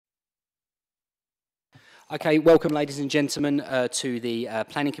Okay, welcome ladies and gentlemen to the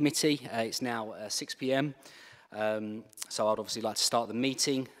Planning Committee. It's now 6 p.m. So I'd obviously like to start the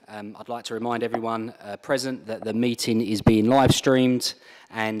meeting. I'd like to remind everyone present that the meeting is being live streamed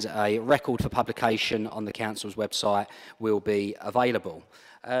and a record for publication on the Council's website will be available.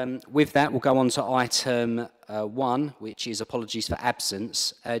 With that, we'll go on to item 1, which is apologies for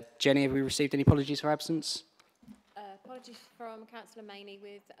absence. Jenny, have we received any apologies for absence? Apologies from Councillor Maney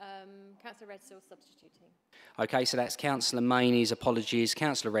with Councillor Redsill substituting. Okay, so that's Councillor Maney's apologies,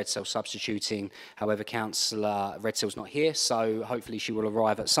 Councillor Redsill substituting. However, Councillor Redsill's not here, so hopefully she will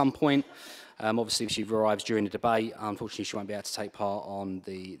arrive at some point. Obviously, if she arrives during the debate, unfortunately she won't be able to take part on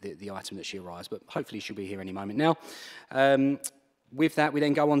the item that she arrives, but hopefully she'll be here any moment now. With that, we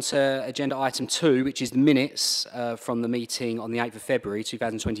then go on to agenda item 2, which is the minutes from the meeting on the 8th of February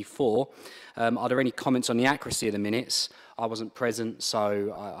 2024. Are there any comments on the accuracy of the minutes? I wasn't present,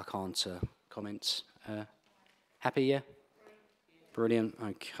 so I can't comment. Happy, yeah? Brilliant.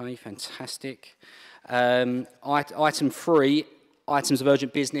 Okay, fantastic. Item 3, items of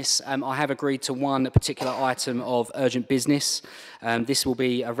urgent business. I have agreed to one particular item of urgent business. This will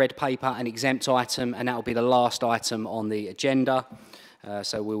be a red paper, an exempt item, and that will be the last item on the agenda.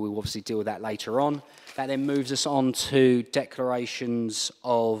 So we will obviously deal with that later on. That then moves us on to declarations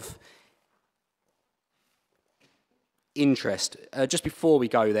of interest. Just before we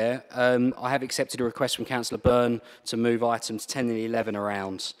go there, I have accepted a request from Councillor Byrne to move items 10 and 11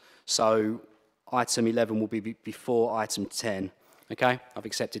 around. So item 11 will be before item 10. Okay, I've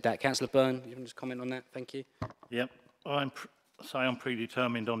accepted that. Councillor Byrne, you can just comment on that? Thank you. Yep, I'm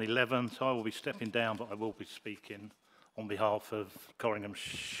predetermined on 11, so I will be stepping down, but I will be speaking on behalf of Corringham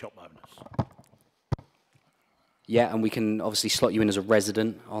shop owners. Yeah, and we can obviously slot you in as a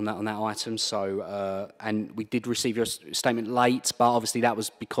resident on that item. So, and we did receive your statement late, but obviously that was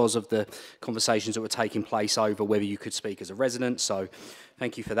because of the conversations that were taking place over whether you could speak as a resident. So,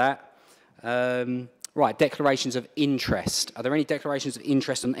 thank you for that. Right, declarations of interest. Are there any declarations of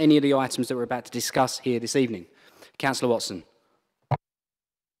interest on any of the items that we're about to discuss here this evening? Councillor Watson.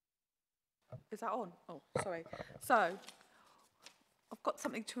 Is that on? Oh, sorry. So, I've got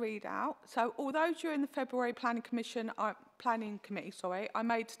something to read out. So, although during the February Planning Committee, I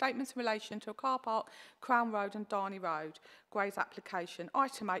made statements in relation to a car park, Crown Road and Darney Road, Gray's application,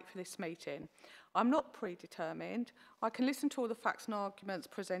 item 8 for this meeting. I'm not predetermined. I can listen to all the facts and arguments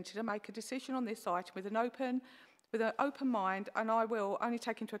presented and make a decision on this item with an open mind, and I will only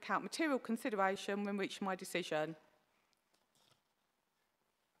take into account material consideration when reaching my decision.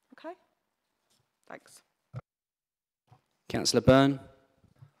 Okay? Thanks. Councillor Byrne.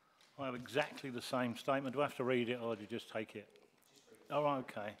 I have exactly the same statement. Do I have to read it or do you just take it? Oh,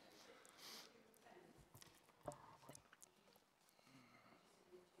 okay.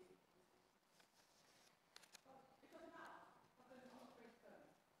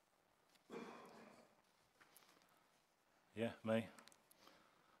 Yeah, me.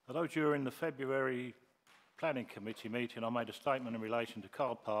 Although during the February Planning Committee meeting I made a statement in relation to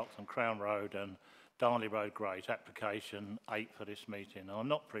car parks on Crown Road and Darnley Road Great, application 8 for this meeting. I'm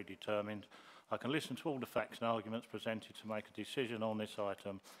not predetermined. I can listen to all the facts and arguments presented to make a decision on this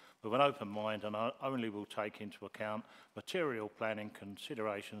item with an open mind, and I only will take into account material planning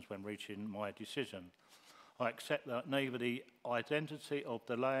considerations when reaching my decision. I accept that neither the identity of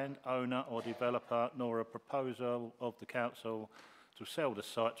the land owner or developer nor a proposal of the council to sell the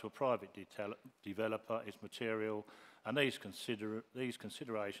site to a private developer is material, and these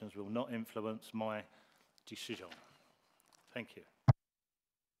considerations will not influence my decision. Thank you.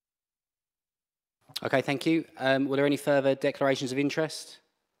 Okay, thank you. Were there any further declarations of interest?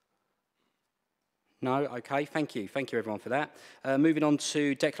 No? Okay, thank you. Thank you, everyone, for that. Moving on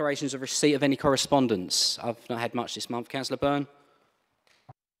to declarations of receipt of any correspondence. I've not had much this month. Councillor Byrne?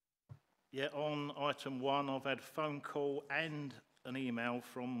 Yeah, on item 1, I've had a phone call and an email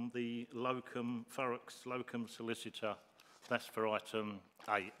from the Thurrock's locum solicitor. That's for item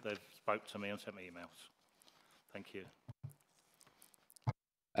 8. They've spoke to me and sent me emails. Thank you.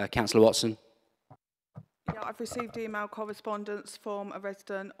 Councillor Watson? Yeah, I've received email correspondence from a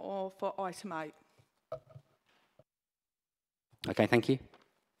resident for item 8. Okay, thank you.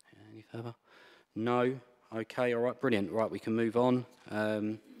 Any further? No? Okay, all right, brilliant. Right, we can move on.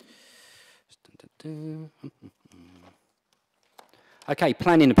 Okay,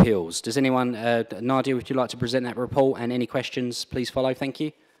 planning appeals. Does anyone, Nadia, would you like to present that report, and any questions, please follow. Thank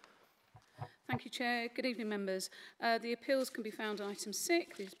you. Thank you, Chair. Good evening, members. The appeals can be found on item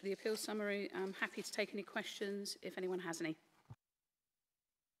 6, the appeals summary. I'm happy to take any questions if anyone has any.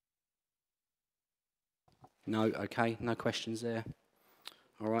 No, okay, no questions there.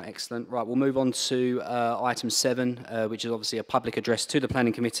 All right, excellent. Right, we'll move on to item 7, which is obviously a public address to the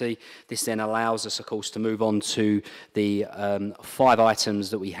Planning Committee. This then allows us, of course, to move on to the 5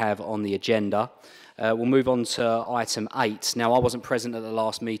 items that we have on the agenda. We'll move on to item 8. Now, I wasn't present at the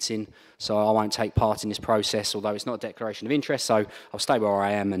last meeting, so I won't take part in this process, although it's not a declaration of interest, so I'll stay where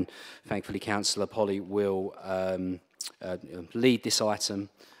I am, and thankfully Councillor Polly will lead this item.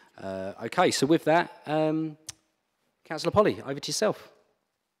 Okay, so with that, Councillor Polly, over to yourself.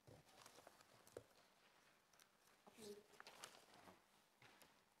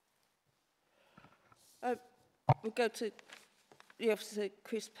 We'll go to the Officer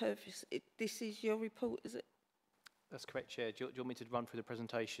Chris Purvis. This is your report, is it? That's correct, Chair. Do you want me to run through the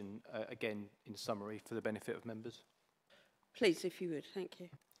presentation again in summary for the benefit of members? Please, if you would. Thank you.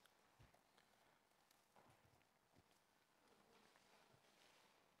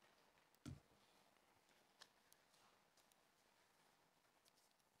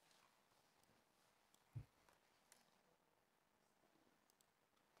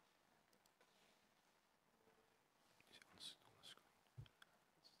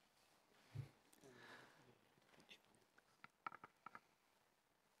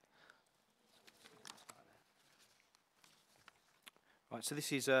 Right, so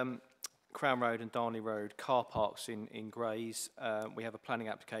this is Crown Road and Darnley Road car parks in Grays. We have a planning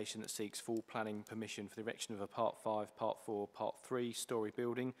application that seeks full planning permission for the erection of a Part 5, Part 4, Part 3 storey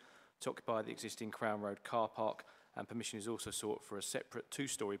building to occupy the existing Crown Road car park, and permission is also sought for a separate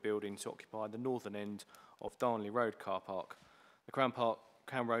 2-storey building to occupy the northern end of Darnley Road car park. The Crown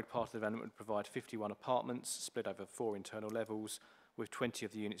Road part of the development would provide 51 apartments split over 4 internal levels, with 20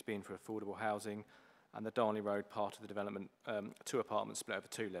 of the units being for affordable housing, and the Darnley Road part of the development, 2 apartments split over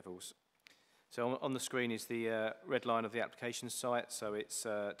 2 levels. So on the screen is the red line of the application site. So it's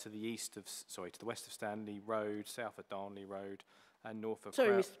to the west of Stanley Road, south of Darnley Road, and north of.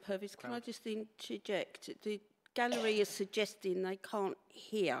 Sorry, Mr. Purvis, can I just interject? The gallery is suggesting they can't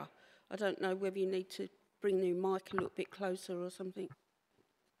hear. I don't know whether you need to bring the mic a little bit closer or something.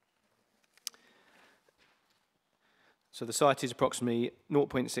 So the site is approximately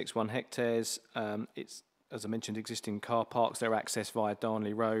 0.61 hectares. It's, as I mentioned, existing car parks. They're accessed via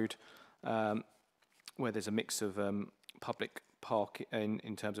Darnley Road, where there's a mix of public park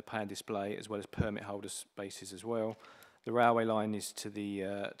in terms of pay and display, as well as permit holder spaces as well. The railway line is to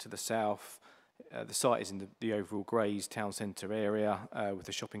the south. The site is in the overall Grays town centre area, with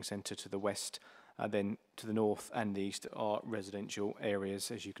the shopping centre to the west, and then to the north and the east are residential areas,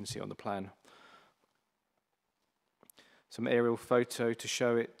 as you can see on the plan. Some aerial photo to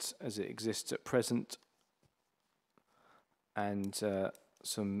show it as it exists at present, and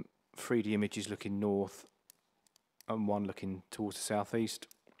some 3D images looking north and one looking towards the southeast.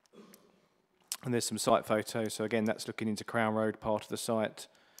 And there's some site photos. So again, that's looking into Crown Road, part of the site.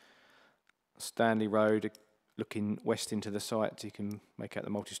 Stanley Road, looking west into the site. You can make out the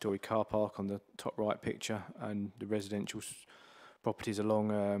multi-storey car park on the top right picture, and the residential properties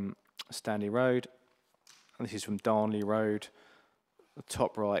along Stanley Road. And this is from Darnley Road. The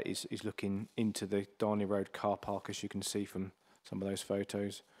top right is looking into the Darnley Road car park, as you can see from some of those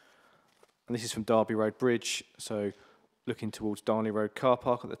photos. And this is from Derby Road Bridge, so looking towards Darnley Road car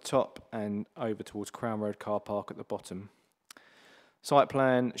park at the top and over towards Crown Road car park at the bottom. Site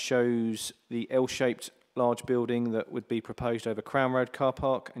plan shows the L-shaped large building that would be proposed over Crown Road car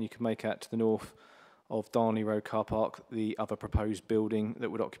park, and you can make out to the north of Darnley Road car park the other proposed building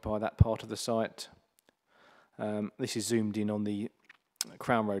that would occupy that part of the site. This is zoomed in on the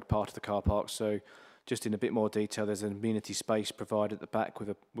Crown Road part of the car park, so just in a bit more detail, there's an amenity space provided at the back which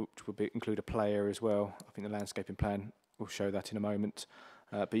will include a play area as well. I think the landscaping plan will show that in a moment.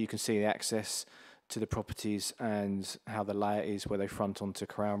 But you can see the access to the properties and how the layout is, where they front onto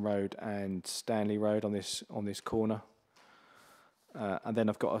Crown Road and Stanley Road on this corner. And then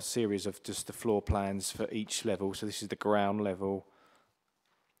I've got a series of just the floor plans for each level. So this is the ground level,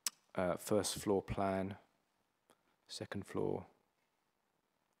 first floor plan, second floor,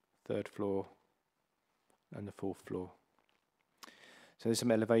 third floor, and the fourth floor. So there's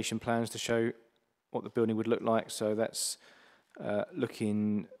some elevation plans to show what the building would look like. So that's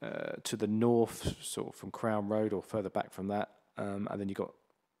looking to the north, sort of from Crown Road or further back from that, and then you've got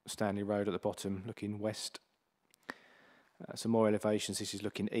Stanley Road at the bottom looking west. Some more elevations. This is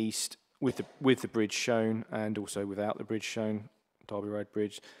looking east with the bridge shown, and also without the bridge shown, Derby Road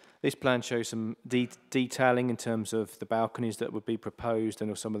Bridge. This plan shows some detailing in terms of the balconies that would be proposed,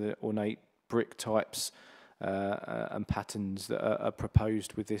 and some of the ornate brick types and patterns that are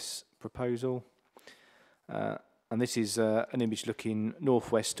proposed with this proposal. And this is an image looking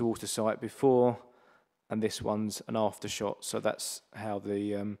northwest towards the site before, and this one's an after shot. So that's how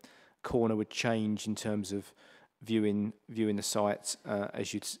the corner would change in terms of viewing the site,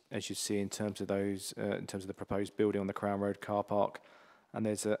 as you'd see in terms of those in terms of the proposed building on the Crown Road car park. And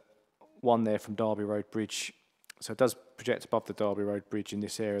there's one there from Derby Road Bridge. So it does project above the Derby Road Bridge in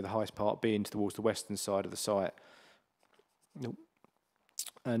this area, the highest part being towards the western side of the site. Nope.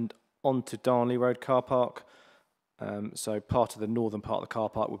 And on to Darnley Road car park. So part of the northern part of the car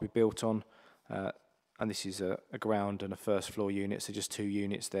park will be built on, and this is a ground and a first floor unit, so just 2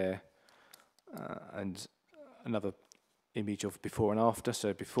 units there. And another image of before and after.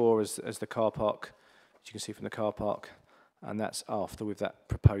 So before as the car park, as you can see from the car park, and that's after with that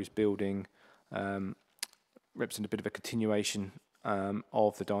proposed building, represent a bit of a continuation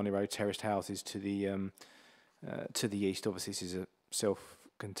of the Darnley Road terraced houses to the east. Obviously, this is a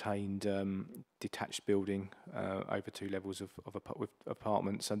self-contained detached building over 2 levels with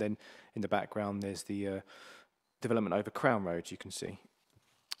apartments, and then in the background there's the development over Crown Road, you can see.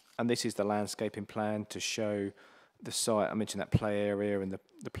 And this is the landscaping plan to show the site. I mentioned that play area and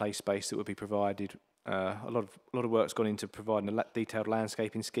the play space that would be provided. A lot of work's gone into providing a detailed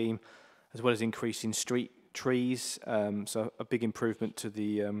landscaping scheme, as well as increasing street trees. So a big improvement to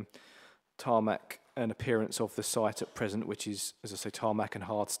the tarmac and appearance of the site at present, which is, as I say, tarmac and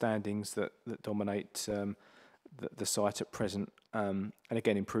hard standings that dominate the site at present. And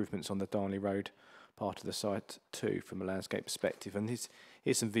again, improvements on the Darnley Road part of the site too, from a landscape perspective. And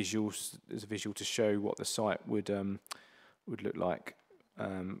here's some visuals. There's a visual to show what the site would look like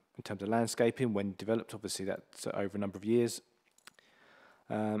in terms of landscaping when developed. Obviously, that's over a number of years.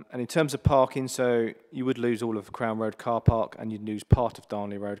 And in terms of parking, so you would lose all of Crown Road car park, and you'd lose part of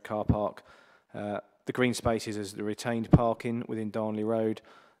Darnley Road car park. The green spaces is the retained parking within Darnley Road.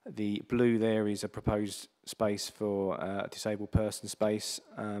 The blue there is a proposed space for a disabled person space.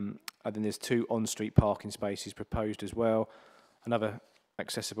 And then there's 2 on-street parking spaces proposed as well. Another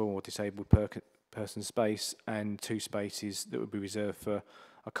accessible or disabled person space, and 2 spaces that would be reserved for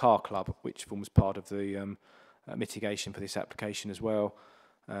a car club, which forms part of the mitigation for this application as well.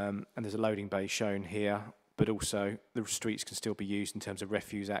 And there's a loading bay shown here, but also the streets can still be used in terms of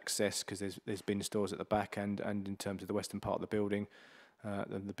refuse access, because there's bin stores at the back, and in terms of the western part of the building,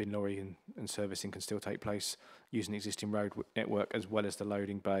 the bin lorry and servicing can still take place using the existing road network, as well as the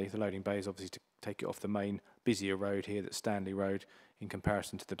loading bay. The loading bay is obviously to take it off the main busier road here, that's Stanley Road, in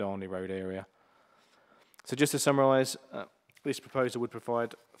comparison to the Darnley Road area. So just to summarise, this proposal would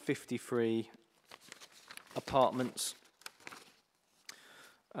provide 53 apartments,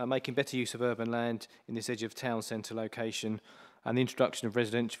 making better use of urban land in this edge of town centre location, and the introduction of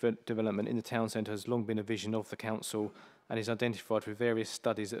residential development in the town centre has long been a vision of the council, and is identified with various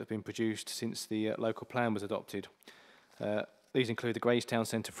studies that have been produced since the local plan was adopted. These include the Grays Town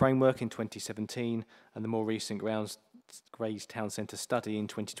Centre framework in 2017 and the more recent Grays Town Centre study in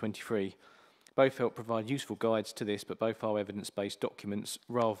 2023. Both help provide useful guides to this, but both are evidence-based documents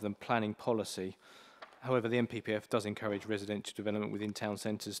rather than planning policy. However, the NPPF does encourage residential development within town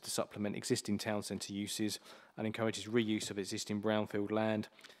centres to supplement existing town centre uses, and encourages reuse of existing brownfield land.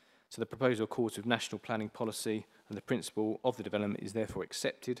 So the proposal accords with national planning policy, and the principle of the development is therefore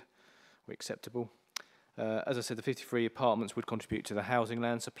acceptable. As I said, the 53 apartments would contribute to the housing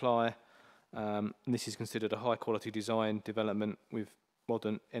land supply. And this is considered a high quality design development with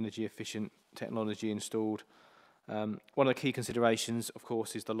modern energy efficient technology installed. One of the key considerations, of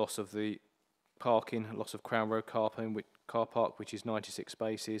course, is the loss of the parking, loss of Crown Road car park, which is 96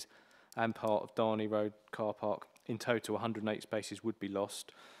 spaces, and part of Darnley Road car park. In total, 108 spaces would be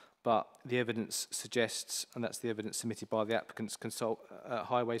lost. But the evidence suggests, and that's the evidence submitted by the applicant's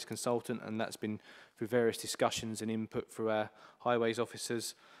highways consultant, and that's been through various discussions and input through our highways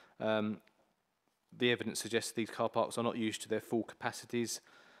officers. The evidence suggests these car parks are not used to their full capacities,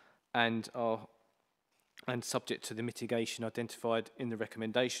 and are subject to the mitigation identified in the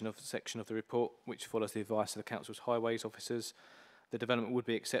recommendation of the section of the report, which follows the advice of the council's highways officers. The development would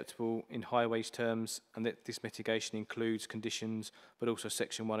be acceptable in highways terms, and that this mitigation includes conditions, but also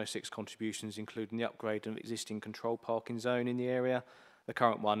section 106 contributions, including the upgrade of existing controlled parking zone in the area. The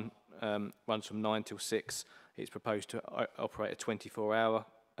current one runs from 9 till 6. It's proposed to operate a 24-hour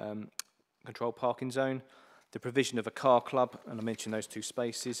controlled parking zone. The provision of a car club, and I mentioned those 2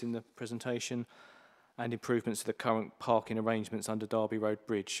 spaces in the presentation, and improvements to the current parking arrangements under Derby Road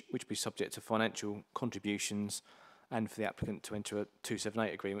Bridge, which would be subject to financial contributions, and for the applicant to enter a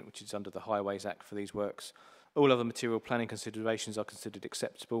 278 agreement, which is under the Highways Act for these works. All other material planning considerations are considered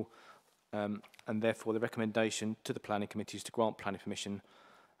acceptable, and therefore the recommendation to the planning committee is to grant planning permission,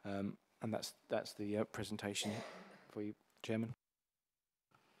 and that's the presentation for you, Chairman.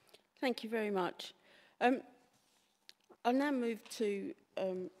 Thank you very much. I'll now move to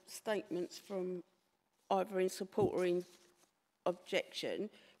statements from either in support or in objection.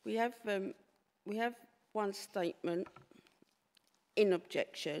 We have one statement in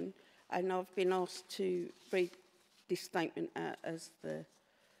objection, and I've been asked to read this statement out as the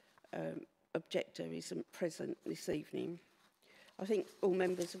objector isn't present this evening. I think all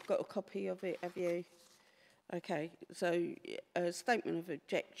members have got a copy of it, have you? Okay, so a statement of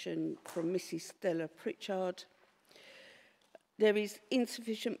objection from Mrs. Stella Pritchard. There is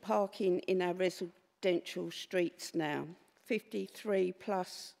insufficient parking in our residential streets now. 53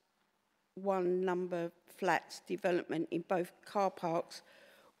 plus one number flats development in both car parks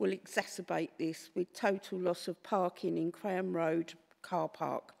will exacerbate this, with total loss of parking in Crown Road car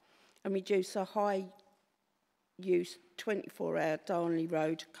park and reduce a high use 24-hour Darnley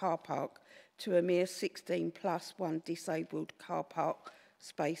Road car park to a mere 16 plus one disabled car park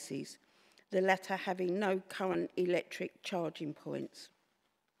spaces, the latter having no current electric charging points.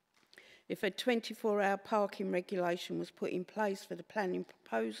 If a 24-hour parking regulation was put in place for the planning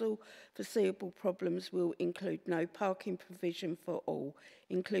proposal, foreseeable problems will include no parking provision for all,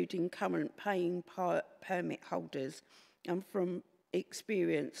 including current paying permit holders, and from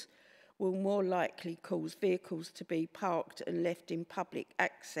experience will more likely cause vehicles to be parked and left in public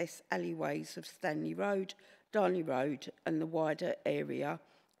access alleyways of Stanley Road, Darnley Road and the wider area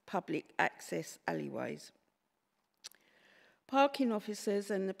public access alleyways. Parking officers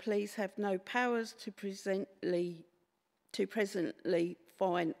and the police have no powers to presently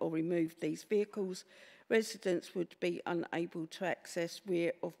fine or remove these vehicles. Residents would be unable to access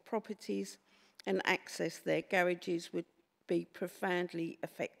rear of properties, and access their garages would be profoundly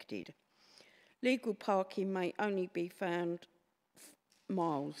affected. Legal parking may only be found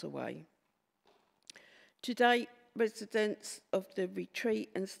miles away. To date, residents of the Retreat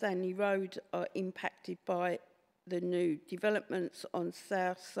and Stanley Road are impacted by the new developments on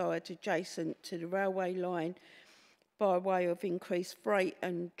south side adjacent to the railway line by way of increased freight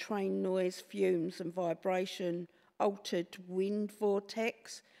and train noise, fumes and vibration, altered wind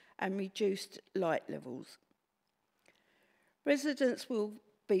vortex and reduced light levels. Residents will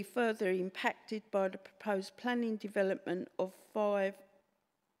be further impacted by the proposed planning development of 5,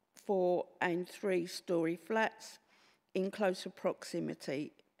 4 and 3-storey flats in closer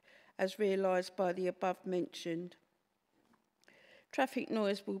proximity, as realised by the above mentioned. Traffic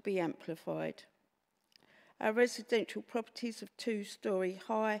noise will be amplified. Our residential properties of 2-storey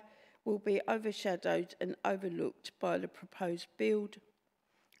high will be overshadowed and overlooked by the proposed build.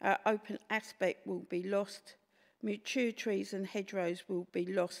 Our open aspect will be lost. Mature trees and hedgerows will be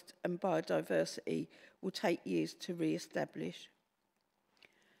lost, and biodiversity will take years to re-establish.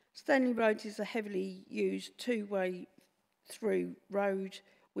 Stanley Road is a heavily used two-way through road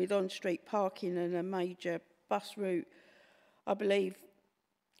with on-street parking and a major bus route. I believe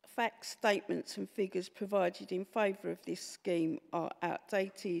facts, statements and figures provided in favour of this scheme are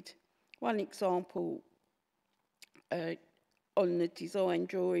outdated. One example on the design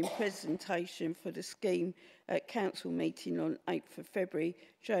drawing presentation for the scheme at council meeting on 8th of February,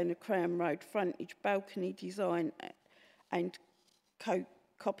 showing the Crown Road frontage balcony design and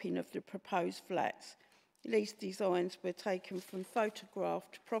copying of the proposed flats. These designs were taken from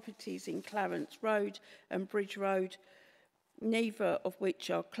photographed properties in Clarence Road and Bridge Road, neither of which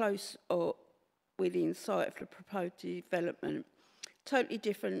are close or within sight of the proposed development. Totally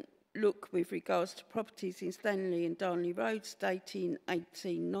different look with regards to properties in Stanley and Darnley Roads dating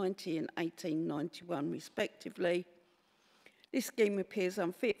 1890 and 1891 respectively. This scheme appears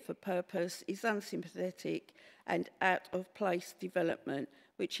unfit for purpose, is unsympathetic and out of place development,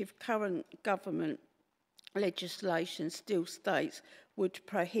 which if current government legislation still states would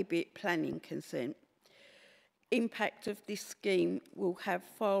prohibit planning consent. Impact of this scheme will have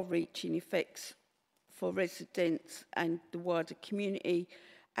far-reaching effects for residents and the wider community.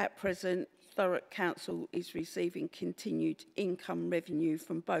 At present, Thurrock Council is receiving continued income revenue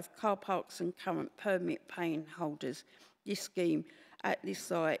from both car parks and current permit paying holders. This scheme at this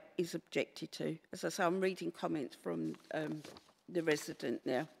site is objected to. As I say, I'm reading comments from the resident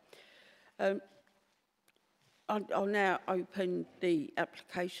now. I'll now open the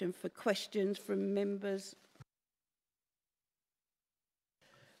application for questions from members.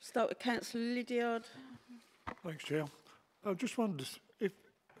 Start with Councillor Lydiard. Thanks, Chair. I just wondered,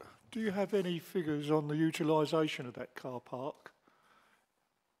 do you have any figures on the utilisation of that car park?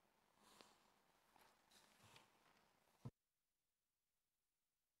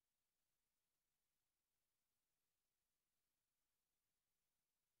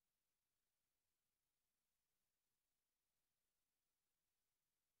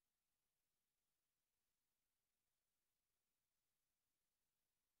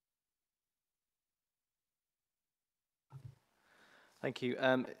 Thank you.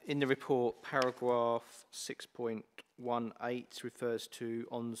 In the report, paragraph 6.18 refers to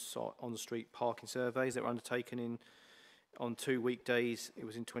on-street parking surveys that were undertaken on 2 weekdays. It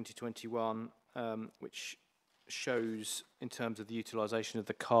was in 2021, which shows in terms of the utilisation of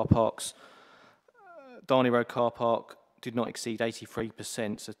the car parks. Darnley Road car park did not exceed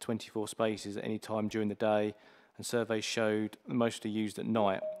 83%, so 24 spaces at any time during the day, and surveys showed mostly used at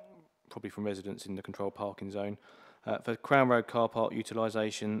night, probably from residents in the controlled parking zone. For Crown Road car park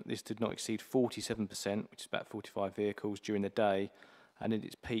utilisation, this did not exceed 47%, which is about 45 vehicles during the day, and in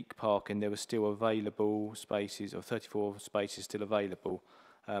its peak parking there were still available spaces, or 34 spaces still available.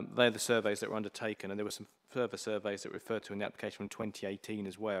 They're the surveys that were undertaken, and there were some further surveys that were referred to in the application from 2018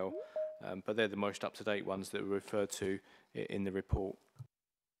 as well, but they're the most up-to-date ones that were referred to in the report.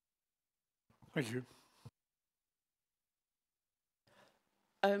 Thank you.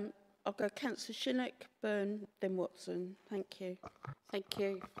 I'll go Councillor Shinnock, Byrne, then Watson. Thank you. Thank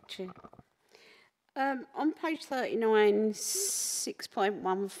you, Chair. On page 39,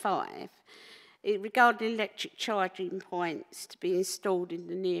 6.15, regarding electric charging points to be installed in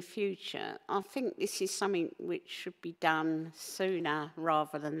the near future, I think this is something which should be done sooner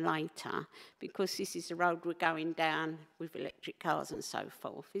rather than later, because this is a road we're going down with electric cars and so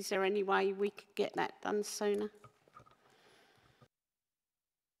forth. Is there any way we could get that done sooner?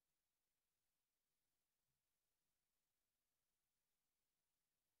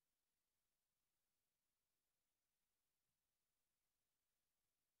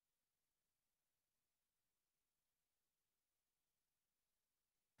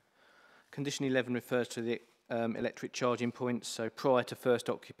 Condition 11 refers to the electric charging points. So prior to first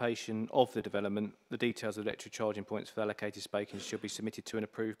occupation of the development, the details of electric charging points for allocated spaces should be submitted to and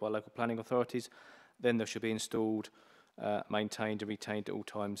approved by local planning authorities. Then they should be installed, maintained and retained at all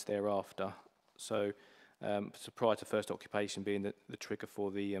times thereafter. So prior to first occupation being the trigger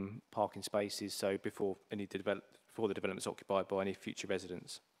for the parking spaces, so before the development is occupied by any future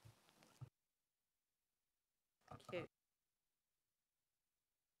residents. Thank you.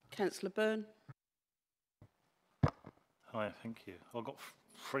 Councillor Byrne. Hi, thank you. I've got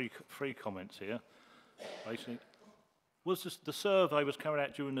three comments here. Basically, the survey was carried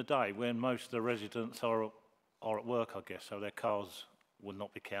out during the day when most of the residents are at work, I guess, so their cars will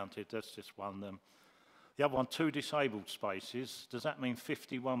not be counted. That's just one. The other one, 2 disabled spaces. Does that mean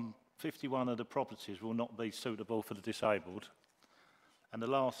 51 of the properties will not be suitable for the disabled? And the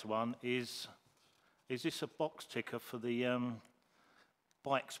last one is this a box ticker for the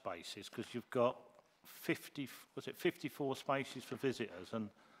bike spaces? Because you've got 54 spaces for visitors,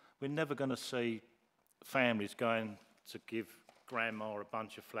 and we're never going to see families going to give grandma a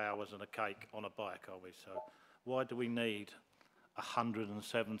bunch of flowers and a cake on a bike, are we? So why do we need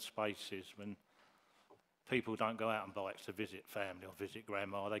 107 spaces when people don't go out on bikes to visit family or visit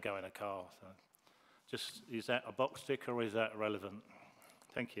grandma? They go in a car. So just, is that a box ticker or is that relevant?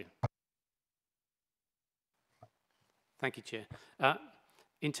 Thank you. Thank you, Chair.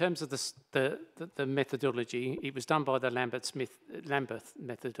 In terms of the methodology, it was done by the Lambeth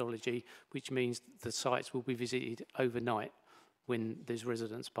methodology, which means the sites will be visited overnight when there's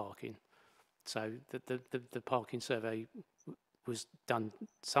residents parking. So the parking survey was done,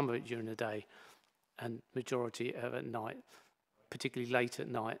 some of it during the day and majority of at night, particularly late at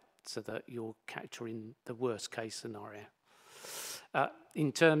night, so that you're capturing the worst case scenario.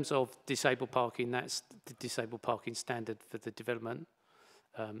 In terms of disabled parking, that's the disabled parking standard for the development.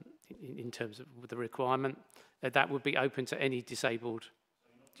 In terms of the requirement, that would be open to any disabled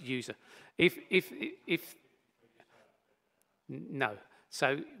user. No.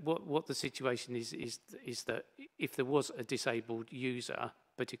 So what the situation is that if there was a disabled user,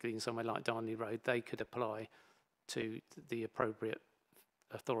 particularly in somewhere like Darnley Road, they could apply to the appropriate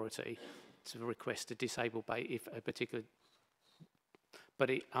authority to request a disabled bay if a particular. But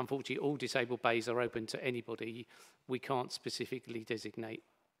unfortunately, all disabled bays are open to anybody. We can't specifically designate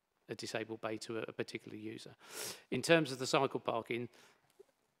a disabled bay to a particular user. In terms of the cycle parking,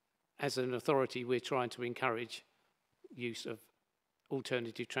 as an authority, we're trying to encourage use of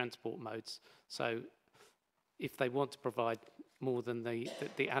alternative transport modes. So if they want to provide more than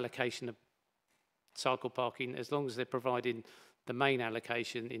the allocation of cycle parking, as long as they're providing the main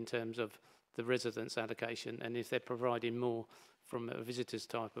allocation in terms of the residents' allocation, and if they're providing more from a visitor's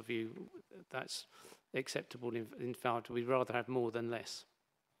type of view, that's acceptable. In fact, we'd rather have more than less.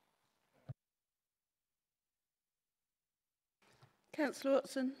 Councillor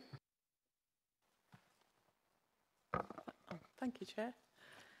Watson. Thank you, Chair.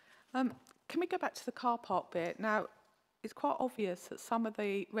 Can we go back to the car park bit? Now, it's quite obvious that some of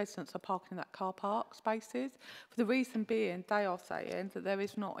the residents are parking in that car park spaces, for the reason being they are saying that there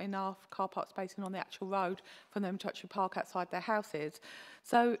is not enough car park spacing on the actual road for them to actually park outside their houses.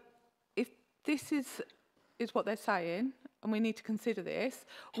 So if this is what they're saying, and we need to consider this,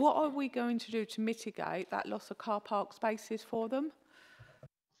 what are we going to do to mitigate that loss of car park spaces for them?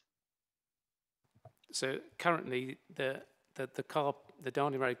 So currently, the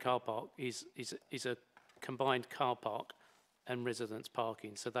Darnley Road car park is a combined car park and residence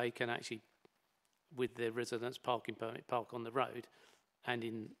parking, so they can actually, with their residence parking permit, park on the road and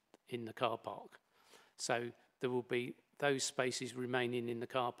in the car park. So there will be those spaces remaining in the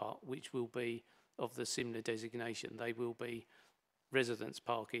car park, which will be of the similar designation. They will be residence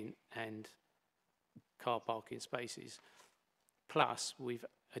parking and car parking spaces. Plus, we've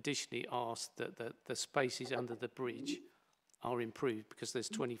additionally asked that the spaces under the bridge are improved, because there's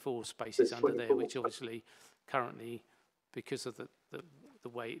 24 spaces under there, which obviously currently, because of the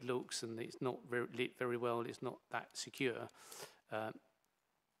way it looks and it's not lit very well, it's not that secure,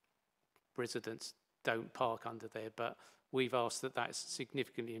 residents don't park under there. But we've asked that that's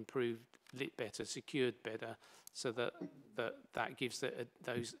significantly improved, lit better, secured better, so that gives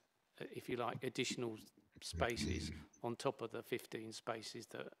those, if you like, additional spaces on top of the 15 spaces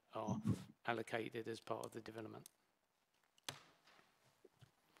that are allocated as part of the development.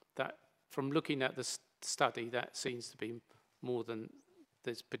 That, from looking at the study, that seems to be more than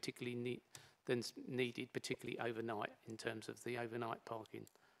there's particularly needed, particularly overnight, in terms of the overnight parking.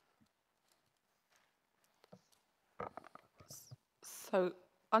 So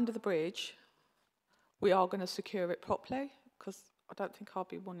under the bridge, we are going to secure it properly, because I don't think I'll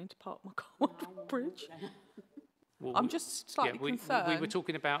be wanting to park my car on the bridge. Well, I'm just slightly concerned. We were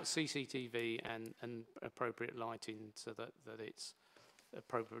talking about CCTV and appropriate lighting, so that it's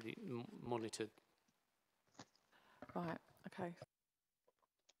appropriately monitored. Right, okay.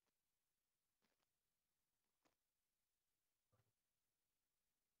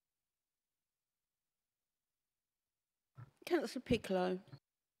 Councillor Piccolo.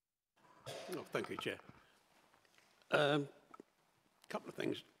 Oh, thank you, Chair. Couple of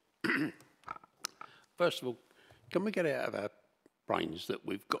things. First of all, can we get it out of our brains that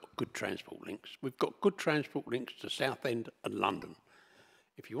we've got good transport links? We've got good transport links to Southend and London.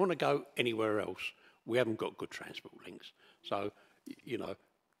 If you want to go anywhere else, we haven't got good transport links. So, you know,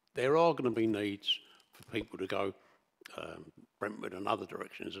 there are going to be needs for people to go Brentwood and other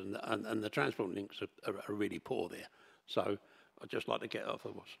directions, and the transport links are really poor there. So I'd just like to get off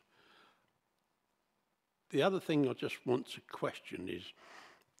of us. The other thing I just want to question is,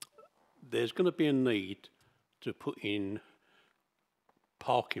 there's going to be a need to put in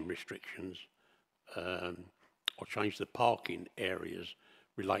parking restrictions or change the parking areas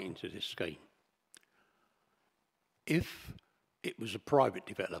relating to this scheme. If it was a private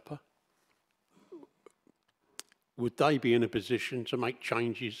developer, would they be in a position to make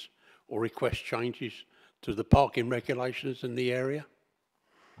changes or request changes to the parking regulations in the area?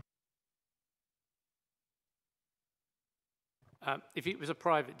 If it was a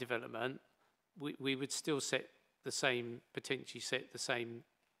private development, we would still potentially set the same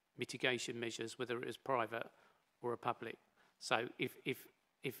mitigation measures, whether it was private or a public. So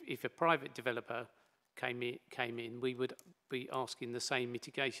if a private developer came in, we would be asking the same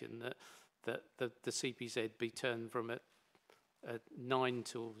mitigation, that the CPZ be turned from a 9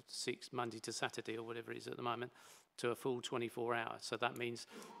 till 6 Monday to Saturday, or whatever it is at the moment, to a full 24 hours. So that means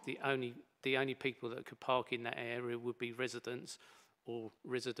the only people that could park in that area would be residents or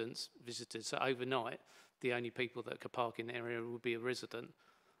residents visitors. So overnight, the only people that could park in the area would be a resident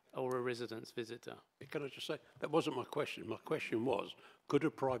or a residence visitor. Can I just say, that wasn't my question. My question was, could a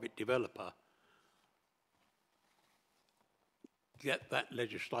private developer get that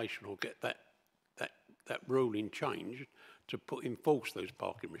legislation or get that ruling changed to enforce those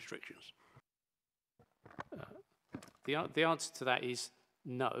parking restrictions? The answer to that is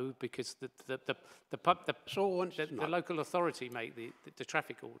no, because the local authority make the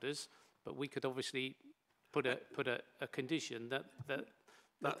traffic orders, but we could obviously put a condition that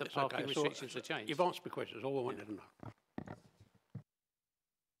the parking restrictions are changed. You've answered my question. That's all I wanted to know.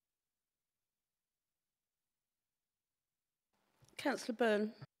 Councillor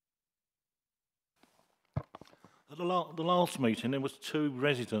Byrne. At the last meeting, there was 2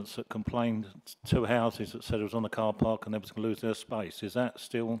 residents that complained, 2 houses that said it was on the car park and they was going to lose their space. Is that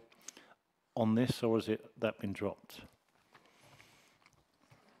still on this, or has that been dropped?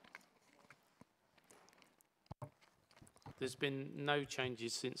 There's been no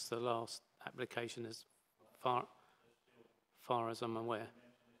changes since the last application, as far as I'm aware.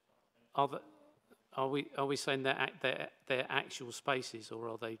 Are we saying they're actual spaces, or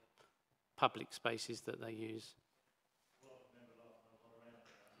are they public spaces that they use?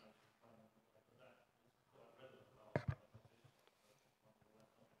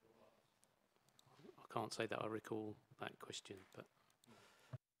 I can't say that I recall that question, but.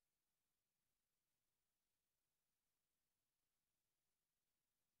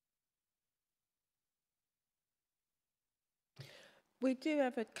 We do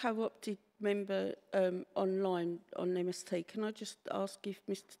have a co-opted member online on MST. Can I just ask if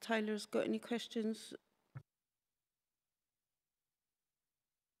Mr Taylor has got any questions?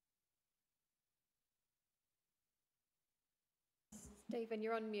 Stephen,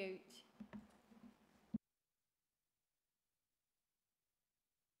 you're on mute.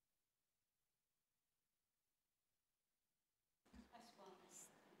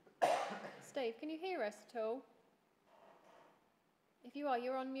 Steve, can you hear us at all? If you are,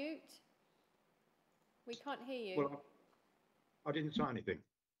 you're on mute. We can't hear you. Well, I didn't say anything.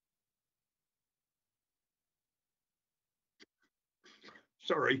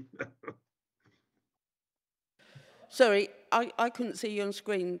 Sorry. Sorry, I couldn't see you on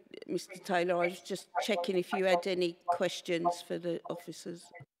screen, Mr Taylor. I was just checking if you had any questions for the officers.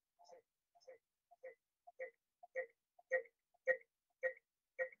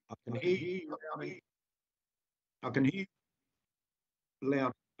 I can hear you. I can hear you loud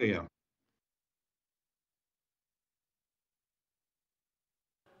and clear.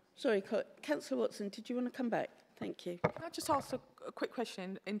 Sorry, Councillor Watson, did you want to come back? Thank you. Can I just ask a quick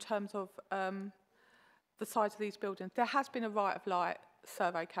question in terms of the size of these buildings? There has been a right of light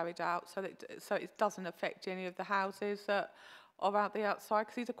survey carried out, so it doesn't affect any of the houses that are out the outside,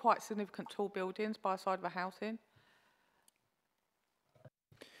 because these are quite significant tall buildings by the side of a housing.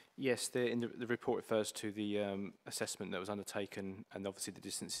 Yes, the report refers to the assessment that was undertaken, and obviously the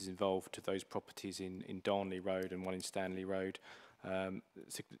distances involved to those properties in Darnley Road and one in Stanley Road.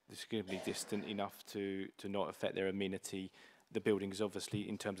 Significantly distant enough to not affect their amenity. The building is obviously,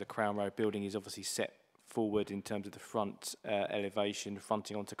 in terms of Crown Road, building is obviously set forward in terms of the front elevation,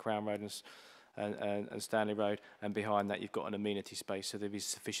 fronting onto Crown Road and Stanley Road, and behind that you've got an amenity space, so there is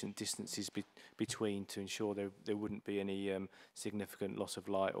sufficient distances between to ensure there wouldn't be any significant loss of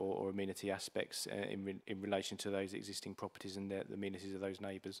light or amenity aspects in relation to those existing properties and the amenities of those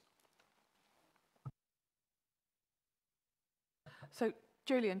neighbours. So,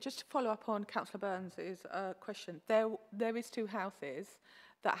 Julian, just to follow up on Councillor Burns's question, there is two houses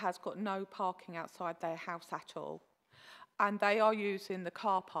that has got no parking outside their house at all, and they are using the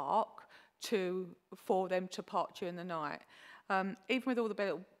car park for them to park during the night. Even with all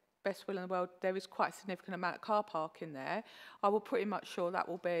the best will in the world, there is quite a significant amount of car park in there. I will pretty much sure that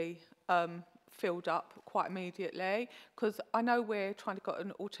will be filled up quite immediately, because I know we're trying to get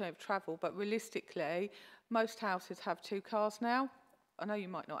an alternative travel, but realistically, most houses have two cars now. I know you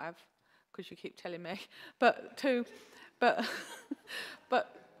might not have, because you keep telling me, but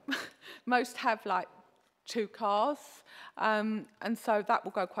most have like two cars, and so that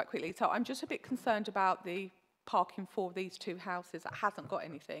will go quite quickly. So I'm just a bit concerned about the parking for these two houses that hasn't got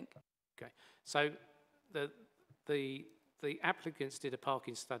anything. Okay, so the applicants did a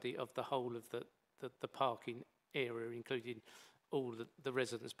parking study of the whole of the parking area, including all the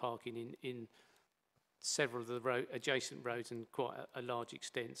residents parking in several of the adjacent roads and quite a large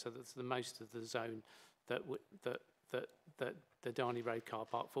extent, so that's the most of the zone that the Darnley Road car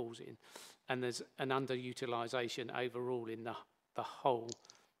park falls in. And there's an underutilisation overall in the whole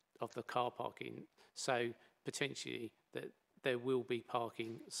of the car parking. So potentially that there will be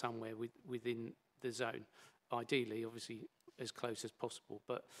parking somewhere within the zone, ideally, obviously, as close as possible.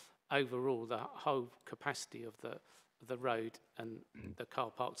 But overall, the whole capacity of the road and the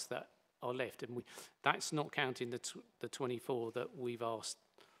car parks that are left, and that's not counting the 24 that we've asked.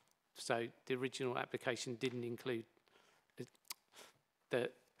 So the original application didn't include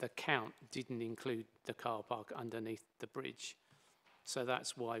the count didn't include the car park underneath the bridge. So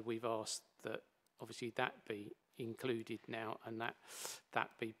that's why we've asked that obviously that be included now, and that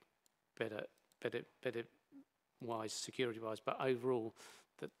be better wise, security wise. But overall,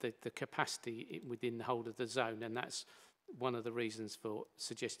 the capacity within the whole of the zone, and that's one of the reasons for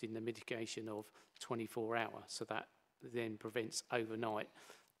suggesting the mitigation of 24 hour, so that then prevents overnight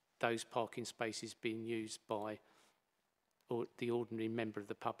those parking spaces being used by the ordinary member of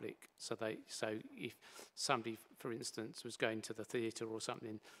the public. So if somebody, for instance, was going to the theatre or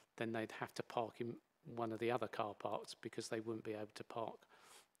something, then they'd have to park in one of the other car parks, because they wouldn't be able to park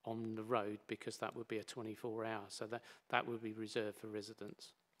on the road, because that would be a 24 hour. So that would be reserved for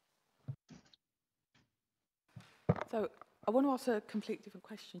residents. So I want to ask a completely different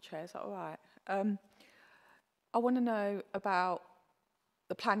question, Chair. Is that all right? I want to know about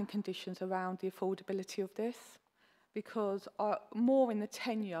the planning conditions around the affordability of this, because more in the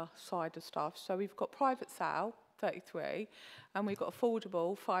tenure side of stuff. So we've got private sale, 33, and we've got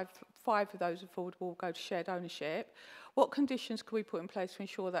affordable, five of those affordable will go to shared ownership. What conditions can we put in place to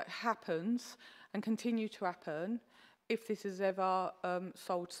ensure that happens and continue to happen if this is ever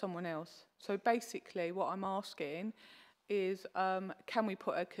sold to someone else? So basically what I'm asking is, can we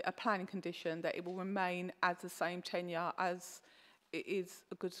put a planning condition that it will remain as the same tenure as it is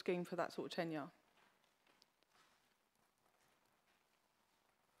a good scheme for that sort of tenure?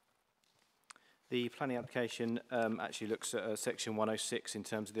 The planning application actually looks at section 106 in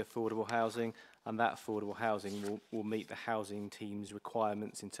terms of the affordable housing, and that affordable housing will meet the housing team's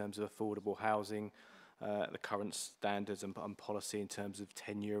requirements in terms of affordable housing, the current standards and policy in terms of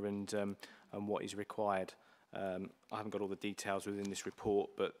tenure and what is required. I haven't got all the details within this report,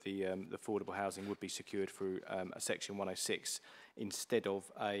 but the affordable housing would be secured through a section 106 instead of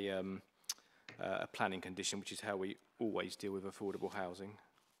a planning condition, which is how we always deal with affordable housing.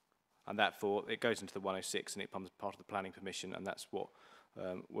 And therefore, it goes into the 106 and it becomes part of the planning permission, and that's what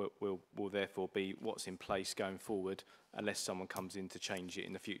will therefore be what's in place going forward, unless someone comes in to change it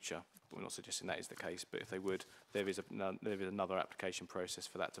in the future. But we're not suggesting that is the case, but if they would, there is another application process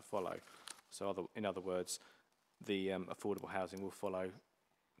for that to follow. So in other words, the affordable housing will follow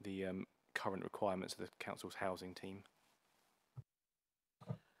the current requirements of the council's housing team.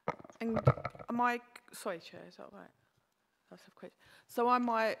 And sorry, Chair, is that right? That's a question. So am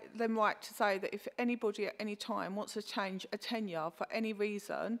I then right to say that if anybody at any time wants to change a tenure for any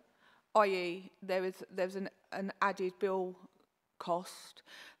reason, i.e. there's an added bill cost,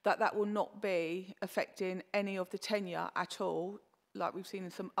 that will not be affecting any of the tenure at all, like we've seen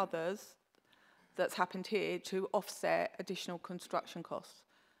in some others that's happened here, to offset additional construction costs?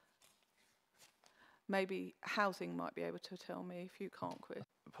 Maybe housing might be able to tell me if you can't, Chris.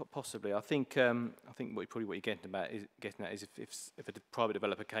 Possibly. I think what you're getting at is if a private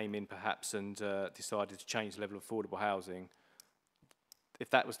developer came in perhaps and decided to change the level of affordable housing, if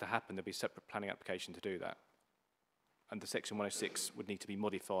that was to happen, there'd be a separate planning application to do that, and the section 106 would need to be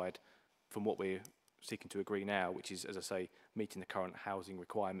modified from what we're seeking to agree now, which is, as I say, meeting the current housing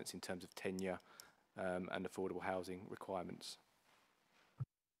requirements in terms of tenure and affordable housing requirements.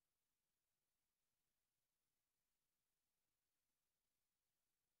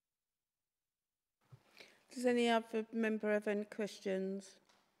 Does any other member have any questions?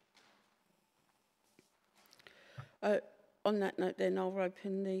 On that note then, I'll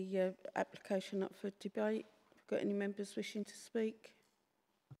open the application up for debate. Have got any members wishing to speak?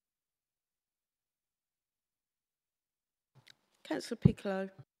 Councillor Piccolo.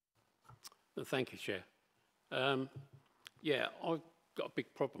 Thank you, Chair. Yeah, I've got a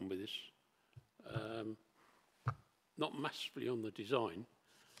big problem with this. Not massively on the design,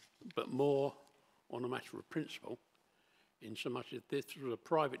 but more on a matter of principle, in so much as this was a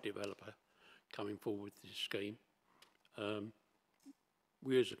private developer coming forward with this scheme.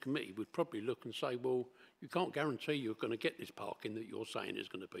 We as a committee would probably look and say, well, you can't guarantee you're going to get this parking that you're saying is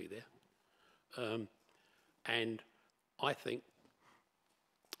going to be there. And I think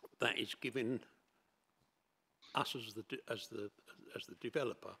that is giving us as the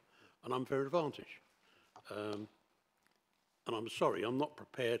developer an unfair advantage. And I'm sorry, I'm not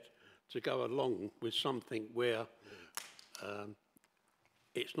prepared to go along with something where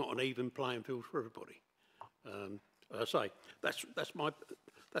it's not an even playing field for everybody. As I say,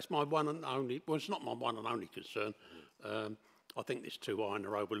 that's my one and only. Well, it's not my one and only concern. I think there's too high and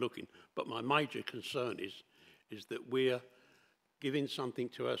they're overlooking. But my major concern is that we're giving something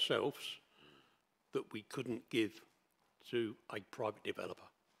to ourselves that we couldn't give to a private developer.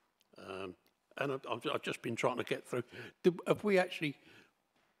 And I've just been trying to get through. Have we actually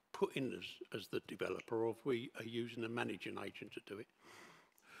put in as the developer, or if we are using a managing agent to do it?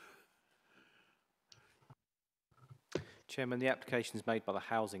 Chairman, the application is made by the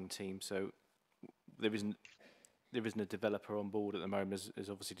housing team, so there isn't a developer on board at the moment, as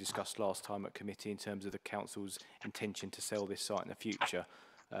obviously discussed last time at committee, in terms of the council's intention to sell this site in the future.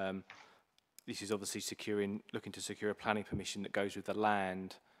 This is obviously looking to secure a planning permission that goes with the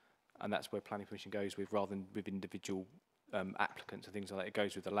land, and that's where planning permission goes with, rather than with individual applicants and things like that. It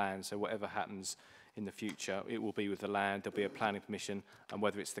goes with the land, so whatever happens in the future, it will be with the land. There'll be a planning permission, and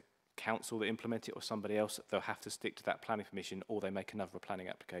whether it's the council that implement it or somebody else, they'll have to stick to that planning permission, or they make another planning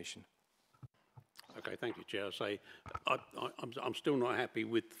application. Okay, thank you, Chair. I say I'm still not happy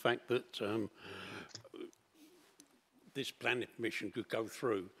with the fact that this planning permission could go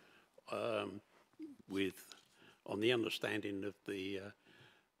through on the understanding of the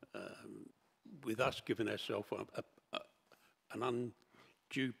with us giving ourselves an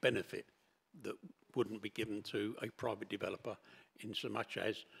undue benefit that wouldn't be given to a private developer in so much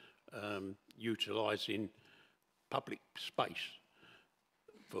as utilising public space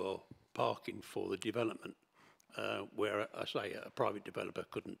for parking for the development, where I say a private developer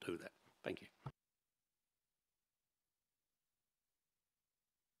couldn't do that. Thank you.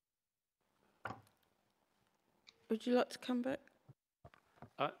 Would you like to come back?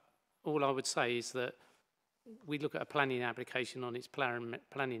 All I would say is that we look at a planning application on its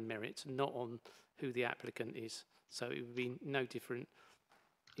planning merits, not on who the applicant is. So it would be no different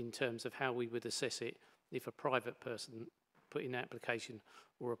in terms of how we would assess it if a private person put in an application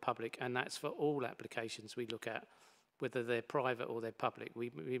or a public, and that's for all applications we look at, whether they're private or they're public. We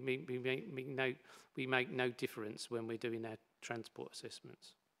make no difference when we're doing our transport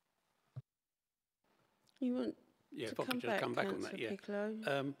assessments. You want Yeah, to if I could just come back on that, yeah.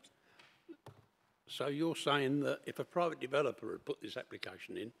 Piccolo? So you're saying that if a private developer had put this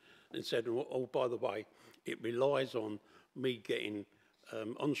application in and said, oh, by the way, it relies on me getting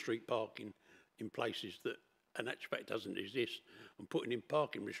on-street parking in places that in actual fact doesn't exist, and putting in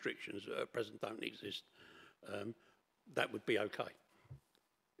parking restrictions that at present don't exist, that would be okay.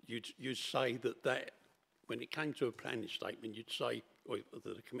 You'd say that when it came to a planning statement, you'd say, or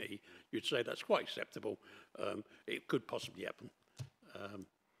the committee, you'd say that's quite acceptable. It could possibly happen.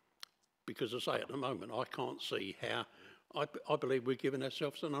 Because I say at the moment, I can't see how, I believe we're giving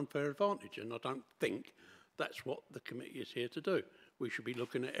ourselves an unfair advantage, and I don't think that's what the committee is here to do. We should be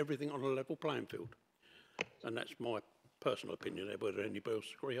looking at everything on a level playing field. And that's my personal opinion. Whether anybody else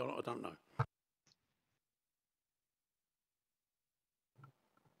agree on it, I don't know.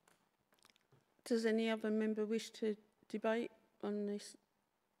 Does any other member wish to debate on this?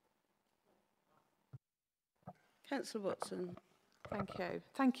 Councillor Watson. Thank you.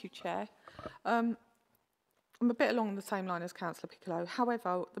 Thank you, Chair. I'm a bit along the same line as Councillor Piccolo.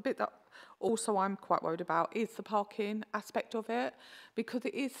 However, the bit that also I'm quite worried about is the parking aspect of it, because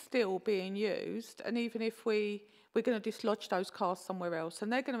it is still being used, and even if we're going to dislodge those cars somewhere else,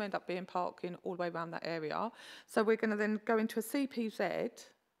 and they're going to end up being parking all the way around that area. So we're going to then go into a CPZ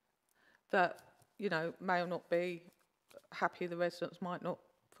that, you know, may or not be happy, the residents might not,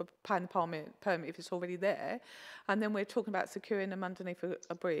 for paying the permit if it's already there. And then we're talking about securing them underneath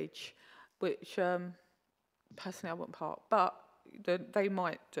a bridge, which personally I wouldn't park, but they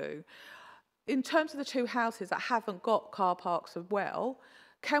might do. In terms of the two houses that haven't got car parks as well,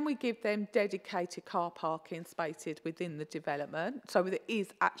 can we give them dedicated car parking spaces within the development so that it is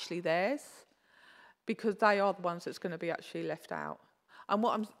actually theirs? Because they are the ones that's going to be actually left out. And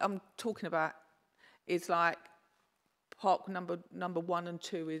what I'm talking about is like park number 1 and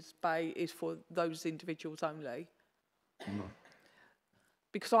 2 is for those individuals only.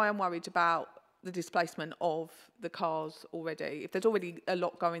 Because I am worried about the displacement of the cars already. If there's already a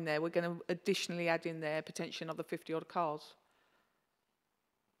lot going there, we're going to additionally add in there potentially another 50 odd cars.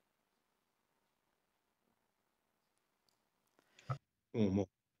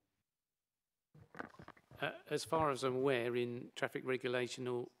 As far as I'm aware, in traffic regulation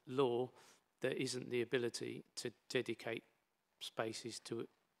or law, there isn't the ability to dedicate spaces to a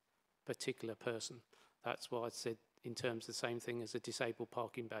particular person. That's why I said in terms of the same thing as a disabled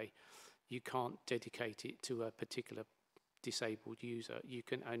parking bay. You can't dedicate it to a particular disabled user. You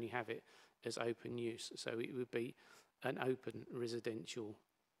can only have it as open use. So it would be an open residential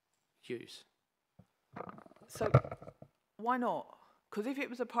use. So why not? Because if it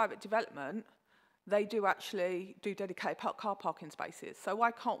was a private development, they do actually do dedicated car parking spaces. So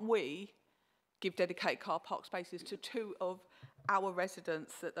why can't we give dedicated car park spaces to 2 of our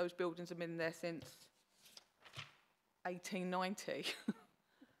residents that those buildings have been there since 1890?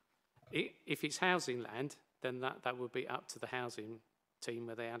 If it's housing land, then that would be up to the housing team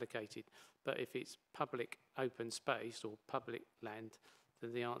where they allocate it. But if it's public open space or public land,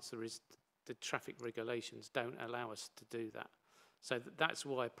 then the answer is the traffic regulations don't allow us to do that. So that's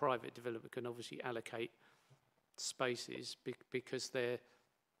why a private developer can obviously allocate spaces because they're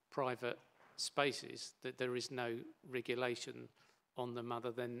private spaces, that there is no regulation on them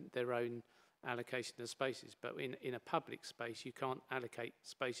other than their own allocation of spaces. But in a public space, you can't allocate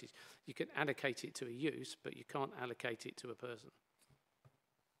spaces. You can allocate it to a use, but you can't allocate it to a person.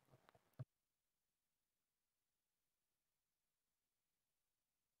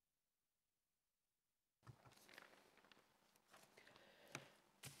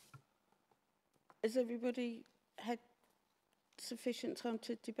 Has everybody had sufficient time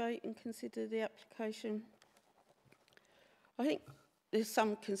to debate and consider the application? I think there's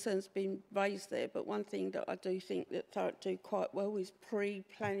some concerns being raised there, but one thing that I do think that Thurrock do quite well is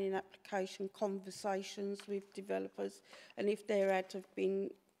pre-planning application conversations with developers, and if there had have been,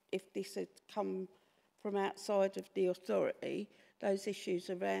 if this had come from outside of the authority, those issues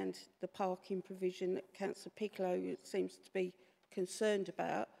around the parking provision that Councillor Piccolo seems to be concerned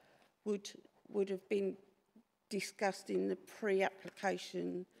about would have been discussed in the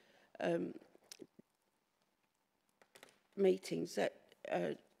pre-application meetings. That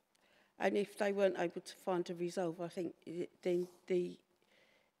and if they weren't able to find a resolve, I think then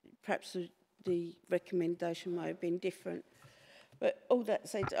perhaps the recommendation may have been different. But all that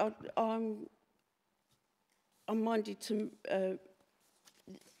said, I'm minded to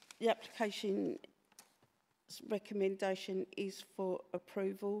the application recommendation is for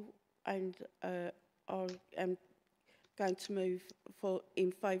approval, and I am going to move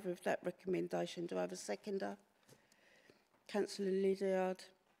in favour of that recommendation. Do I have a seconder? Councillor Lydiard.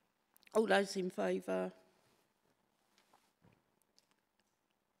 All those in favour?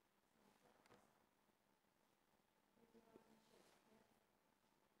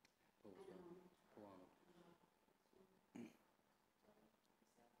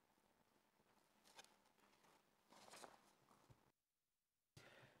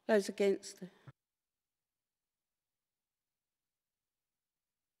 Those against?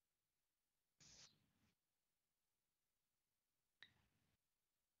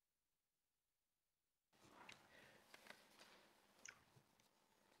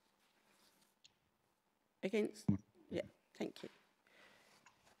 Against? Yeah, thank you.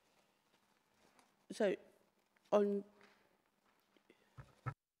 So, on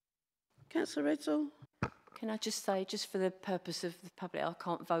Councillor Redsall? Can I just say, just for the purpose of the public, I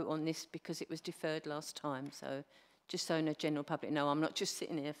can't vote on this because it was deferred last time. So just so the general public know, I'm not just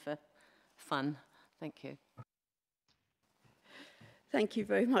sitting here for fun. Thank you. Thank you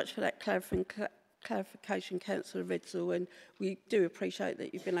very much for that clarification, Councillor Redsall, and we do appreciate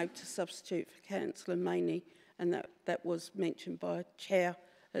that you've been able to substitute for Councillor Maney, and that was mentioned by Chair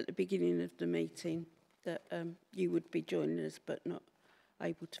at the beginning of the meeting, that you would be joining us but not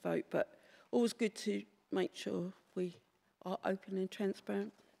able to vote. But always good to make sure we are open and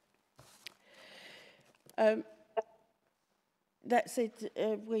transparent. That said,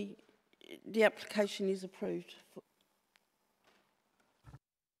 the application is approved.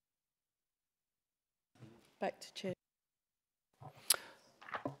 Back to Chair.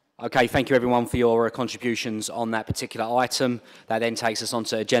 Okay, thank you everyone for your contributions on that particular item. That then takes us on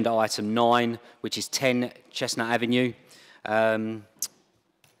to agenda item 9, which is 10 Chestnut Avenue.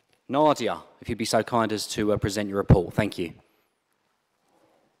 Nadia, if you'd be so kind as to present your report. Thank you.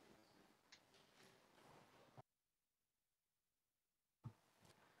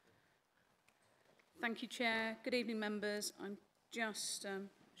 Thank you, Chair. Good evening, members. I'm just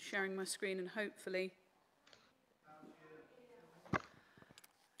sharing my screen and hopefully...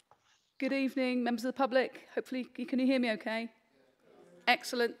 Good evening, members of the public. Hopefully, can you hear me okay?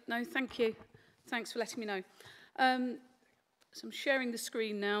 Excellent. No, thank you. Thanks for letting me know. So I'm sharing the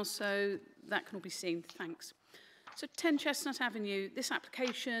screen now so that can all be seen. Thanks. So 10 Chestnut Avenue, this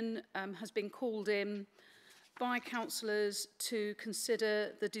application has been called in by councillors to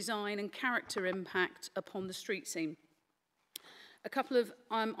consider the design and character impact upon the street scene. A couple of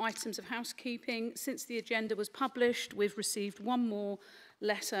items of housekeeping. Since the agenda was published, we've received one more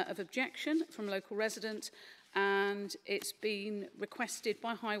letter of objection from a local resident, and it's been requested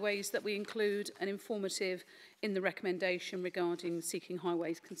by Highways that we include an informative in the recommendation regarding seeking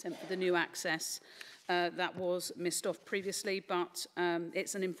Highways consent for the new access. That was missed off previously, but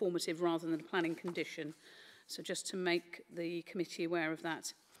it's an informative rather than a planning condition. So just to make the committee aware of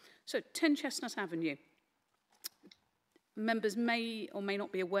that. So 10 Chestnut Avenue. Members may or may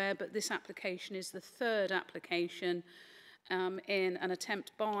not be aware, but this application is the third application in an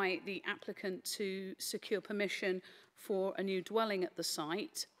attempt by the applicant to secure permission for a new dwelling at the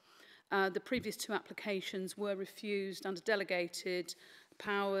site. The previous two applications were refused under delegated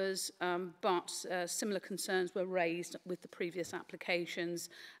powers, but similar concerns were raised with the previous applications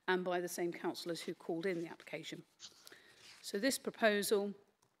and by the same councillors who called in the application. So this proposal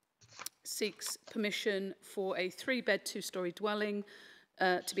seeks permission for a 3-bed, 2-storey dwelling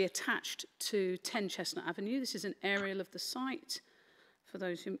to be attached to 10 Chestnut Avenue. This is an aerial of the site, for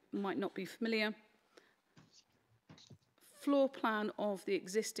those who might not be familiar. Floor plan of the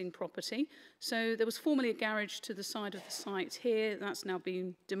existing property. So there was formerly a garage to the side of the site here. That's now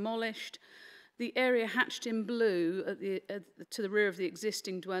been demolished. The area hatched in blue to the rear of the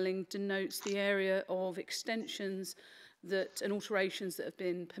existing dwelling denotes the area of extensions and alterations that have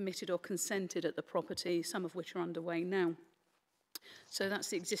been permitted or consented at the property, some of which are underway now. So that's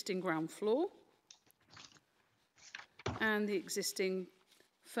the existing ground floor and the existing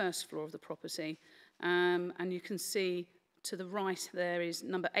first floor of the property. And you can see to the right there is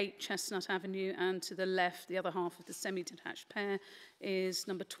number 8 Chestnut Avenue, and to the left, the other half of the semi-detached pair is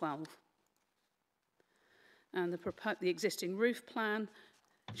number 12. And the existing roof plan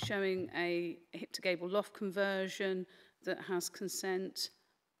showing a hip-to-gable loft conversion that has consent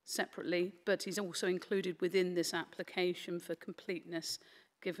separately, but is also included within this application for completeness,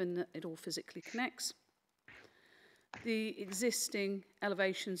 given that it all physically connects. The existing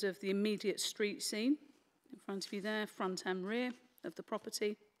elevations of the immediate street scene in front of you there, front and rear of the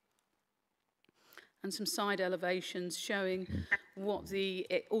property, and some side elevations showing what the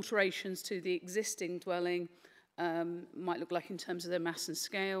alterations to the existing dwelling might look like in terms of their mass and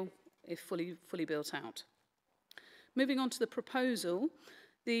scale if fully built out. Moving on to the proposal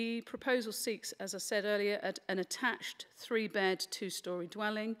seeks, as I said earlier, an attached 3-bed, 2-storey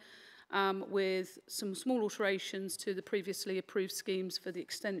dwelling with some small alterations to the previously approved schemes for the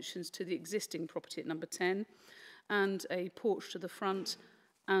extensions to the existing property at number 10, and a porch to the front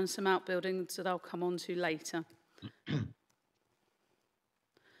and some outbuildings that I'll come on to later.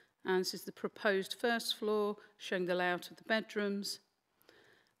 And this is the proposed first floor, showing the layout of the bedrooms.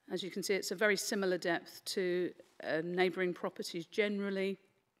 As you can see, it's a very similar depth to neighbouring properties generally,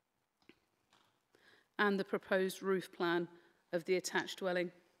 and the proposed roof plan of the attached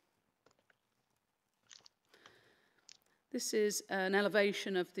dwelling. This is an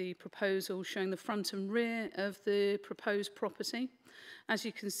elevation of the proposal showing the front and rear of the proposed property. As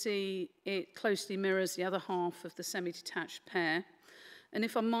you can see, it closely mirrors the other half of the semi-detached pair. And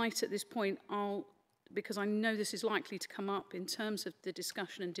if I might at this point, because I know this is likely to come up in terms of the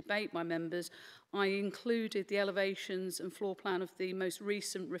discussion and debate by members, I included the elevations and floor plan of the most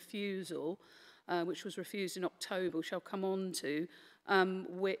recent refusal, which was refused in October, which I'll come on to,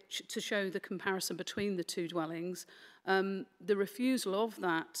 which to show the comparison between the two dwellings. The refusal of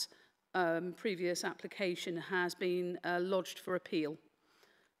that previous application has been lodged for appeal.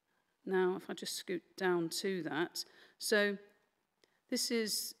 Now, if I just scoot down to that. So this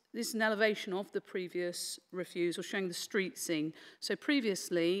is an elevation of the previous refusal showing the street scene. So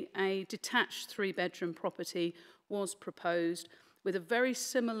previously, a detached 3-bedroom property was proposed with a very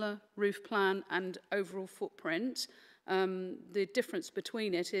similar roof plan and overall footprint. The difference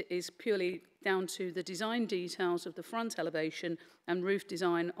between it is purely down to the design details of the front elevation and roof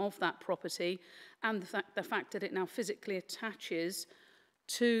design of that property, and the fact that it now physically attaches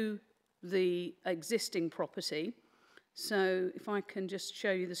to the existing property. So if I can just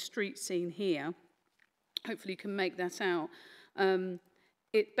show you the street scene here, hopefully you can make that out.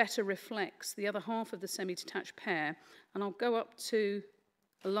 It better reflects the other half of the semi-detached pair, and I'll go up to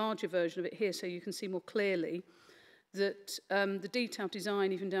a larger version of it here so you can see more clearly that the detailed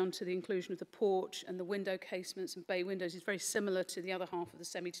design, even down to the inclusion of the porch and the window casements and bay windows, is very similar to the other half of the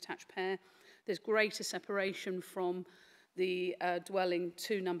semi-detached pair. There's greater separation from the dwelling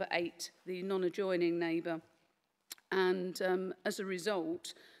to number 8, the non-adjoining neighbour. And as a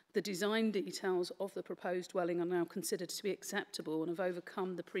result, the design details of the proposed dwelling are now considered to be acceptable and have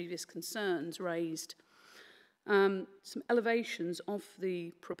overcome the previous concerns raised. Some elevations of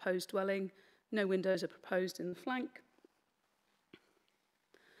the proposed dwelling. No windows are proposed in the flank.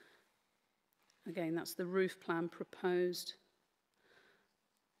 Again, that's the roof plan proposed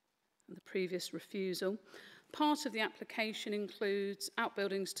and the previous refusal. Part of the application includes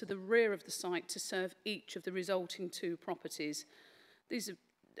outbuildings to the rear of the site to serve each of the resulting 2 properties. These are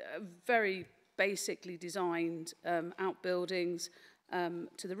very basically designed outbuildings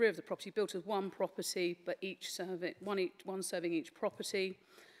to the rear of the property, built as one property, but one serving each property.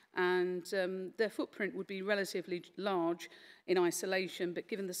 And their footprint would be relatively large in isolation, but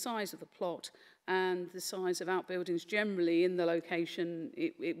given the size of the plot and the size of outbuildings generally in the location,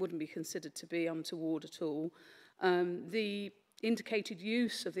 it wouldn't be considered to be untoward at all. The indicated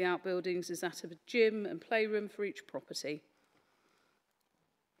use of the outbuildings is that of a gym and playroom for each property.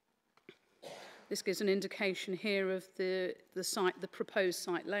 This gives an indication here of the proposed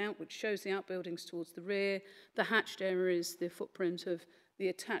site layout, which shows the outbuildings towards the rear. The hatched area is the footprint of the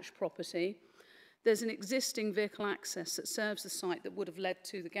attached property. There's an existing vehicle access that serves the site that would have led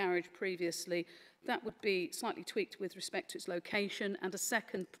to the garage previously. That would be slightly tweaked with respect to its location, and a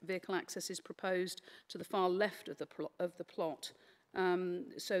second vehicle access is proposed to the far left of the plot,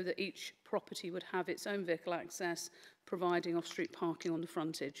 so that each property would have its own vehicle access, providing off-street parking on the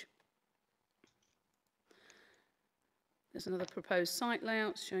frontage. There's another proposed site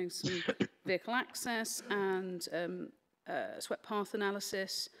layout showing some vehicle access and swept path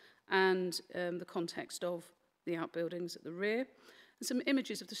analysis, and the context of the outbuildings at the rear. And some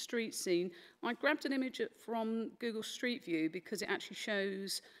images of the street scene. I grabbed an image from Google Street View because it actually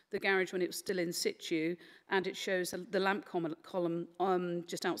shows the garage when it was still in situ, and it shows the lamp column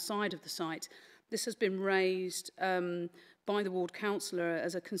just outside of the site. This has been raised by the ward councillor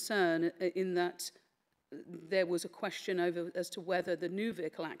as a concern in that there was a question over as to whether the new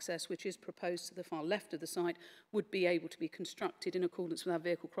vehicle access, which is proposed to the far left of the site, would be able to be constructed in accordance with our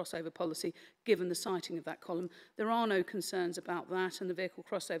vehicle crossover policy, given the siting of that column. There are no concerns about that, and the vehicle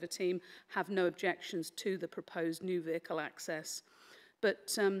crossover team have no objections to the proposed new vehicle access.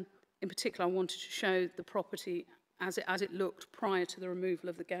 But in particular, I wanted to show the property as it looked prior to the removal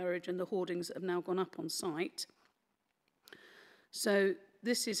of the garage and the hoardings that have now gone up on site. So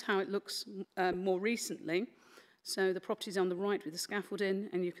this is how it looks more recently. So the property's on the right with the scaffolding,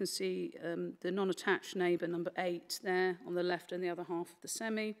 and you can see the non-attached neighbour, number 8, there on the left and the other half of the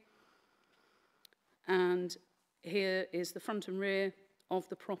semi. And here is the front and rear of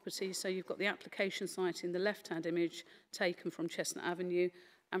the property. So you've got the application site in the left-hand image taken from Chestnut Avenue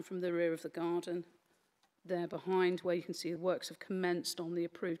and from the rear of the garden there behind, where you can see the works have commenced on the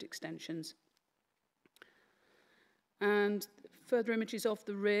approved extensions. And further images of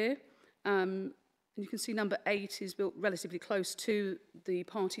the rear. And you can see number 8 is built relatively close to the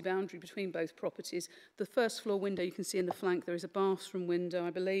party boundary between both properties. The first floor window you can see in the flank, there is a bathroom window, I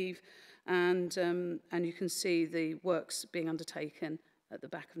believe, and you can see the works being undertaken at the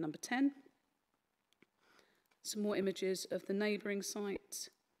back of number 10. Some more images of the neighbouring site.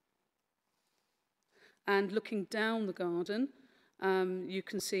 And looking down the garden, you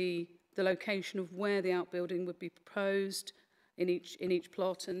can see the location of where the outbuilding would be proposed in each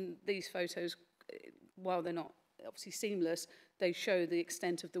plot. And these photos, while they're not obviously seamless, they show the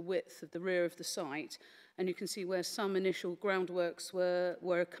extent of the width of the rear of the site. And you can see where some initial groundworks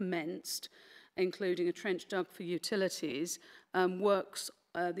were commenced, including a trench dug for utilities.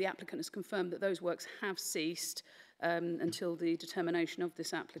 The applicant has confirmed that those works have ceased until the determination of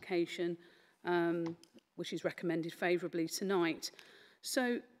this application, which is recommended favourably tonight.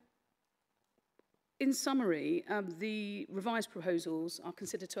 So, in summary, the revised proposals are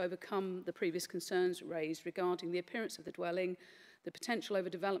considered to overcome the previous concerns raised regarding the appearance of the dwelling, the potential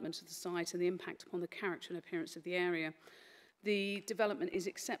overdevelopment of the site, and the impact upon the character and appearance of the area. The development is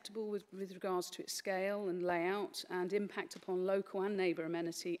acceptable with regards to its scale and layout and impact upon local and neighbour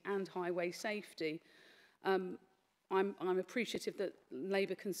amenity and highway safety. I'm appreciative that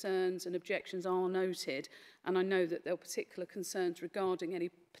Labour concerns and objections are noted, and I know that there are particular concerns regarding any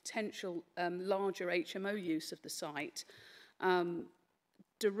potential larger HMO use of the site.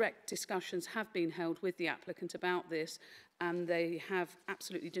 Direct discussions have been held with the applicant about this, and they have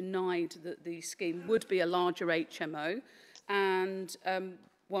absolutely denied that the scheme would be a larger HMO. And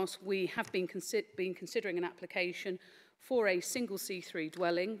whilst we have been considering an application for a single C3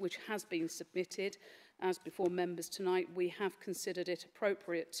 dwelling, which has been submitted, as before members tonight, we have considered it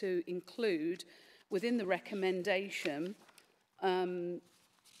appropriate to include within the recommendation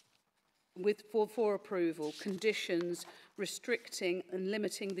for approval conditions restricting and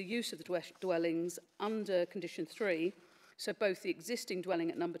limiting the use of the dwellings under condition 3. So both the existing dwelling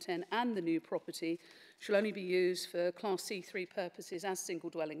at number 10 and the new property shall only be used for Class C3 purposes as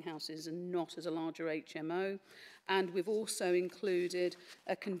single dwelling houses and not as a larger HMO. And we've also included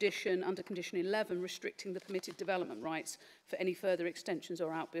a condition under condition 11 restricting the permitted development rights for any further extensions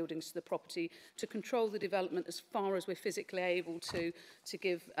or outbuildings to the property to control the development as far as we're physically able to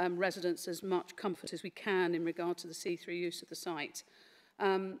give residents as much comfort as we can in regard to the C3 use of the site.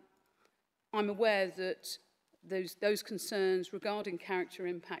 I'm aware that those concerns regarding character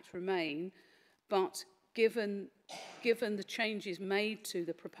impact remain, but given the changes made to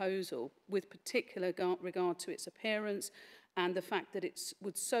the proposal, with particular regard to its appearance and the fact that it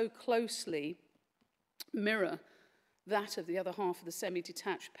would so closely mirror that of the other half of the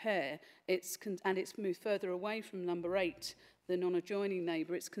semi-detached pair, and it's moved further away from number 8, the non-adjoining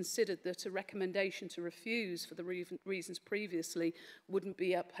neighbour, it's considered that a recommendation to refuse for the reasons previously wouldn't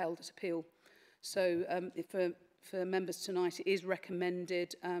be upheld at appeal. So for members tonight, it is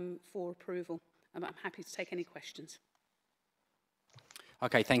recommended for approval. I'm happy to take any questions.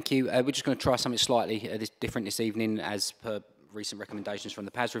 Okay, thank you. We're just going to try something slightly different this evening as per recent recommendations from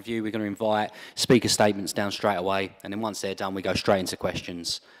the PAS review. We're going to invite speaker statements down straight away, and then once they're done, we go straight into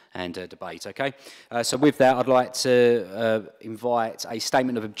questions and debate, okay? So with that, I'd like to invite a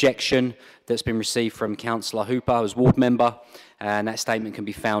statement of objection that's been received from Councillor Hooper, who's ward member, and that statement can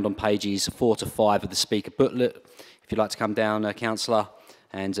be found on pages 4 to 5 of the speaker booklet. If you'd like to come down, Councillor,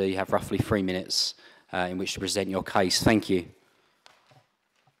 and you have roughly 3 minutes in which to present your case. Thank you.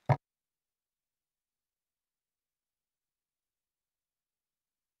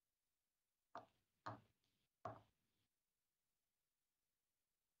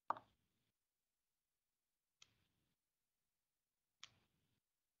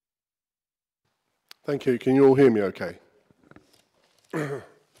 Thank you. Can you all hear me okay? Then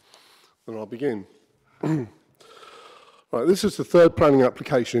I'll begin. Right, this is the third planning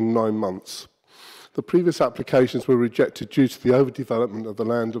application in 9 months. The previous applications were rejected due to the overdevelopment of the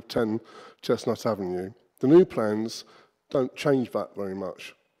land of 10 Chestnut Avenue. The new plans don't change that very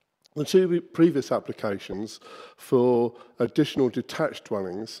much. The two previous applications for additional detached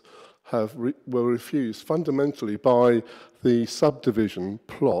dwellings were refused fundamentally by the subdivision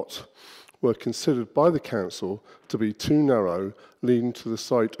plot, were considered by the council to be too narrow, leading to the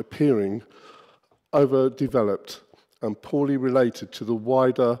site appearing overdeveloped and poorly related to the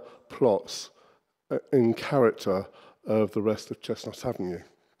wider plots in character of the rest of Chestnut Avenue.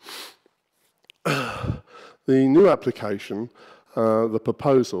 The new application, the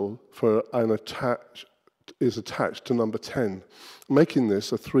proposal for is attached to number 10, making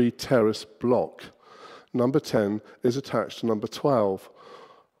this a 3-terrace block. Number 10 is attached to number 12.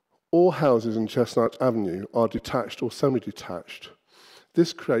 All houses in Chestnut Avenue are detached or semi-detached.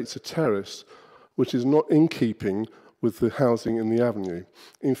 This creates a terrace which is not in keeping with the housing in the avenue.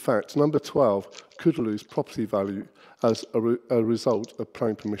 In fact, number 12 could lose property value as a result of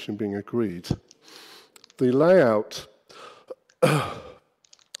planning permission being agreed. The layout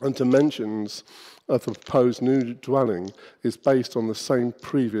and dimensions of the proposed new dwelling is based on the same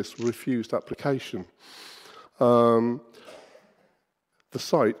previous refused application. The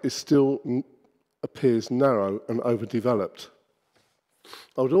site appears narrow and overdeveloped.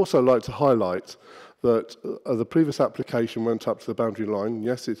 I would also like to highlight that the previous application went up to the boundary line.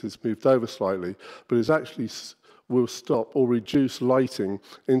 Yes, it has moved over slightly, but it actually will stop or reduce lighting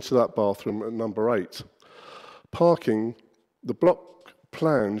into that bathroom at number 8. Parking, the block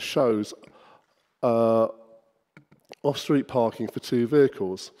plan shows off-street parking for 2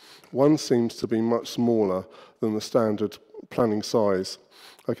 vehicles. One seems to be much smaller than the standard planning size.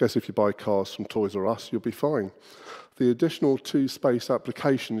 I guess if you buy cars from Toys R Us, you'll be fine. The additional 2-space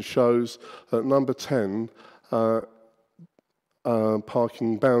application shows at number 10,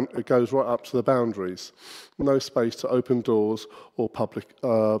 parking it goes right up to the boundaries. No space to open doors or public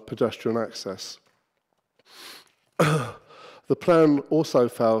pedestrian access. The plan also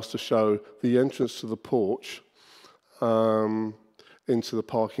fails to show the entrance to the porch into the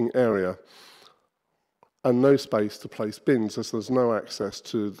parking area, and no space to place bins as there's no access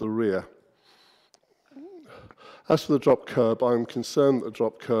to the rear. As for the drop curb, I'm concerned that the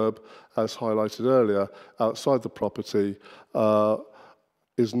drop curb, as highlighted earlier, outside the property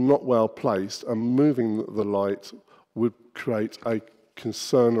is not well placed, and moving the light would create a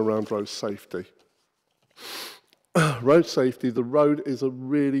concern around road safety. Road safety, the road is a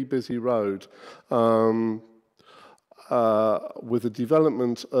really busy road. With the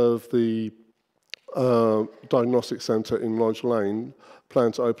development of the diagnostic centre in Lodge Lane,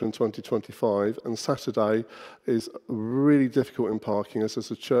 planned to open in 2025, and Saturday is really difficult in parking as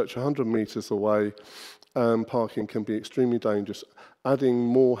there's a church 100 metres away, and parking can be extremely dangerous. Adding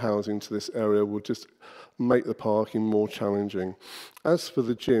more housing to this area will just make the parking more challenging. As for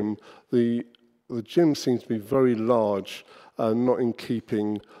the gym seems to be very large, not in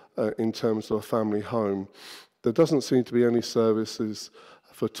keeping in terms of a family home. There doesn't seem to be any services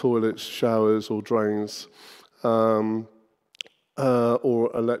for toilets, showers or drains,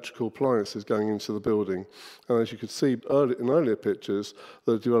 or electrical appliances going into the building. And as you could see in earlier pictures,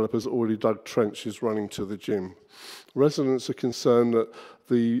 the developers already dug trenches running to the gym. Residents are concerned that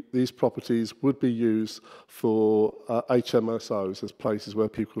these properties would be used for HMSOs as places where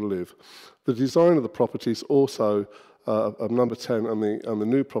people live. The design of the properties also of number 10 and the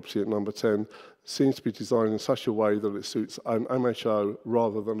new property at number 10 seems to be designed in such a way that it suits an MHO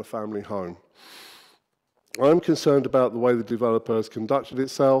rather than a family home. I'm concerned about the way the developer has conducted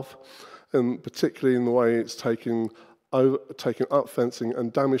itself, and particularly in the way it's taken up fencing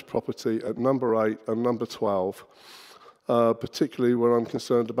and damaged property at number 8 and number 12, particularly when I'm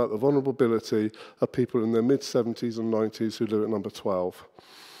concerned about the vulnerability of people in their mid-70s and 90s who live at number 12.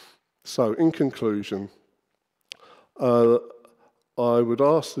 So, in conclusion, I would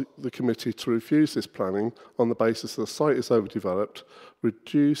ask the committee to refuse this planning on the basis that the site is overdeveloped,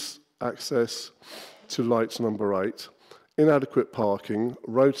 reduce access to lights number 8, inadequate parking,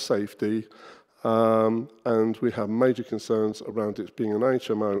 road safety, and we have major concerns around it being an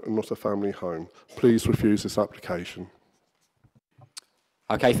HMO and not a family home. Please refuse this application.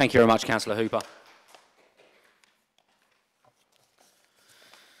 Okay, thank you very much, Councillor Hooper.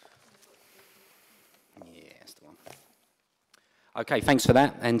 Yeah, that's the one. Okay, thanks for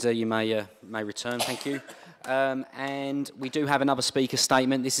that, and you may return. Thank you. And we do have another speaker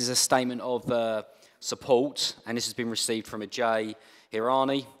statement. This is a statement of support, and this has been received from a J.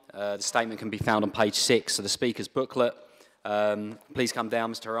 Hirani. The statement can be found on page 6 of the Speaker's booklet. Please come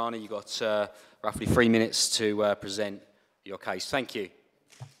down, Mr. Harani. You've got roughly 3 minutes to present your case. Thank you.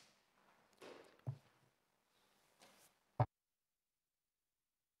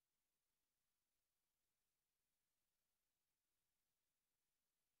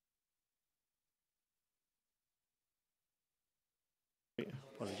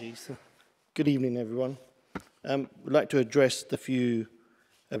 Apologies. Good evening, everyone. We'd like to address the few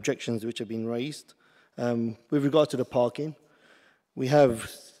objections which have been raised. With regard to the parking, we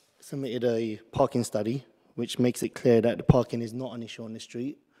have submitted a parking study which makes it clear that the parking is not an issue on the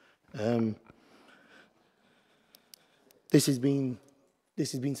street. This has been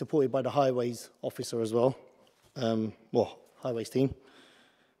supported by the highways officer as well, highways team.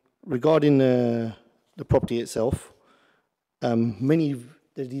 Regarding the property itself,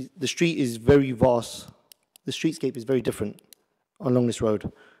 the street is very vast. The streetscape is very different along this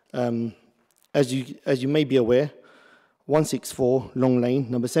road. As you may be aware, 164 Long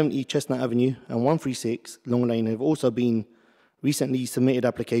Lane, number 70 Chestnut Avenue, and 136 Long Lane have also been recently submitted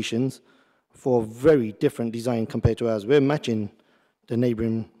applications for a very different design compared to ours. We're matching the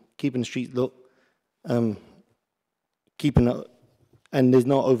neighbouring, keeping the streets look, and there's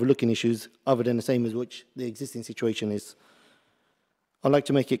no overlooking issues other than the same as which the existing situation is. I'd like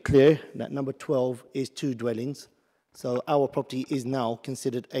to make it clear that number 12 is 2 dwellings. So our property is now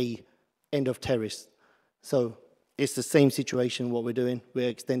considered a end of terrace. So it's the same situation what we're doing. We're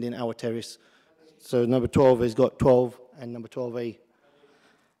extending our terrace. So number 12 has got 12 and number 12A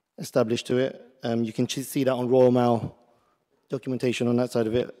established to it. You can see that on Royal Mail documentation on that side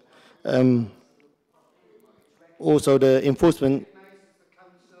of it. Also the enforcement,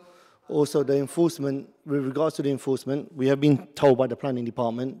 with regards to the enforcement, we have been told by the planning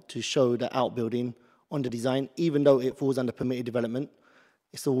department to show the outbuilding on the design, even though it falls under permitted development.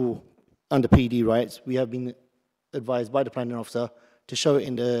 It's all under PD rights. We have been advised by the planning officer to show it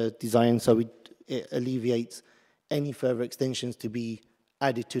in the design so it alleviates any further extensions to be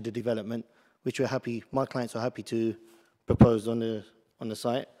added to the development, which we're happy, my clients are happy to propose on the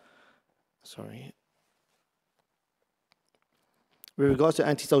site. Sorry. With regards to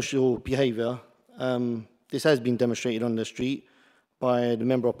antisocial behaviour, this has been demonstrated on the street by the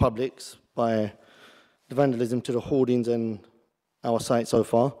member of publics, by the vandalism to the hoardings and our site so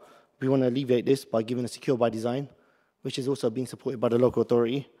far. We want to alleviate this by giving a secure by design, which is also being supported by the local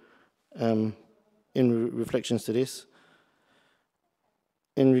authority in reflections to this.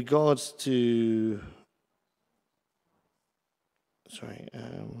 In regards to, sorry,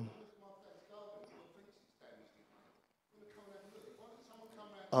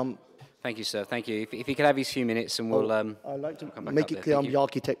 thank you, sir. Thank you. If you could have these few minutes and we'll I'd like to make it clear I'm the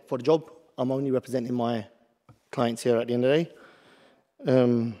architect for the job. I'm only representing my clients here at the end of the day.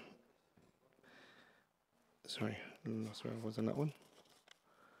 Sorry, I was on that one.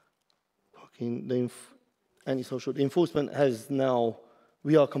 The antisocial, the enforcement has now,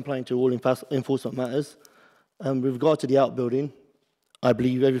 we are complying to all enforcement matters. With regard to the outbuilding, I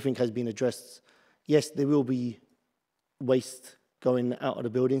believe everything has been addressed. Yes, there will be waste going out of the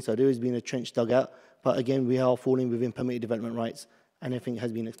building, so there has been a trench dug out, but again, we are falling within permitted development rights, and everything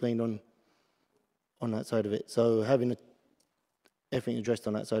has been explained on that side of it. So having everything addressed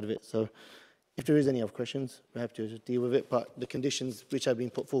on that side of it. So if there is any other questions, we have to deal with it, but the conditions which have been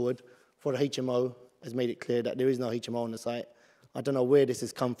put forward for the HMO has made it clear that there is no HMO on the site. I don't know where this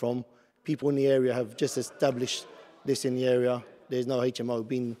has come from. People in the area have just established this in the area. There's no HMO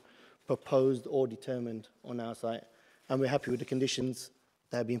being proposed or determined on our site. And we're happy with the conditions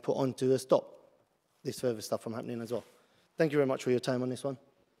that have been put on to stop this further stuff from happening as well. Thank you very much for your time on this one.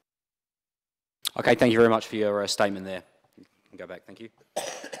 Okay, thank you very much for your statement there. You can go back, thank you.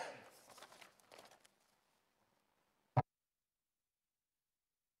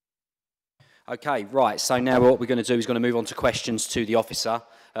 Okay, right, so now what we're going to do is going to move on to questions to the officer.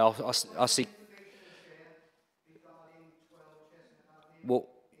 I see... Well,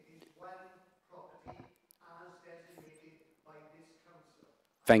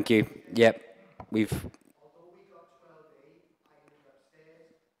 thank you. Yep,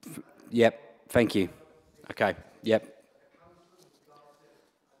 Yep, thank you. Okay, yep.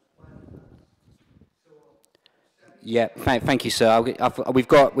 Yeah, thank you, sir. We've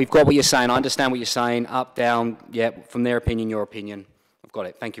got what you're saying. I understand what you're saying. Up, down. Yeah, from their opinion, your opinion. I've got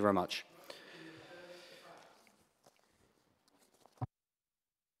it. Thank you very much.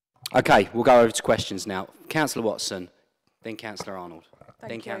 Okay, we'll go over to questions now. Councillor Watson, then Councillor Arnold,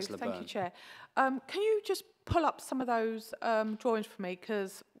 then Councillor Byrne. Thank you, Chair. Can you just pull up some of those drawings for me,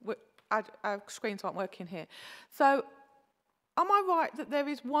 because our screens aren't working here. So am I right that there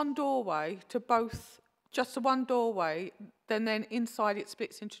is one doorway to both, just the one doorway, then inside it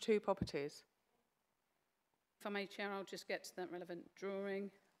splits into two properties? If I may, Chair, I'll just get to that relevant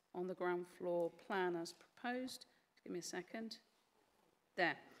drawing on the ground floor plan as proposed. Give me a second.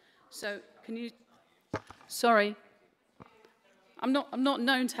 There. So can you... Sorry. I'm not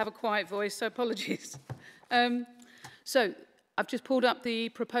known to have a quiet voice, so apologies. So I've just pulled up the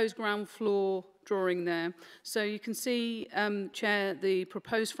proposed ground floor drawing there. So you can see, Chair, the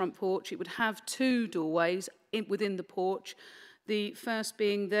proposed front porch. It would have two doorways within the porch. The first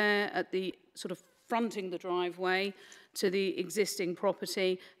being there at the sort of fronting the driveway to the existing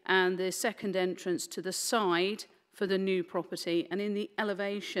property, and the second entrance to the side for the new property. And in the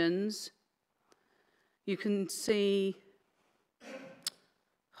elevations, you can see...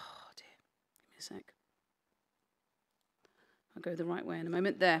 Oh dear, give me a sec. I'll go the right way in a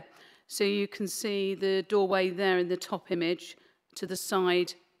moment. There. So you can see the doorway there in the top image to the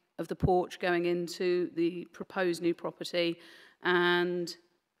side of the porch going into the proposed new property, and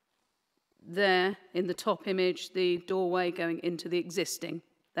there in the top image the doorway going into the existing.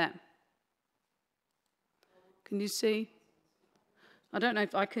 There. Can you see? I don't know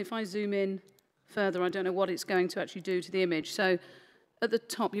if I zoom in further, I don't know what it's going to actually do to the image. So at the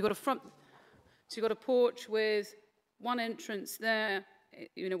top you've got a front, so you've got a porch with one entrance there,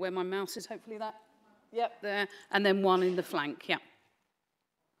 you know where my mouse is, hopefully that, yep, there, and then one in the flank, yeah.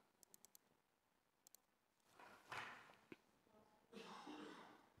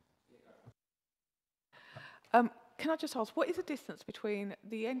 Can I just ask, what is the distance between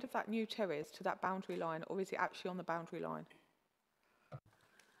the end of that new terrace to that boundary line, or is it actually on the boundary line?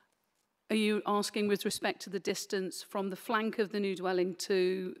 Are you asking with respect to the distance from the flank of the new dwelling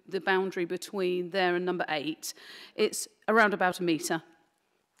to the boundary between there and number 8? It's around about a metre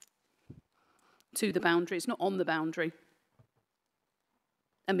to the boundary. It's not on the boundary.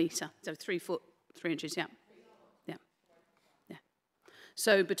 A metre, so 3 foot 3 inches, yeah. Yeah. Yeah.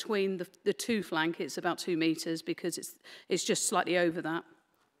 So between the two flank, it's about 2 metres because it's just slightly over that.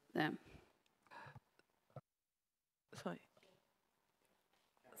 There. Sorry.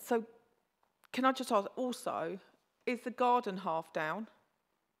 So can I just ask also, is the garden half down?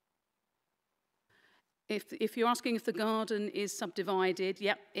 If you're asking if the garden is subdivided,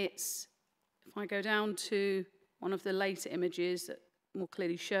 yep, it's, if I go down to one of the later images that more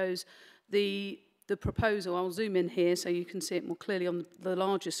clearly shows the proposal, I'll zoom in here so you can see it more clearly on the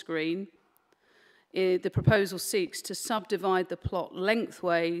larger screen. The proposal seeks to subdivide the plot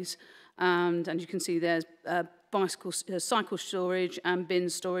lengthways, and you can see there's cycle storage and bin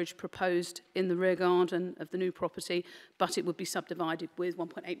storage proposed in the rear garden of the new property, but it would be subdivided with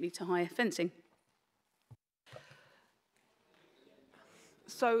 1.8 metre high fencing.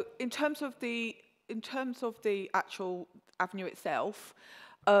 So in terms of the actual avenue itself,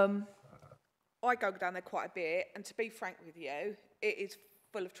 I go down there quite a bit, and to be frank with you, it is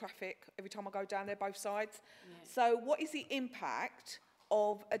full of traffic every time I go down there, both sides. Yeah. So what is the impact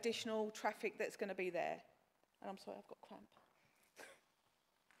of additional traffic that's going to be there? And I'm sorry, I've got cramp.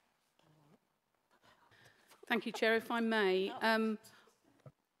 Thank you, Chair. If I may,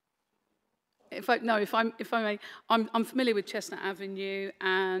 if I may, I'm familiar with Chestnut Avenue,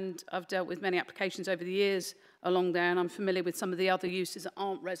 and I've dealt with many applications over the years along there, and I'm familiar with some of the other uses that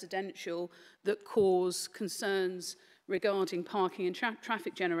aren't residential that cause concerns regarding parking and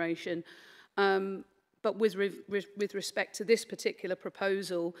traffic generation. But with respect to this particular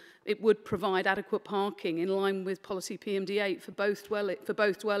proposal, it would provide adequate parking in line with policy PMD8 for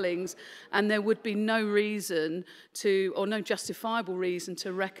both dwellings, and there would be no reason to, or no justifiable reason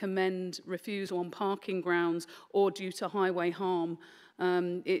to recommend refusal on parking grounds or due to highway harm.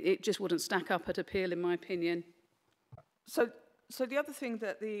 It just wouldn't stack up at appeal, in my opinion. So the other thing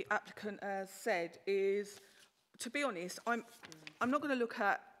that the applicant has said is, to be honest, I'm not going to look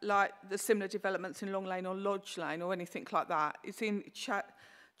at like the similar developments in Long Lane or Lodge Lane or anything like that. It's in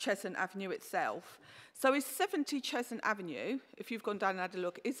Cheshunt Avenue itself. So is 70 Cheshunt Avenue, if you've gone down and had a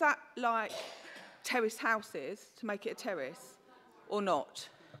look, is that like terrace houses to make it a terrace or not?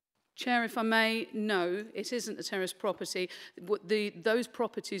 Chair, if I may, no, it isn't a terrace property. Those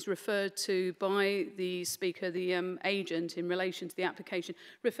properties referred to by the speaker, the agent, in relation to the application,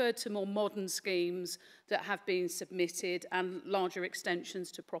 referred to more modern schemes that have been submitted and larger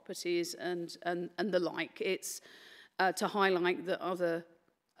extensions to properties and the like. It's to highlight that other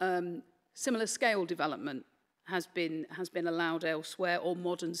similar scale development has been allowed elsewhere, or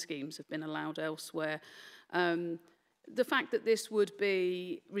modern schemes have been allowed elsewhere. the fact that this would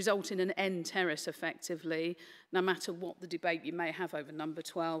result in an end terrace effectively, no matter what the debate you may have over number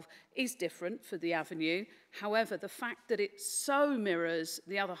 12, is different for the avenue. However, the fact that it so mirrors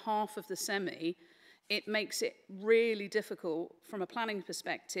the other half of the semi, it makes it really difficult from a planning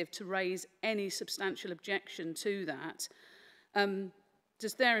perspective to raise any substantial objection to that.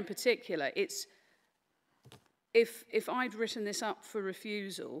 Just there in particular, it's if I'd written this up for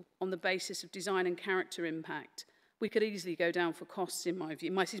refusal on the basis of design and character impact, we could easily go down for costs, in my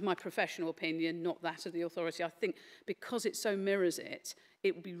view. This is my professional opinion, not that of the authority. I think because it so mirrors it,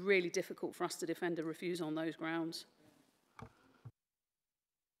 it would be really difficult for us to defend a refusal on those grounds.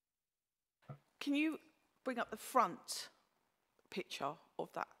 Can you bring up the front picture of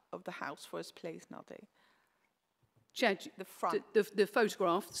the house for us, please, Nadi? Chair, the front. The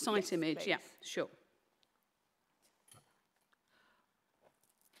photograph, the site yes, image, please. yeah, sure.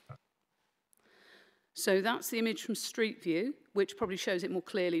 So that's the image from Street View, which probably shows it more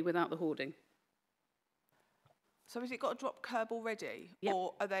clearly without the hoarding. So has it got a drop curb already? Yep.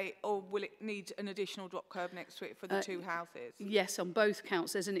 Or will it need an additional drop curb next to it for the two houses? Yes, on both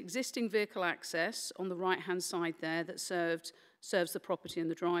counts. There's an existing vehicle access on the right-hand side there that serves the property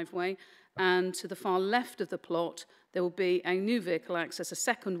and the driveway. And to the far left of the plot, there will be a new vehicle access, a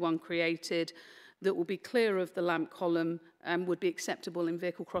second one created, that will be clear of the lamp column and would be acceptable in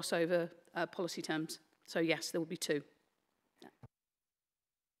vehicle crossover policy terms. So yes, there will be two.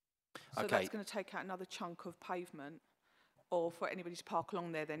 So Okay. that's going to take out another chunk of pavement, or for anybody to park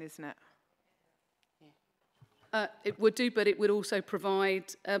along there then, isn't it? It would do, but it would also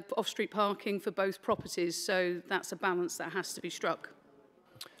provide off-street parking for both properties, so that's a balance that has to be struck.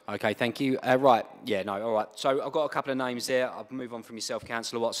 Okay, thank you. Right, yeah, no, all right. So I've got a couple of names there. I'll move on from yourself,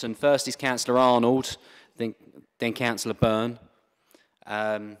 Councillor Watson. First is Councillor Arnold, then Councillor Byrne,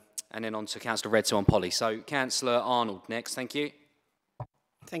 and then on to Councillor Redsell and Polly. So Councillor Arnold next, thank you.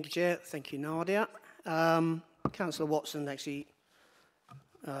 Thank you, Chair. Thank you, Nadia. Councillor Watson actually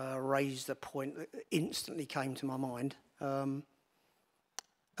raised a point that instantly came to my mind, and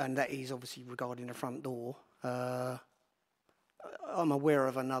that is obviously regarding the front door. I'm aware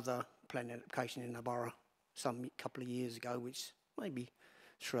of another planning application in the borough couple of years ago, which maybe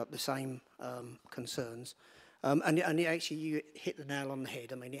threw up the same concerns. And actually, you hit the nail on the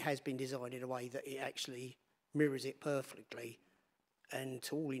head. I mean, it has been designed in a way that it actually mirrors it perfectly. And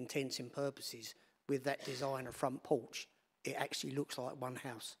to all intents and purposes, with that design of front porch, it actually looks like one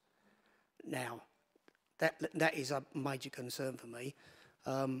house. Now, that is a major concern for me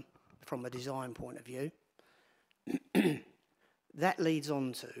from a design point of view. That leads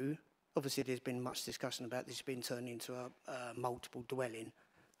on to, obviously there's been much discussion about this being turned into a multiple dwelling.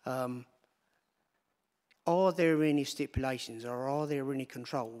 Are there any stipulations or are there any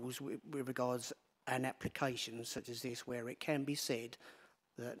controls with regards an application such as this where it can be said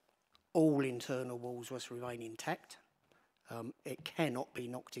that all internal walls must remain intact? It cannot be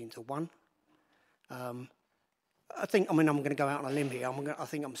knocked into one. I'm going to go out on a limb here. I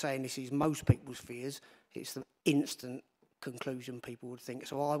think I'm saying this is most people's fears. It's the instant conclusion people would think.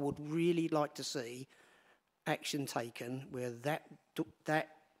 So I would really like to see action taken where that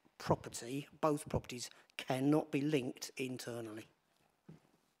property, both properties, cannot be linked internally.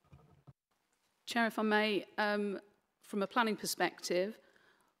 Chair, if I may, from a planning perspective,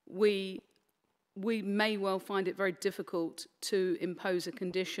 we may well find it very difficult to impose a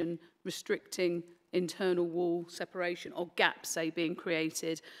condition restricting internal wall separation or gaps, say, being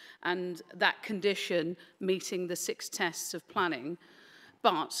created, and that condition meeting the 6 tests of planning.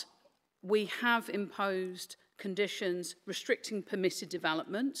 But we have imposed conditions restricting permitted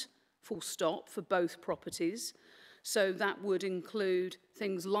development, full stop, for both properties. So that would include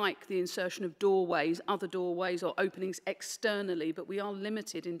things like the insertion of doorways, other doorways or openings externally, but we are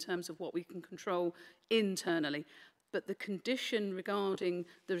limited in terms of what we can control internally. But the condition regarding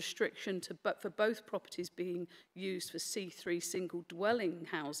the restriction for both properties being used for C3 single dwelling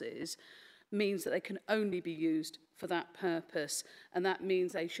houses means that they can only be used for that purpose. And that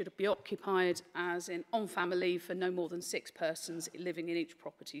means they should be occupied as in on family for no more than 6 persons living in each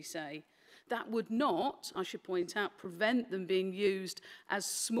property, say. That would not, I should point out, prevent them being used as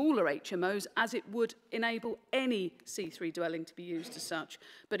smaller HMOs, as it would enable any C3 dwelling to be used as such,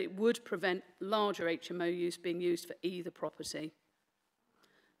 but it would prevent larger HMO use being used for either property.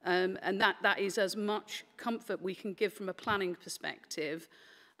 And that is as much comfort we can give from a planning perspective.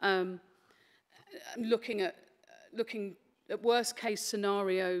 Looking at worst case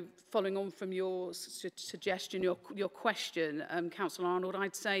scenario, following on from your suggestion, your question, Councillor Arnold,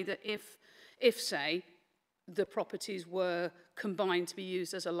 I'd say that if say, the properties were combined to be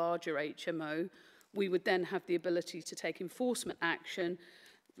used as a larger HMO, we would then have the ability to take enforcement action,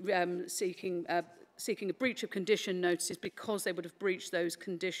 seeking a breach of condition notices because they would have breached those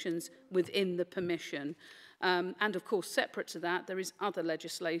conditions within the permission. And of course, separate to that, there is other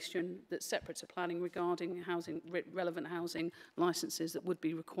legislation that's separate to planning regarding housing, relevant housing licences that would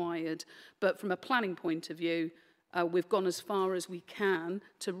be required. But from a planning point of view, we've gone as far as we can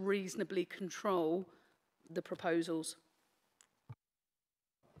to reasonably control the proposals.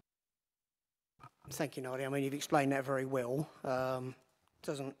 Thank you, Nadia. I mean, you've explained that very well.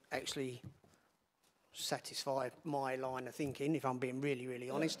 Doesn't actually satisfy my line of thinking, if I'm being really,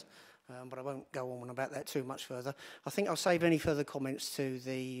 really honest. But I won't go on about that too much further. I think I'll save any further comments to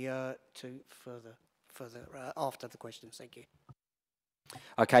the after the questions. Thank you.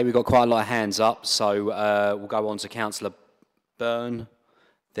 Okay, we've got quite a lot of hands up, so we'll go on to Councillor Byrne,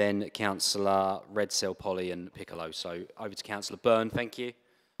 then Councillor Redsell, Polly and Piccolo. So over to Councillor Byrne, thank you.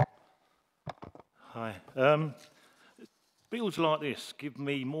 Hi. Bills like this give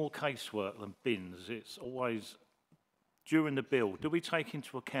me more casework than bins. It's always during the build. Do we take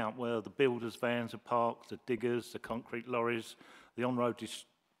into account where the builders' vans are parked, the diggers, the concrete lorries, the on-road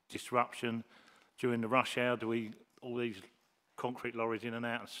disruption during the rush hour? Do we, all these concrete lorries in and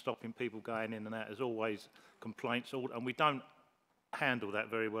out and stopping people going in and out? There's always complaints, and we don't handle that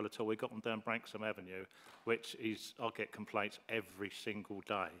very well at all. We got them down Branksome Avenue, which is, I get complaints every single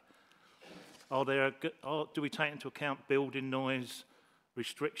day. Do we take into account building noise,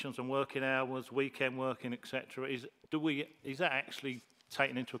 restrictions on working hours, weekend working, etc.? Is that actually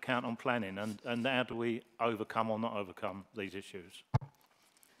taken into account on planning, and how do we overcome or not overcome these issues?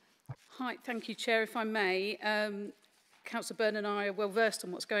 Hi, thank you, Chair. If I may, Councillor Byrne and I are well versed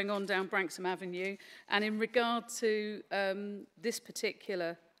on what's going on down Branksome Avenue, and in regard to this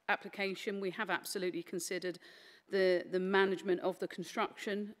particular application, we have absolutely considered the management of the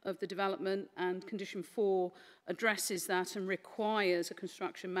construction of the development, and condition 4 addresses that and requires a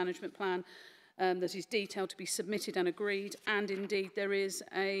construction management plan that is detailed to be submitted and agreed, and indeed there is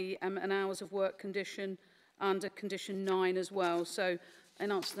an hours of work condition under condition 9 as well. So in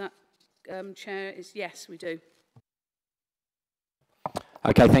answer to that, Chair, is yes, we do.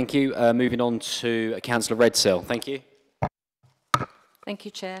 Okay, thank you. Moving on to Councillor Redsell, thank you. Thank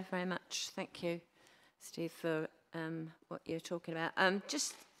you, Chair, very much. Thank you, Steve, for what you're talking about.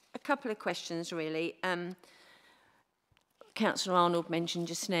 Just a couple of questions, really. Councillor Arnold mentioned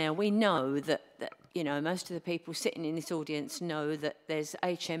just now, we know that, you know, most of the people sitting in this audience know that there's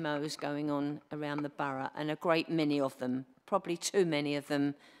HMOs going on around the borough, and a great many of them, probably too many of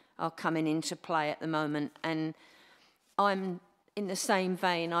them, are coming into play at the moment. And I'm in the same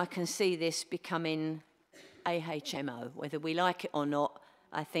vein, I can see this becoming a HMO, whether we like it or not.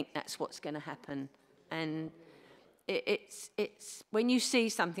 I think that's what's going to happen. And it's when you see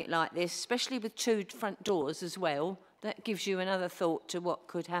something like this, especially with 2 front doors as well, that gives you another thought to what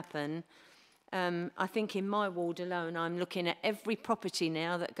could happen. I think in my ward alone, I'm looking at every property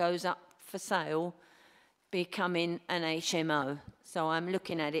now that goes up for sale becoming an HMO. So I'm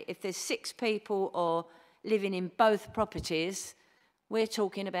looking at it. If there's 6 people or living in both properties, we're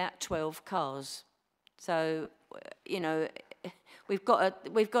talking about 12 cars. So, you know, we've got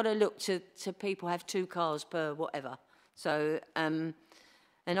to look to people have 2 cars per whatever. So, and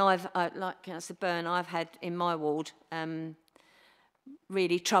like Councillor Byrne, I've had in my ward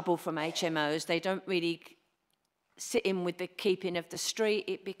really trouble from HMOs. They don't really sit in with the keeping of the street.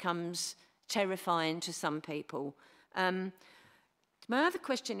 It becomes terrifying to some people. My other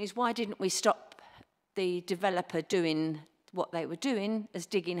question is, why didn't we stop the developer doing what they were doing, as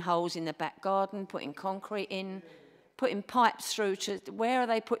digging holes in the back garden, putting concrete in, putting pipes through to, where are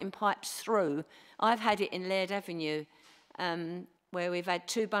they putting pipes through? I've had it in Laird Avenue, where we've had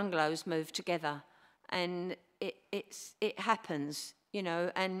 2 bungalows moved together, and it happens, you know,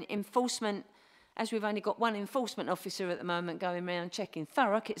 and enforcement, as we've only got 1 enforcement officer at the moment going around checking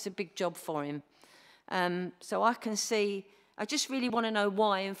Thurrock, it's a big job for him. So I can see, I just really want to know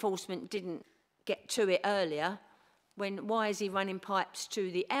why enforcement didn't get to it earlier. Why is he running pipes to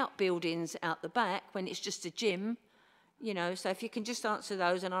the outbuildings out the back when it's just a gym? You know, so if you can just answer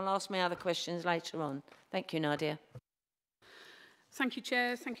those, and I'll ask my other questions later on. Thank you, Nadia. Thank you,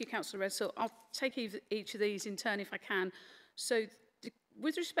 Chair. Thank you, Councillor Redsell. I'll take each of these in turn if I can. So,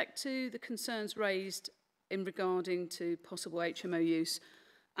 with respect to the concerns raised in regarding to possible HMO use,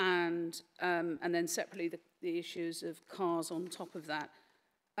 and then separately the issues of cars on top of that,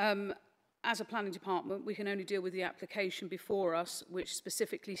 as a planning department, we can only deal with the application before us, which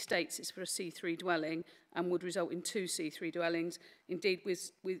specifically states it's for a C3 dwelling and would result in 2 C3 dwellings. Indeed,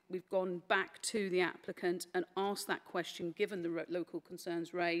 we've gone back to the applicant and asked that question, given the local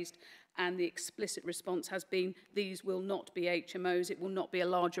concerns raised, and the explicit response has been, these will not be HMOs, it will not be a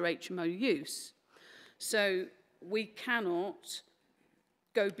larger HMO use. So we cannot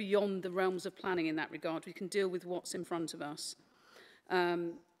go beyond the realms of planning in that regard. We can deal with what's in front of us.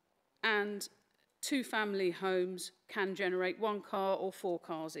 And 2 family homes can generate 1 car or 4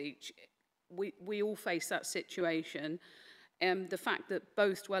 cars each. We all face that situation. The fact that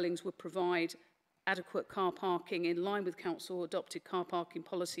both dwellings would provide adequate car parking in line with council adopted car parking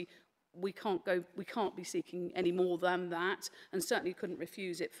policy, we can't be seeking any more than that, and certainly couldn't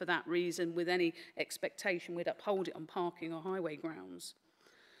refuse it for that reason with any expectation we'd uphold it on parking or highway grounds.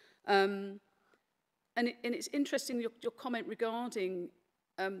 And it's interesting, your comment regarding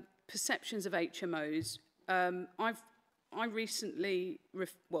perceptions of HMOs. I recently,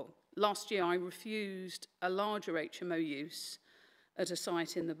 last year I refused a larger HMO use at a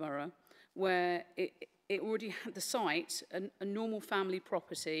site in the borough where it already had the site, a normal family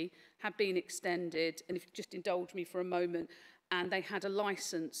property, had been extended, and if you just indulge me for a moment, and they had a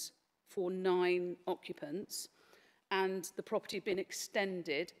licence for 9 occupants, and the property had been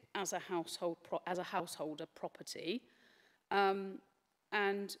extended as a householder property,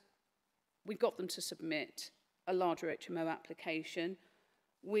 and we got them to submit a larger HMO application.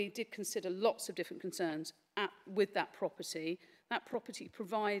 We did consider lots of different concerns with that property. That property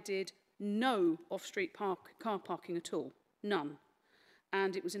provided no off-street car parking at all, none.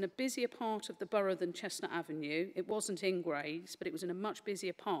 And it was in a busier part of the borough than Chestnut Avenue. It wasn't in Grays, but it was in a much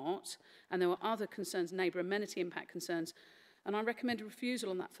busier part, and there were other concerns, neighbour amenity impact concerns, and I recommended refusal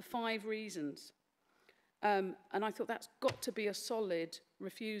on that for 5 reasons. And I thought that's got to be a solid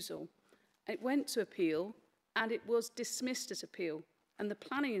refusal. It went to appeal, and it was dismissed at appeal. And the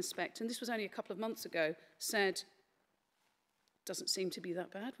planning inspector, and this was only a couple of months ago, said, doesn't seem to be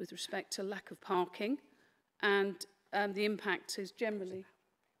that bad with respect to lack of parking, and the impact is generally...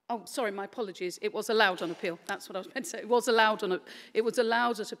 Oh, sorry, my apologies. It was allowed on appeal. That's what I was meant to say. It was allowed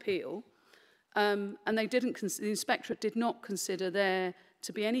at appeal, and they didn't. The inspectorate did not consider there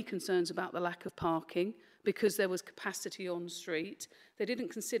to be any concerns about the lack of parking because there was capacity on street. They didn't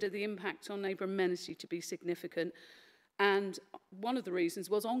consider the impact on neighbour amenity to be significant. And one of the reasons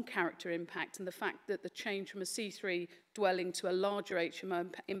was on character impact and the fact that the change from a C3 dwelling to a larger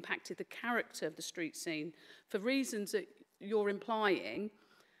HMO impacted the character of the street scene for reasons that you're implying,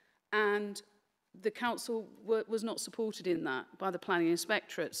 and the council was not supported in that by the planning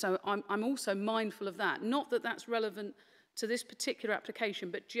inspectorate. So I'm also mindful of that. Not that that's relevant to this particular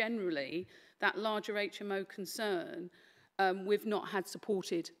application, but generally that larger HMO concern we've not had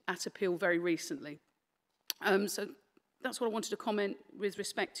supported at appeal very recently. So that's what I wanted to comment with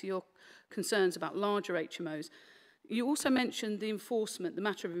respect to your concerns about larger HMOs. You also mentioned the enforcement, the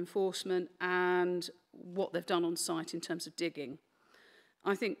matter of enforcement and what they've done on site in terms of digging.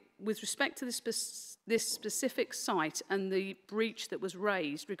 I think with respect to this specific site and the breach that was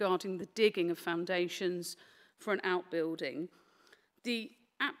raised regarding the digging of foundations for an outbuilding, the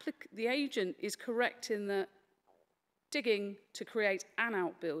agent is correct in that digging to create an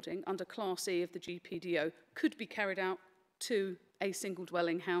outbuilding under Class E of the GPDO could be carried out to a single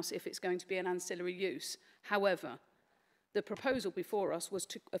dwelling house if it's going to be an ancillary use. However, the proposal before us was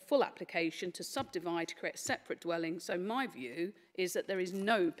a full application to subdivide to create a separate dwelling. So my view is that there is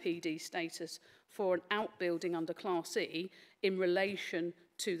no PD status for an outbuilding under Class E in relation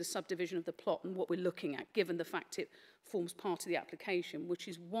to the subdivision of the plot and what we're looking at, given the fact it forms part of the application, which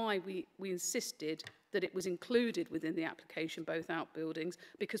is why we insisted that it was included within the application, both outbuildings,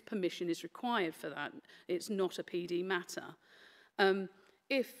 because permission is required for that. It's not a PD matter.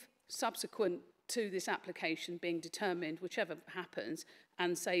 If subsequent to this application being determined, whichever happens,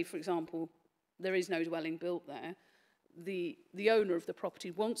 and say, for example, there is no dwelling built there, the owner of the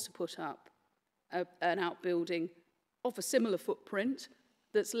property wants to put up an outbuilding of a similar footprint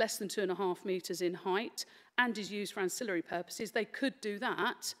that's less than 2.5 metres in height and is used for ancillary purposes, they could do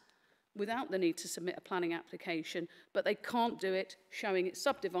that without the need to submit a planning application, but they can't do it showing it's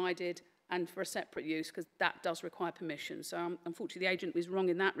subdivided and for a separate use, because that does require permission. So unfortunately, the agent was wrong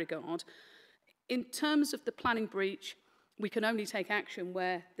in that regard. In terms of the planning breach, we can only take action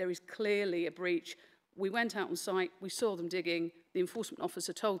where there is clearly a breach. We went out on site, we saw them digging, the enforcement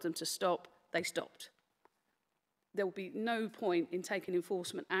officer told them to stop, they stopped. There will be no point in taking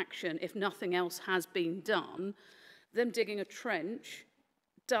enforcement action if nothing else has been done. Them digging a trench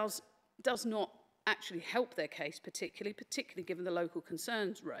does not actually help their case particularly given the local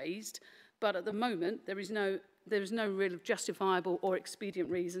concerns raised, But at the moment, there is no real justifiable or expedient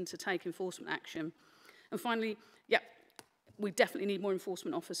reason to take enforcement action. And finally, yeah, we definitely need more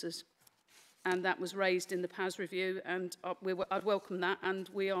enforcement officers. And that was raised in the PAS review, and I'd welcome that, and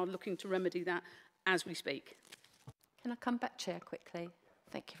we are looking to remedy that as we speak. Can I come back, Chair, quickly?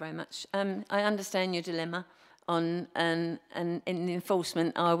 Thank you very much. I understand your dilemma on and in the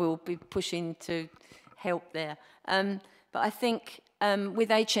enforcement. I will be pushing to help there. But I think with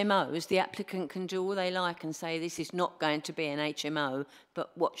HMOs, the applicant can do all they like and say this is not going to be an HMO,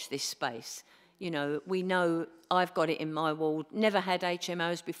 but watch this space. You know, we know I've got it in my ward, never had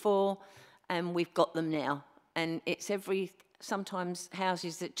HMOs before, and we've got them now. And it's sometimes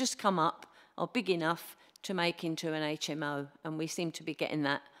houses that just come up are big enough to make into an HMO, and we seem to be getting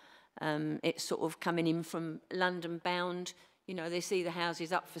that. It's sort of coming in from London bound. You know, they see the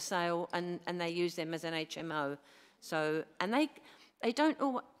houses up for sale and they use them as an HMO. So, and they don't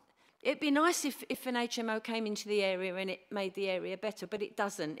all. It'd be nice if an HMO came into the area and it made the area better, but it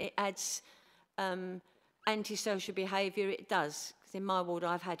doesn't. It adds antisocial behaviour. It does. Because in my ward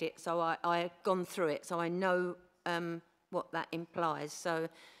I've had it, so I've gone through it, so I know what that implies. So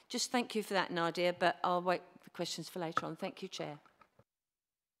just thank you for that, Nadia, but I'll wait for questions for later on. Thank you, Chair.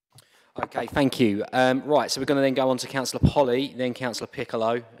 Okay, thank you. Right, so we're going to then go on to Councillor Polly, then Councillor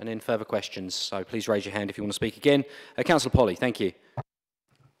Piccolo, and then further questions. So please raise your hand if you want to speak again. Councillor Polly, thank you.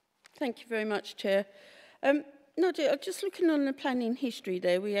 Thank you very much, Chair. Nadia, just looking on the planning history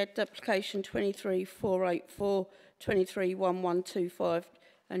there, we had application 23484, 231125,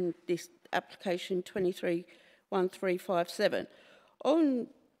 and this application 231357. On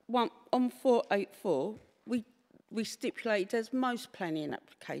 484, we stipulated, as most planning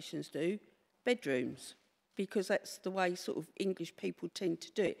applications do, bedrooms, because that's the way sort of English people tend to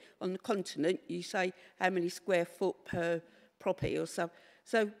do it. On the continent, you say how many square foot per property or so.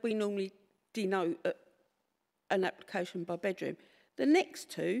 So we normally denote an application by bedroom. The next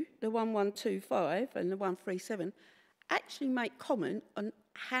two, the 1125 and the 137, actually make comment on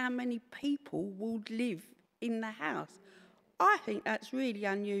how many people would live in the house. I think that's really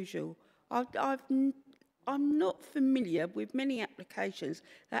unusual. I'm not familiar with many applications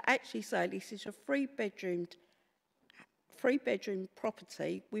that actually say this is a three-bedroom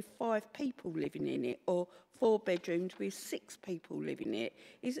property with 5 people living in it, or 4 bedrooms with 6 people living in it.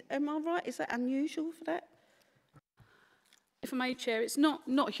 Am I right? Is that unusual for that? If I may, Chair, it's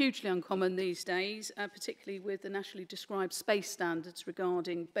not hugely uncommon these days, particularly with the nationally described space standards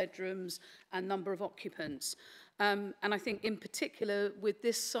regarding bedrooms and number of occupants. And I think in particular with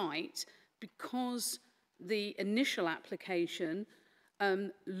this site, because the initial application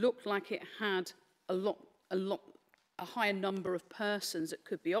looked like it had a higher number of persons that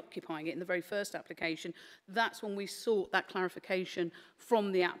could be occupying it in the very first application. That's when we sought that clarification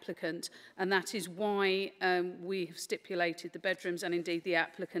from the applicant, and that is why we have stipulated the bedrooms, and indeed the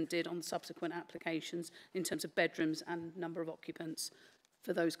applicant did on subsequent applications in terms of bedrooms and number of occupants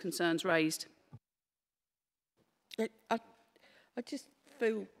for those concerns raised. I just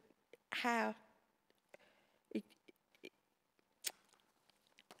feel how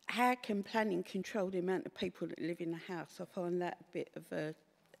can planning control the amount of people that live in the house? I find that a bit of a...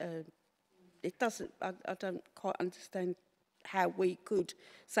 it doesn't... I don't quite understand how we could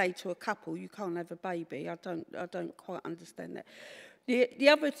say to a couple, you can't have a baby. I don't quite understand that. The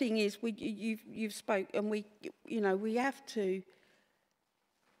other thing is, you've spoke, and we have to...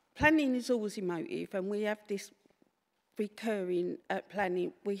 Planning is always emotive, and we have this recurring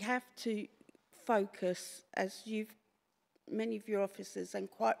planning. We have to focus, as many of your officers, and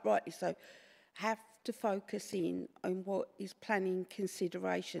quite rightly so, have to focus in on what is planning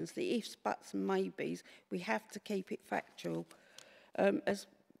considerations, the ifs, buts and maybes. We have to keep it factual.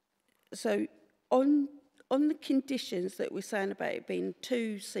 So on the conditions that we're saying about it being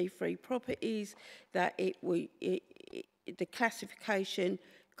 2 C3 properties, that the classification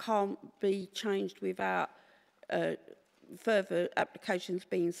can't be changed without further applications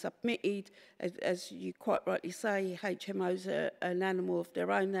being submitted. As you quite rightly say, HMOs are an animal of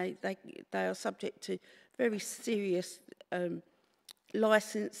their own. They are subject to very serious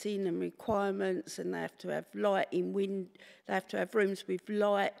licensing and requirements, and they have to have lighting, they have to have rooms with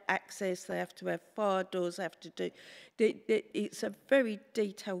light access, they have to have fire doors, they have to do... It's a very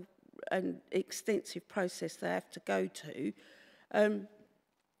detailed and extensive process they have to go to.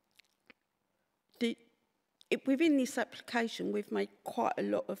 Within this application, we've made quite a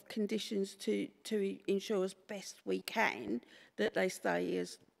lot of conditions to ensure as best we can that they stay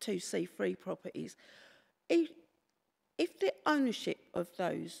as 2 C3 properties. If the ownership of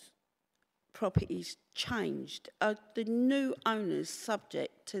those properties changed? Are the new owners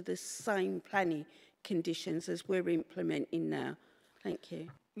subject to the same planning conditions as we're implementing now? Thank you.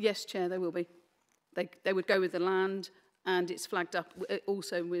 Yes, Chair, they will be. They would go with the land, and it's flagged up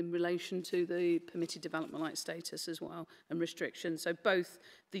also in relation to the permitted development right status as well and restrictions. So both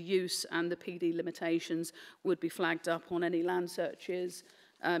the use and the PD limitations would be flagged up on any land searches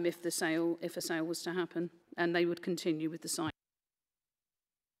if a sale was to happen, and they would continue with the site.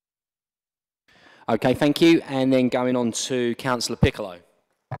 Okay, thank you. And then going on to Councillor Piccolo.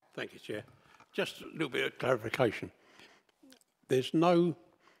 Thank you, Chair. Just a little bit of clarification. There's no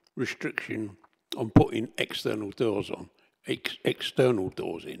restriction on putting external doors on, external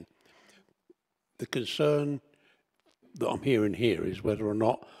doors in. The concern that I'm hearing here is whether or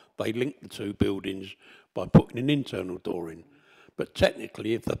not they link the two buildings by putting an internal door in. But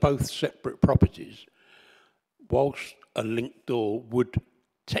technically, if they're both separate properties, whilst a linked door would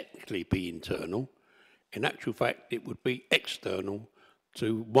technically be internal, in actual fact, it would be external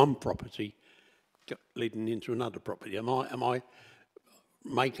to one property leading into another property. Am I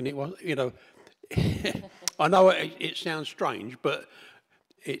making it, you know, I know it sounds strange, but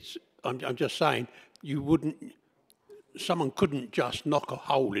I'm just saying someone couldn't just knock a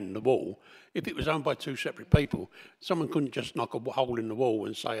hole in the wall. If it was owned by two separate people, someone couldn't just knock a hole in the wall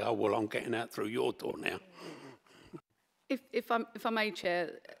and say, oh, well, I'm getting out through your door now. If I may, Chair,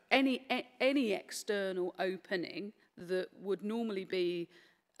 any external opening that would normally be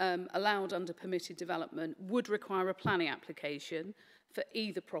allowed under permitted development would require a planning application for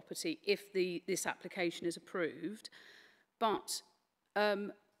either property if this application is approved. But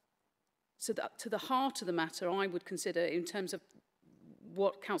so to the heart of the matter, I would consider, in terms of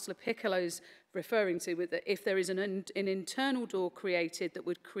what Councillor Piccolo's referring to, with that if there is an internal door created that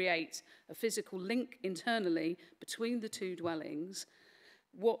would create a physical link internally between the two dwellings,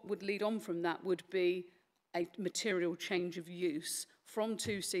 what would lead on from that would be a material change of use from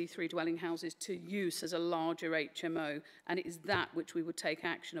 2C3 dwelling houses to use as a larger HMO, and it is that which we would take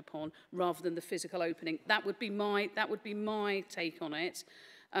action upon rather than the physical opening. That would be my take on it.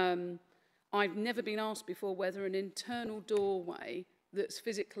 I've never been asked before whether an internal doorway that's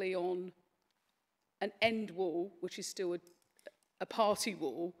physically on an end wall, which is still a party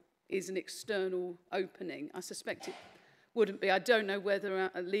wall, is an external opening. I suspect it wouldn't be. I don't know whether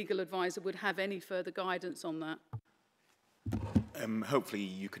a legal advisor would have any further guidance on that. Hopefully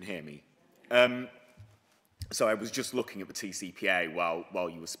you can hear me. So I was just looking at the TCPA while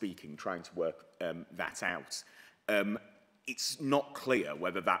you were speaking, trying to work that out. It's not clear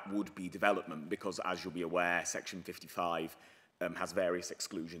whether that would be development because, as you'll be aware, Section 55 has various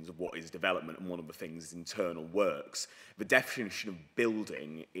exclusions of what is development, and one of the things is internal works. The definition of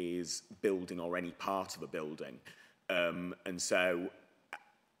building is building or any part of a building. And so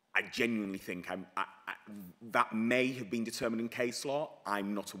I genuinely think that may have been determined in case law.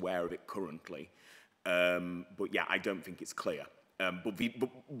 I'm not aware of it currently. But yeah, I don't think it's clear. But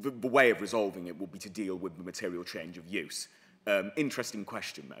the way of resolving it would be to deal with the material change of use. Interesting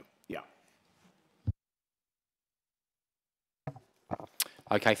question, though. Yeah.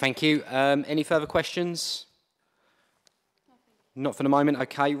 Okay, thank you. Any further questions? Not for the moment.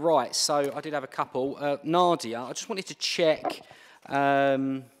 Okay, right. So I did have a couple. Nadia, I just wanted to check.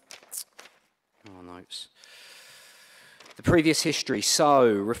 Notes. The previous history.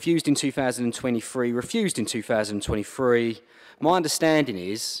 So refused in 2023. Refused in 2023. My understanding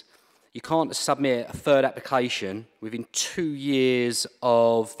is you can't submit a third application within 2 years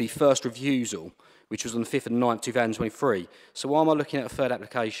of the first refusal, which was on the 5th of the 9th, 2023. So why am I looking at a third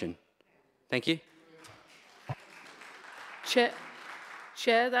application? Thank you.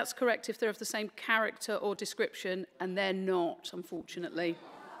 Chair, that's correct if they're of the same character or description, and they're not, unfortunately.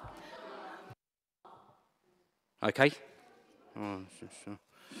 Okay. Oh, sure.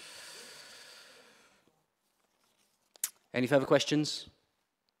 Any further questions?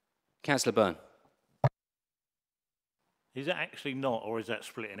 Councillor Byrne. Is that actually not, or is that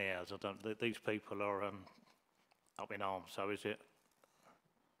splitting hairs? I don't. These people are up in arms. So is it?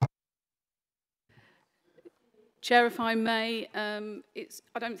 Chair, if I may,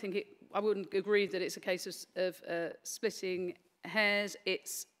 I don't think it. I wouldn't agree that it's a case of splitting hairs.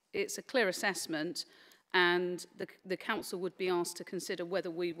 It's a clear assessment, and the council would be asked to consider whether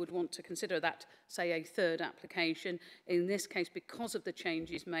we would want to consider that, say, a third application. In this case, because of the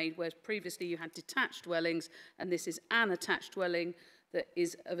changes made, whereas previously you had detached dwellings, and this is an attached dwelling that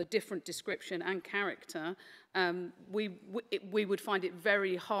is of a different description and character, we would find it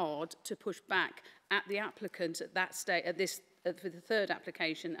very hard to push back at the applicant at that stage, for the third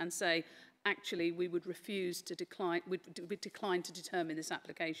application, and say, actually we would refuse to decline, we'd decline to determine this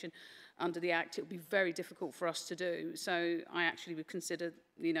application under the Act. It would be very difficult for us to do. So I actually would consider,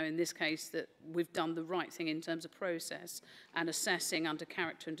 you know, in this case that we've done the right thing in terms of process and assessing under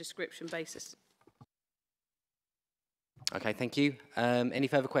character and description basis. Okay, thank you. Any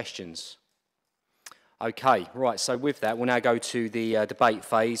further questions? Okay, right, so with that, we'll now go to the debate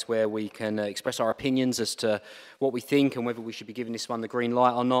phase where we can express our opinions as to what we think and whether we should be giving this one the green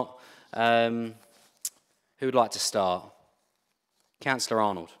light or not. Who would like to start? Councillor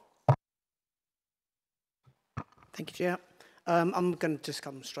Arnold. Thank you, Chair. I'm going to just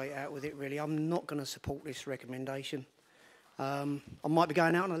come straight out with it, really. I'm not going to support this recommendation. I might be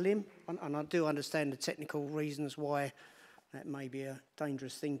going out on a limb, and I do understand the technical reasons why that may be a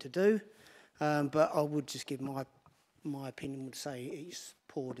dangerous thing to do. But I would just give my opinion, would say it's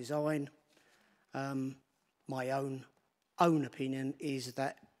poor design. My own opinion is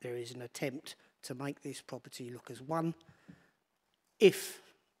that there is an attempt to make this property look as one. If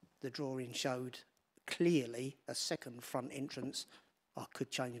the drawing showed clearly a second front entrance, I could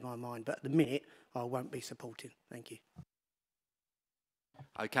change my mind. But at the minute, I won't be supporting. Thank you.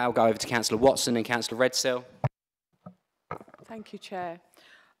 Okay, I'll go over to Councillor Watson and Councillor Redsell. Thank you, Chair.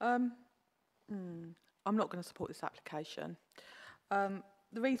 I'm not going to support this application. The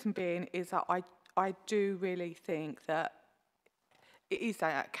reason being is that I do really think that it is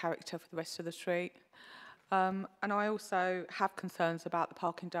out of character for the rest of the street. And I also have concerns about the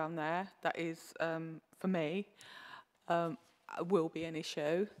parking down there. That is, for me, will be an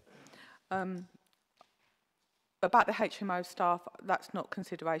issue. About the HMO staff, that's not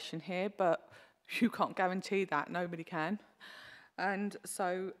consideration here, but you can't guarantee that. Nobody can. And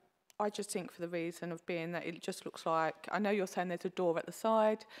so I just think for the reason of being that it just looks like, I know you're saying there's a door at the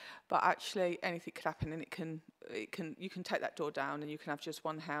side, but actually anything could happen, and you can take that door down and you can have just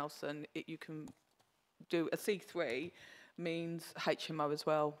one house, and you can do a C3 means HMO as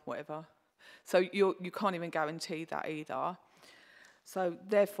well, whatever. So you can't even guarantee that either. So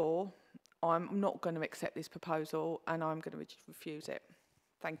therefore, I'm not going to accept this proposal, and I'm going to refuse it.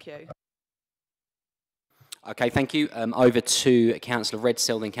 Thank you. Okay, thank you. Over to Councillor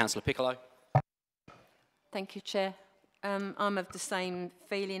Redsell, then Councillor Piccolo. Thank you, Chair. I'm of the same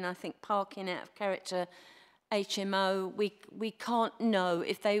feeling. I think parking out of character, HMO, we can't know.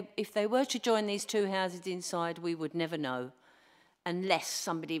 If they were to join these two houses inside, we would never know unless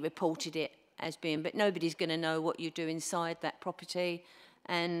somebody reported it as being, but nobody's going to know what you do inside that property.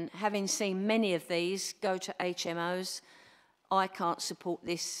 And having seen many of these go to HMOs, I can't support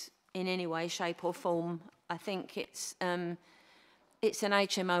this in any way, shape or form. I think it's an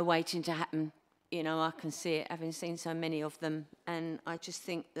HMO waiting to happen. You know, I can see it, having seen so many of them. And I just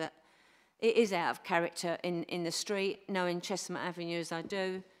think that it is out of character in the street, knowing Chestnut Avenue as I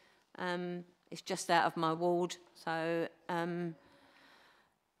do. It's just out of my ward. So having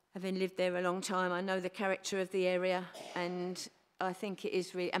lived there a long time, I know the character of the area, and I think it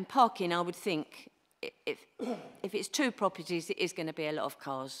is really, and parking, I would think, if it's two properties, it is going to be a lot of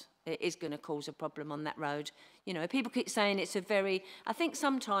cars. It is going to cause a problem on that road. You know, people keep saying it's a very, I think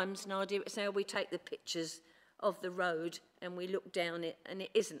sometimes, Nadia, say, we take the pictures of the road and we look down it, and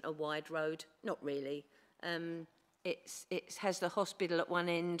it isn't a wide road, not really. It has the hospital at one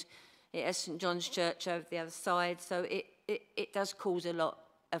end, it has St John's Church over the other side, so it does cause a lot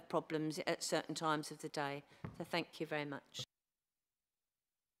of problems at certain times of the day. So thank you very much.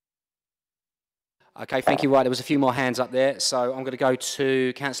 Okay, thank you. Right, there was a few more hands up there, so I'm going to go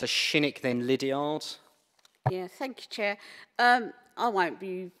to Councillor Shinnick, then Lydiard. Yeah, thank you, Chair. I won't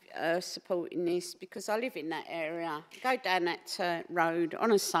be supporting this because I live in that area. Go down that road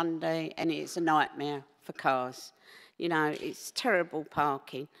on a Sunday and it's a nightmare for cars. You know, it's terrible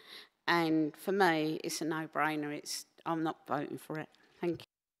parking. And for me, it's a no-brainer. I'm not voting for it. Thank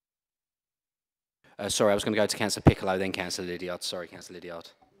you. Sorry, I was going to go to Councillor Piccolo, then Councillor Lydiard. Sorry, Councillor Lydiard.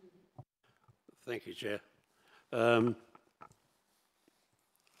 Thank you, Chair. I'm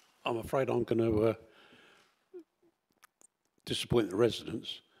afraid I'm going to disappoint the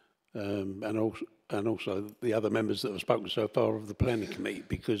residents and also the other members that have spoken so far of the planning committee,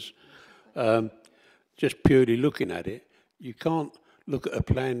 because just purely looking at it, you can't look at a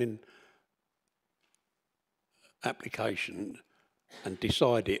planning application and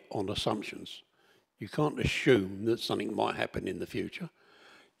decide it on assumptions. You can't assume that something might happen in the future.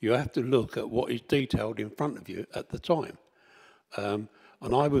 You have to look at what is detailed in front of you at the time. And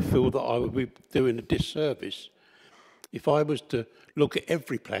I would feel that I would be doing a disservice if I was to look at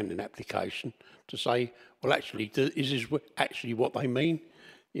every planning application to say, well, actually, is this actually what they mean?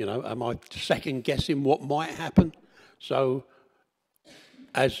 You know, am I second guessing what might happen? So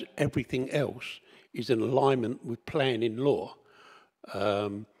as everything else is in alignment with planning law,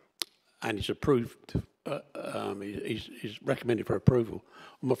 and is approved, is recommended for approval,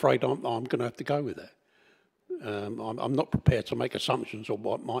 I'm afraid I'm going to have to go with that. I'm not prepared to make assumptions on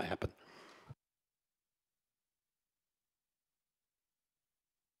what might happen.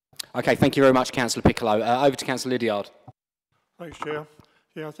 Okay, thank you very much, Councillor Piccolo. Over to Councillor Lydiard. Thanks, Chair.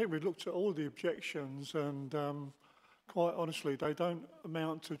 Yeah, I think we've looked at all the objections and quite honestly, they don't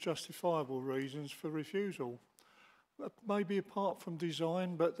amount to justifiable reasons for refusal. Maybe apart from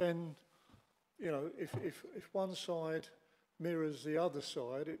design, but then, you know, if one side mirrors the other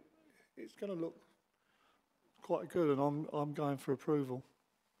side, it's going to look quite good, and I'm going for approval.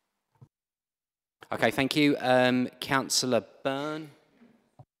 Okay, thank you. Councillor Byrne.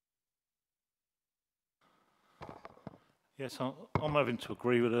 Yes, I'm having to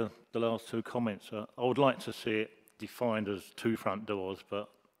agree with the last two comments. I would like to see it defined as 2 front doors, but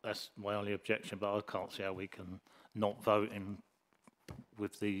that's my only objection, but I can't see how we can not vote in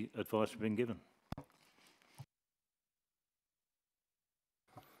with the advice we've been given.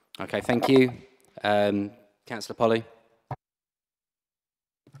 Okay, thank you. Councillor Polly.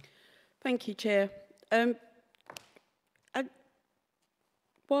 Thank you, Chair.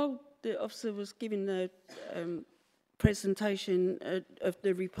 While the officer was giving the presentation of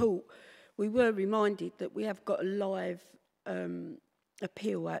the report, we were reminded that we have got a live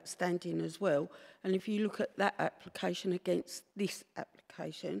appeal outstanding as well. And if you look at that application against this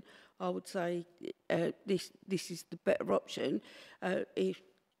application, I would say this is the better option. It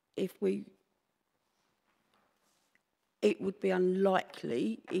would be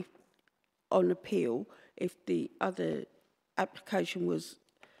unlikely if on appeal if the other application was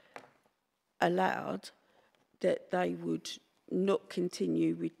allowed that they would not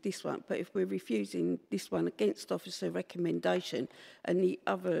continue with this one. But if we're refusing this one against officer recommendation and the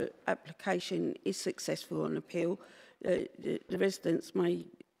other application is successful on appeal, the residents may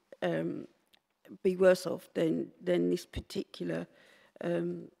be worse off than this particular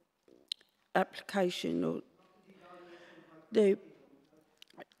application. Or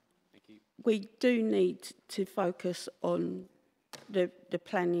we do need to focus on the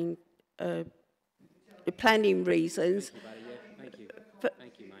planning reasons. Thank you. But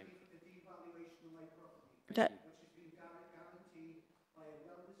Thank you, mate. That,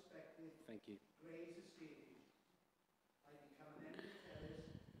 Thank you.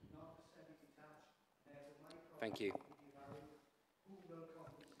 Thank you.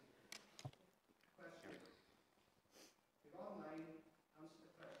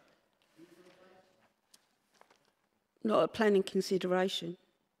 not a planning consideration.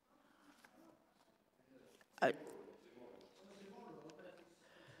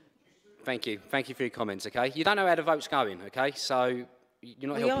 Thank you. Thank you for your comments, okay? You don't know how the vote's going, okay? So you're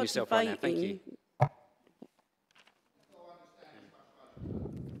not helping yourself right now. Thank you.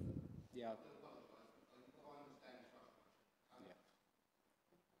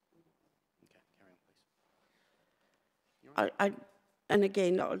 And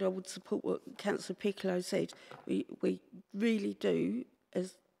again, I would support what Councillor Piccolo said. We really do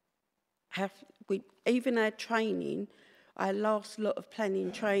even our training, our last lot of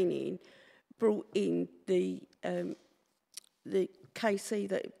planning training brought in the KC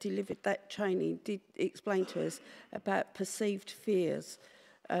that delivered that training did explain to us about perceived fears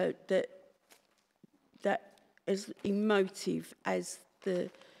that as emotive as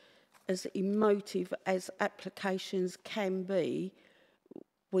applications can be,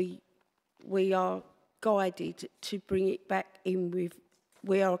 we are guided to bring it back in with.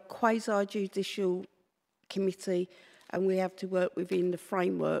 We are a quasi-judicial committee and we have to work within the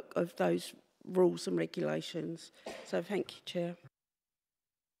framework of those rules and regulations. So thank you, Chair.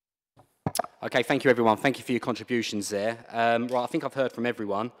 Okay, thank you, everyone. Thank you for your contributions there. Right, I think I've heard from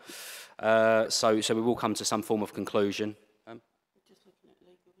everyone. So we will come to some form of conclusion.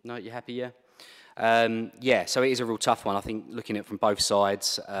 No, you happy, yeah? Yeah, so it is a real tough one. I think looking at it from both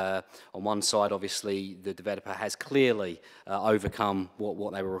sides, on one side, obviously, the developer has clearly overcome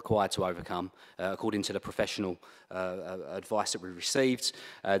what they were required to overcome, according to the professional advice that we received.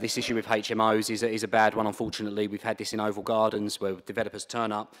 This issue with HMOs is a bad one, unfortunately. We've had this in Oval Gardens, where developers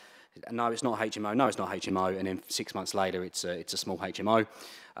turn up, no, it's not HMO, no, it's not HMO, and then 6 months later, it's a small HMO.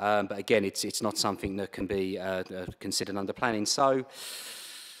 But again, it's not something that can be considered under planning. So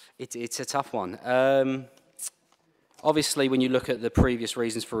it's a tough one. Obviously, when you look at the previous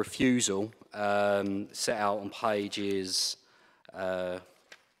reasons for refusal, set out on pages, there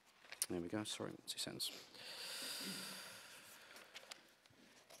we go, sorry, 2 seconds.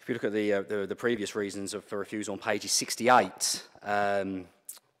 If you look at the previous reasons for refusal on pages 68,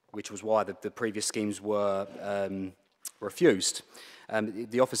 which was why the previous schemes were refused.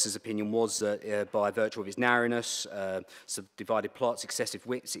 The officer's opinion was that by virtue of its narrowness, subdivided plots, excessive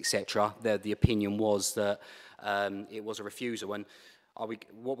widths, etc., the opinion was that it was a refusal. And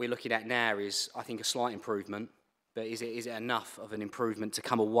what we're looking at now is, I think, a slight improvement, but is it enough of an improvement to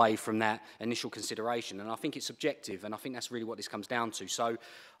come away from that initial consideration? And I think it's subjective, and I think that's really what this comes down to. So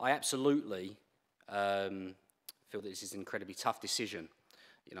I absolutely feel that this is an incredibly tough decision.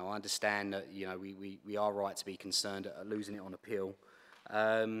 You know, I understand that, you know, we are right to be concerned at losing it on appeal.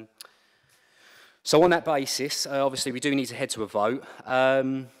 So on that basis, obviously we do need to head to a vote.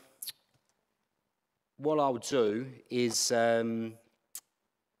 What I'll do is I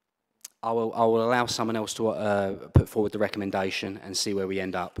will allow someone else to put forward the recommendation and see where we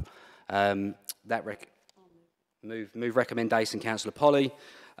end up. Move recommendation, Councillor Polly.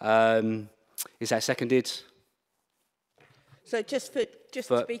 Is that seconded? So just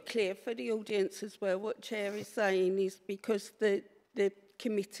to be clear, for the audience as well, what Chair is saying is because the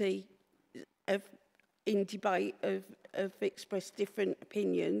committee in debate have expressed different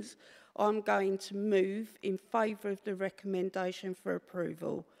opinions, I'm going to move in favour of the recommendation for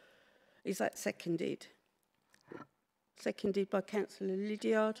approval. Is that seconded? Seconded by Councillor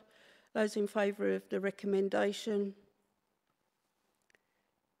Lydiard. Those in favour of the recommendation?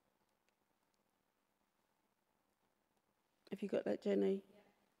 Have you got that, Jenny?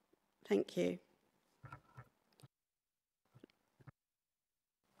 Yeah. Thank you.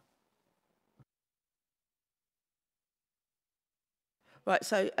 Right,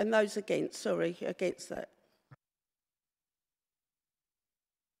 so, and those against, sorry, against that.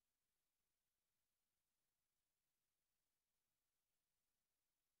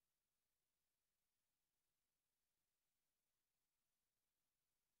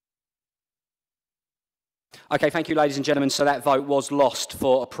 Okay, thank you, ladies and gentlemen. So that vote was lost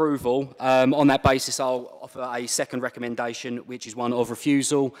for approval. On that basis, I'll offer a second recommendation, which is one of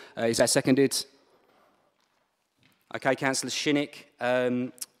refusal. Is that seconded? Okay, Councillor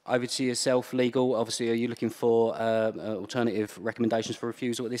Shinnick, over to yourself, legal. Obviously, are you looking for alternative recommendations for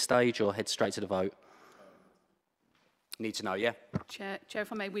refusal at this stage, or head straight to the vote? Need to know, yeah? Chair,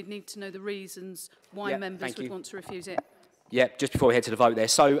 if I may, we'd need to know the reasons why members would want to refuse it. Yeah, just before we head to the vote there.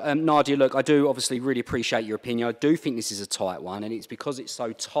 So, Nadia, look, I do obviously really appreciate your opinion. I do think this is a tight one, and it's because it's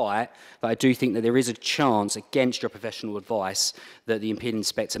so tight that I do think that there is a chance, against your professional advice, that the impeding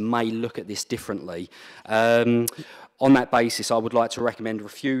inspector may look at this differently. On that basis, I would like to recommend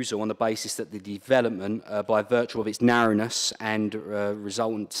refusal on the basis that the development, by virtue of its narrowness and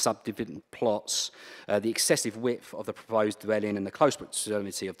resultant subdivided plots, the excessive width of the proposed dwelling and the close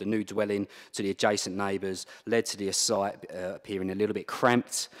proximity of the new dwelling to the adjacent neighbours led to the site appearing a little bit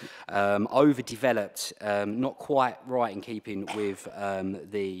cramped, overdeveloped, not quite right in keeping with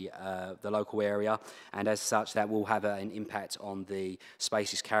the local area, and as such that will have an impact on the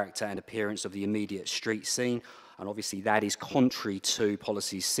space's character and appearance of the immediate street scene. And obviously that is contrary to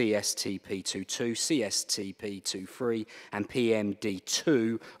policies CSTP22, CSTP23 and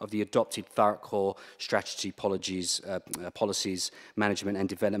PMD2 of the adopted Thurrock Strategy Policies Management and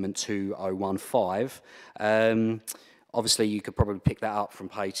Development 2015. Obviously, you could probably pick that up from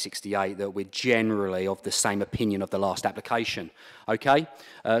page 68, that we're generally of the same opinion of the last application. Okay,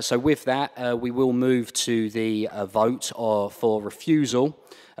 so with that, we will move to the vote for refusal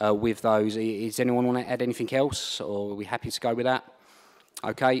with those. Does anyone want to add anything else, or are we happy to go with that?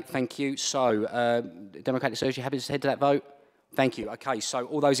 Okay, thank you. So, Democratic Service, you happy to head to that vote? Thank you. Okay, so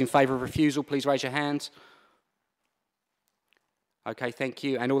all those in favour of refusal, please raise your hand. Okay, thank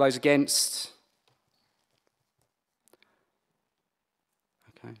you. And all those against?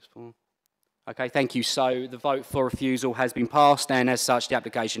 Okay, it's 4. Okay, thank you. So the vote for refusal has been passed, and as such, the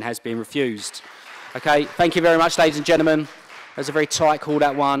application has been refused. Okay, thank you very much, ladies and gentlemen. There's a very tight call,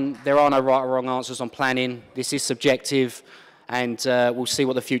 that one. There are no right or wrong answers on planning. This is subjective, and we'll see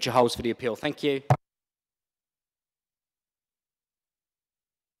what the future holds for the appeal. Thank you.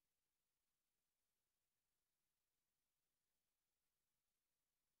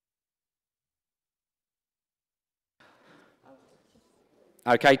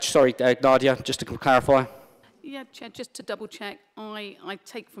 Okay, sorry, Nadia, just to clarify. Yeah, Chair, just to double check, I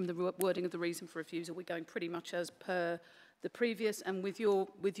take from the wording of the reason for refusal, we're going pretty much as per the previous, and with your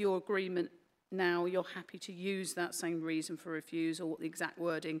agreement now, you're happy to use that same reason for refusal, the exact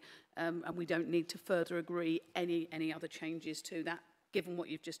wording, and we don't need to further agree any other changes to that, given what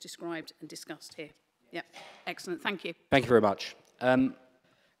you've just described and discussed here. Yeah, excellent, thank you. Thank you very much. Can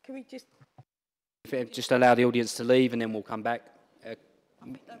we just allow the audience to leave, and then we'll come back. I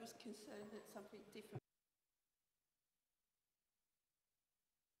think I was concerned that something different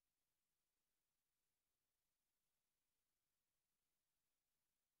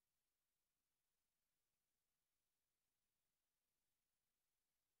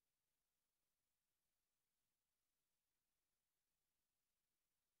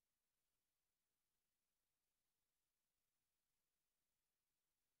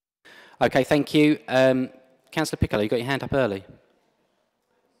Okay, thank you. Councillor Piccolo, you got your hand up early.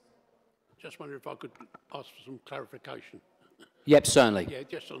 Just wondering if I could ask for some clarification. Yep, certainly. Yeah,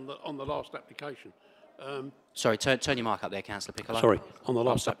 just on the last application. Sorry, turn your mic up there, Councillor Piccolo. Sorry, on the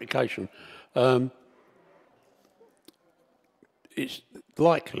last application. It's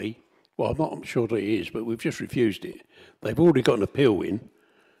likely, well, I'm sure that it is, but we've just refused it. They've already got an appeal in,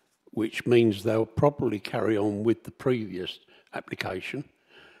 which means they'll probably carry on with the previous application,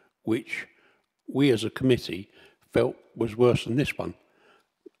 which we as a committee felt was worse than this one.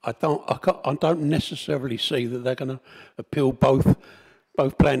 I don't necessarily see that they're going to appeal both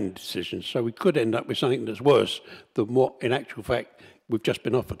planning decisions, so we could end up with something that's worse than what, in actual fact, we've just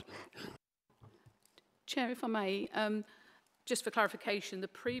been offered. Chair, if I may, just for clarification, the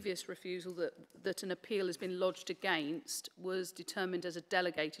previous refusal that an appeal has been lodged against was determined as a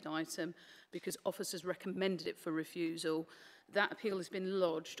delegated item because officers recommended it for refusal. That appeal has been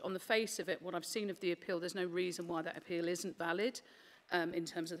lodged. On the face of it, what I've seen of the appeal, there's no reason why that appeal isn't valid in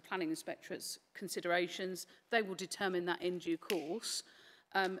terms of the planning inspectorate's considerations. They will determine that in due course.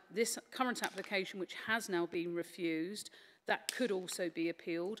 This current application, which has now been refused, that could also be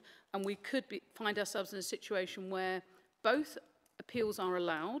appealed, and we could find ourselves in a situation where both appeals are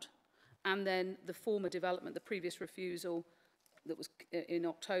allowed, and then the former development, the previous refusal that was in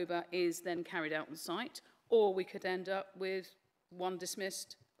October, is then carried out on site, or we could end up with one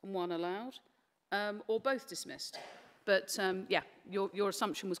dismissed and one allowed, or both dismissed. But yeah, your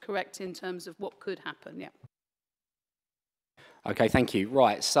assumption was correct in terms of what could happen, yeah. Okay, thank you.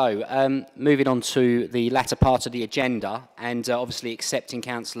 Right, so moving on to the latter part of the agenda, and obviously accepting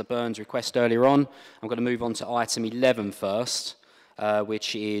Councillor Byrne's request earlier on, I'm going to move on to item 11 first,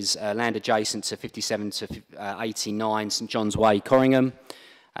 which is land adjacent to 57 to 89 St John's Way, Corringham.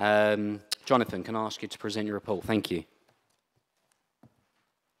 Jonathan, can I ask you to present your report? Thank you.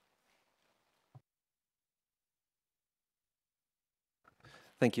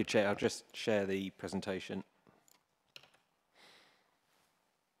 Thank you, Chair. I'll just share the presentation.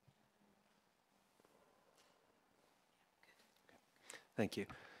 Thank you.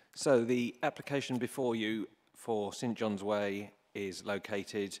 So the application before you for St John's Way is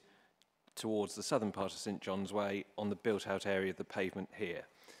located towards the southern part of St John's Way on the built-out area of the pavement here.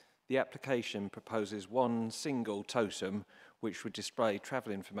 The application proposes one single totem which would display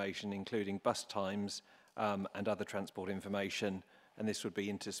travel information including bus times and other transport information, and this would be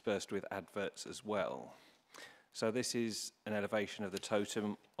interspersed with adverts as well. So this is an elevation of the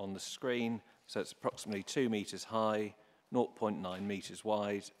totem on the screen. So it's approximately 2 metres high, 0.9 metres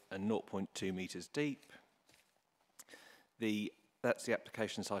wide and 0.2 metres deep. That's the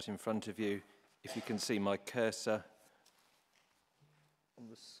application site in front of you. If you can see my cursor on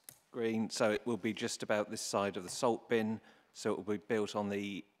the screen, so it will be just about this side of the salt bin. So it will be built on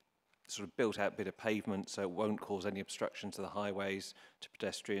the sort of built out bit of pavement, so it won't cause any obstruction to the highways, to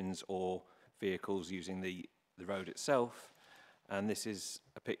pedestrians or vehicles using the road itself. And this is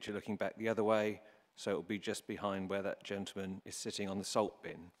a picture looking back the other way, so it will be just behind where that gentleman is sitting on the salt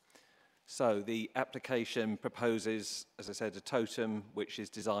bin. So the application proposes, as I said, a totem which is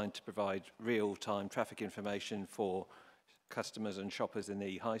designed to provide real-time traffic information for customers and shoppers in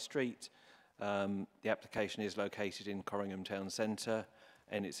the high street. The application is located in Corringham Town Centre,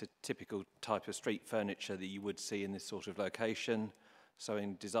 and it's a typical type of street furniture that you would see in this sort of location. So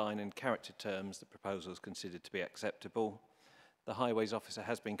in design and character terms, the proposal is considered to be acceptable. The Highways Officer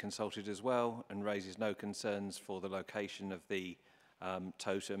has been consulted as well and raises no concerns for the location of the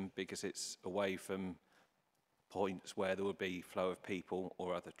totem because it's away from points where there would be flow of people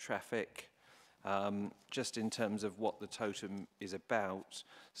or other traffic. Just in terms of what the totem is about,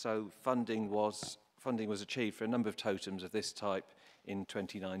 so funding was achieved for a number of totems of this type in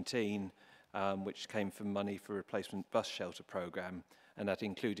 2019, which came from money for replacement bus shelter programme, and that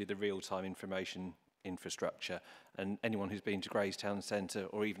included the real-time information infrastructure. And anyone who's been to Grays Town Centre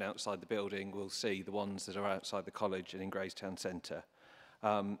or even outside the building will see the ones that are outside the college and in Grays Town Centre.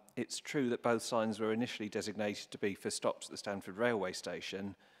 It's true that both signs were initially designated to be for stops at the Stanford railway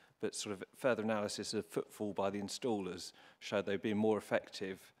station, but sort of further analysis of footfall by the installers showed they'd be more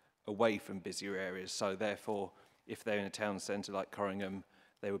effective away from busier areas. So therefore, if they're in a town centre like Corringham,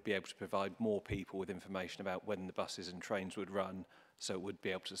 they would be able to provide more people with information about when the buses and trains would run, so it would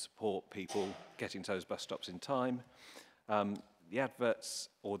be able to support people getting to those bus stops in time. The adverts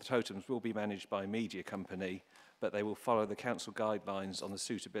or the totems will be managed by a media company, but they will follow the council guidelines on the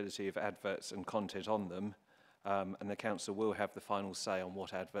suitability of adverts and content on them, and the council will have the final say on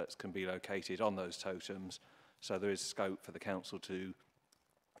what adverts can be located on those totems, so there is scope for the council to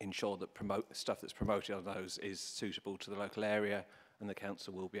ensure that stuff that's promoted on those is suitable to the local area and the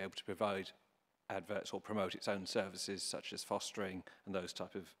council will be able to provide adverts or promote its own services such as fostering and those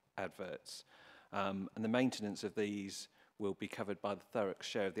type of adverts. And the maintenance of these will be covered by the Thurrock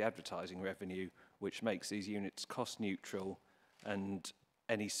share of the advertising revenue, which makes these units cost neutral, and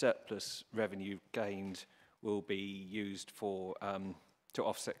any surplus revenue gained will be used for to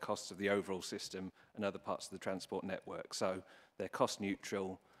offset costs of the overall system and other parts of the transport network. So they're cost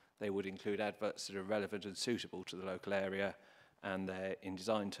neutral, they would include adverts that are relevant and suitable to the local area, and they're in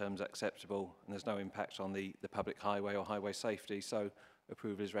design terms acceptable, and there's no impact on the public highway or highway safety, so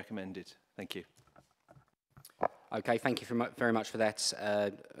approval is recommended. Thank you. Okay, thank you very much for that,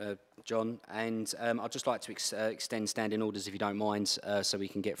 John. And I'd just like to extend standing orders, if you don't mind, so we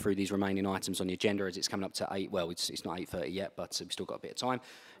can get through these remaining items on the agenda, as it's coming up to 8. Well, it's not 8:30 yet, but we've still got a bit of time.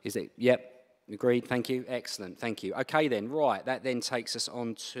 Is it? Yep. Agreed. Thank you. Excellent. Thank you. Okay, then. Right. That then takes us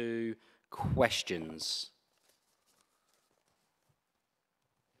on to questions.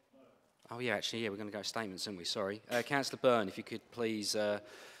 Oh, yeah, actually, yeah, we're going to go statements, aren't we? Sorry. Councillor Byrne, if you could please,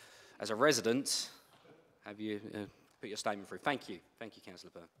 as a resident, have you put your statement through. Thank you. Thank you,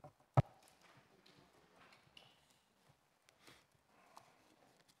 Councillor Byrne.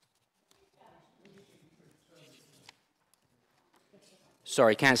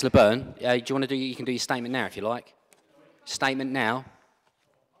 Sorry, Councillor Byrne, do you want to do, you can do your statement now if you like. Statement now.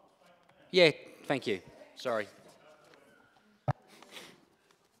 Yeah, thank you. Sorry.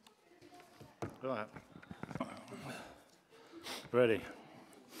 Right. Ready.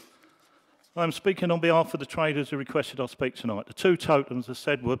 I'm speaking on behalf of the traders who requested I speak tonight. The two totems, as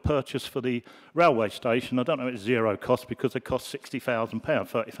said, were purchased for the railway station. I don't know if it's zero cost because they cost £60,000,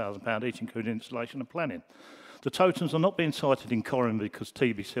 £30,000 each, including installation and planning. The totems are not being sited in Corrin because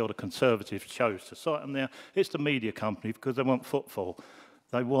TBC or the Conservatives chose to site them there. It's the media company because they want footfall.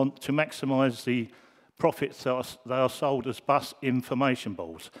 They want to maximise the profits that they are sold as bus information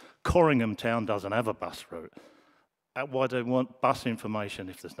boards. Corringham Town doesn't have a bus route. Why do they want bus information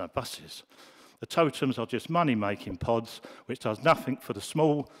if there's no buses? The totems are just money-making pods, which does nothing for the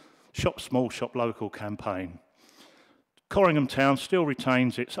small shop local campaign. Corringham Town still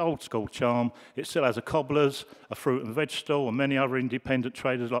retains its old-school charm. It still has a cobbler's, a fruit and veg stall, and many other independent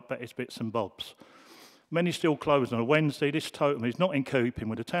traders like Betty's Bits and Bobs. Many still close on a Wednesday. This totem is not in keeping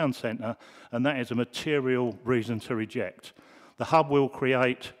with the town centre, and that is a material reason to reject. The hub will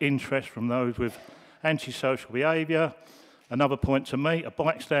create interest from those with antisocial behaviour. Another point to me, a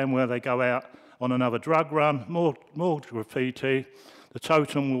bike stand where they go out on another drug run, more graffiti. The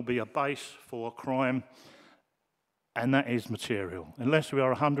totem will be a base for crime, and that is material. Unless we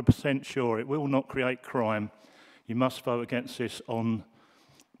are 100% sure it will not create crime, you must vote against this on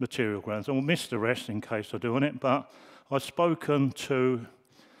material grounds. I will miss the rest in case I do on it, but I've spoken to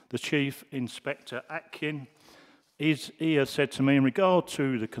the Chief Inspector Atkin. He has said to me, in regard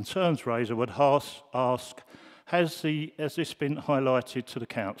to the concerns raised, I would ask, has this been highlighted to the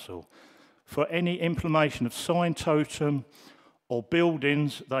council? For any implementation of sign totem or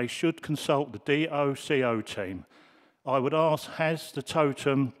buildings, they should consult the DOCO team. I would ask, has the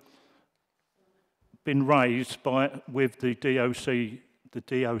totem been raised with the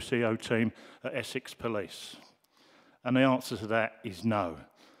DOCO team at Essex Police? And the answer to that is no.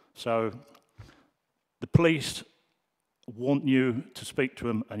 So the police want you to speak to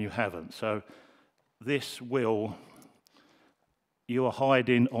them and you haven't. So you are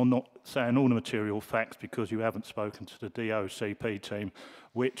hiding or not saying all the material facts because you haven't spoken to the DOCP team,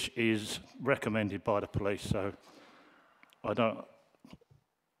 which is recommended by the police. So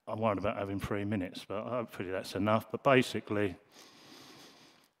I'm worried about having 3 minutes, but hopefully that's enough. But basically,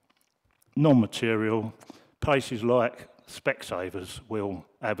 non-material, places like Specsavers will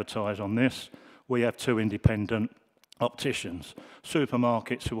advertise on this. We have 2 independent opticians.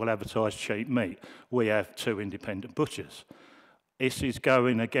 Supermarkets who will advertise cheap meat. We have 2 independent butchers. This is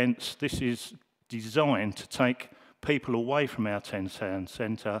designed to take people away from our town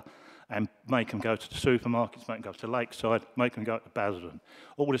centre and make them go to the supermarkets, make them go to Lakeside, make them go to Basildon.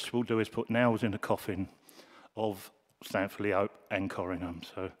 All this will do is put nails in the coffin of Stanford-le-Hope and Corringham.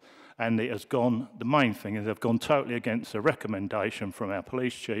 And it has gone, the main thing is they've gone totally against a recommendation from our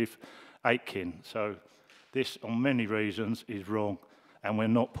police chief, Aitken. So this, on many reasons, is wrong, and we're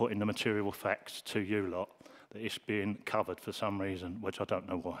not putting the material facts to you lot that it's being covered for some reason, which I don't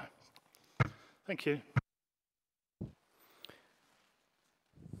know why. Thank you.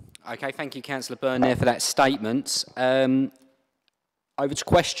 Okay, thank you, Councillor Byrne, there for that statement. Over to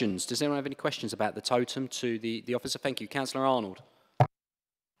questions. Does anyone have any questions about the totem to the officer? Thank you. Councillor Arnold.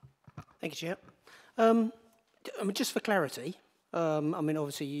 Thank you, Chair. I mean, just for clarity, I mean,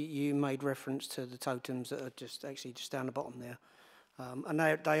 obviously you made reference to the totems that are just down the bottom there. And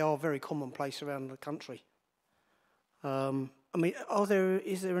they are very commonplace around the country. I mean,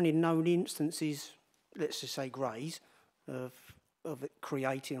 is there any known instances, let's just say Grays, of it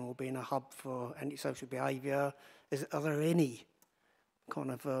creating or being a hub for antisocial behaviour? Are there any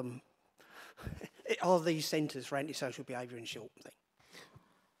kind of, are these centres for antisocial behaviour in short thing?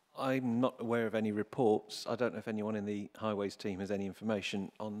 I'm not aware of any reports. I don't know if anyone in the highways team has any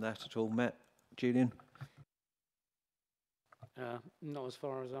information on that at all. Matt, Julian? Not as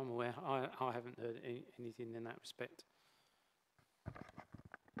far as I'm aware. I haven't heard anything in that respect.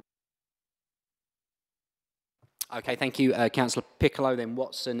 Okay, thank you. Councillor Piccolo, then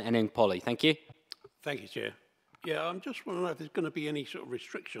Watson, and then Polly. Thank you. Thank you, Chair. Yeah, I'm just wondering if there's going to be any sort of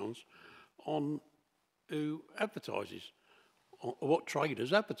restrictions on who advertises, or what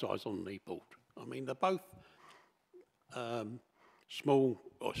traders advertise on the board. I mean, they're both small.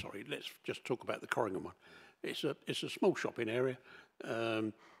 Oh, sorry. Let's just talk about the Corringham one. It's a small shopping area.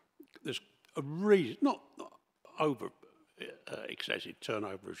 There's a reason, not over excessive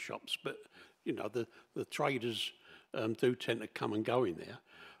turnover of shops, but you know the traders do tend to come and go in there,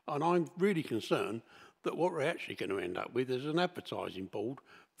 and I'm really concerned that what we're actually going to end up with is an advertising board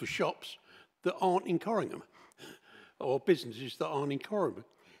for shops that aren't in Corringham, or businesses that aren't in Corringham,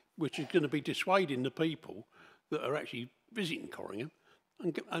 which is going to be dissuading the people that are actually visiting Corringham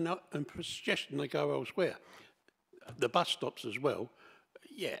and suggesting they go elsewhere. The bus stops as well.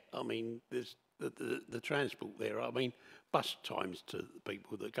 Yeah, I mean, there's the transport there. I mean, bus times to the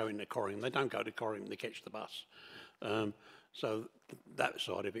people that go into Corringham, they don't go to Corringham to catch the bus. So that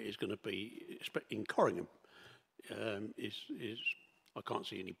side of it is going to be, in Corringham, I can't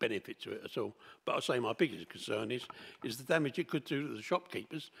see any benefit to it at all. But I say my biggest concern is the damage it could do to the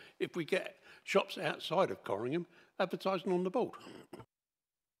shopkeepers if we get shops outside of Corringham advertising on the board.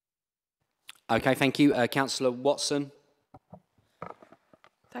 Okay, thank you. Councillor Watson.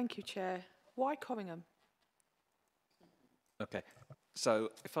 Thank you, Chair. Why Corringham? Okay,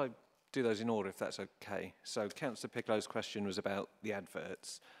 so if I do those in order, if that's okay. So Councillor Piccolo's question was about the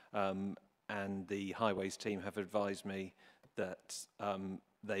adverts, and the highways team have advised me that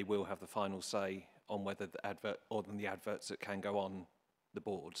they will have the final say on whether the advert or the adverts that can go on the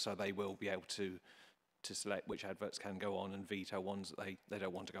board. So they will be able to select which adverts can go on and veto ones that they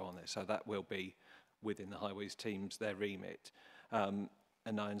don't want to go on there. So that will be within the highways teams, their remit.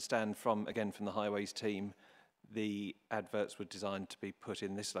 And I understand from the highways team, the adverts were designed to be put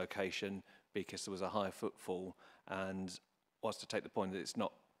in this location because there was a higher footfall, and was to take the point that it's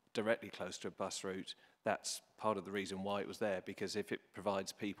not directly close to a bus route. That's part of the reason why it was there, because if it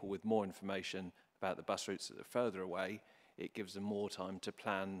provides people with more information about the bus routes that are further away, it gives them more time to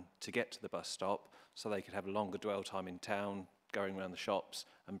plan to get to the bus stop, so they could have a longer dwell time in town, going around the shops,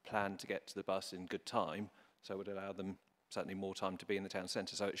 and plan to get to the bus in good time. So it would allow them certainly more time to be in the town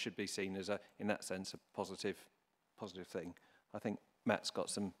centre. So it should be seen as, in that sense, a positive thing. I think Matt's got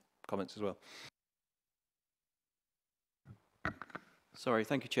some comments as well. Sorry,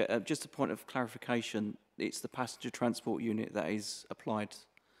 thank you, Chair. Just a point of clarification. It's the passenger transport unit that is applied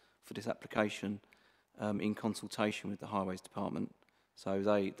for this application in consultation with the Highways Department. So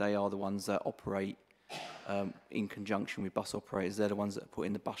they are the ones that operate in conjunction with bus operators. They're the ones that are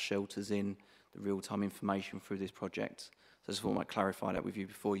putting the bus shelters in, the real-time information through this project. So I just thought I might clarify that with you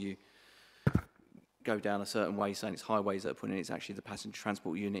before you go down a certain way saying it's highways that are putting in. It's actually the passenger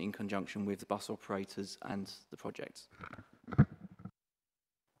transport unit in conjunction with the bus operators and the projects.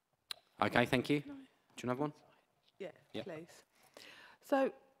 Okay, thank you. Do you have one? Yeah, please.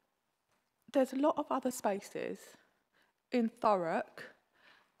 So there's a lot of other spaces in Thurrock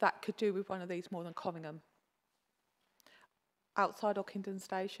that could do with one of these more than Corringham. Outside Ockenden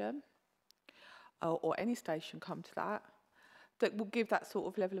Station, or any station come to that will give that sort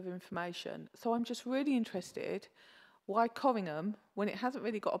of level of information. So I'm just really interested why Corringham, when it hasn't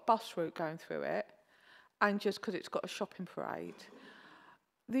really got a bus route going through it, and just because it's got a shopping parade.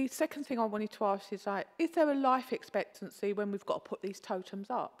 The second thing I wanted to ask is, is there a life expectancy when we've got to put these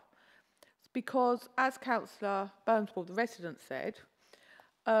totems up? Because as Councillor Burnswell, the resident, said,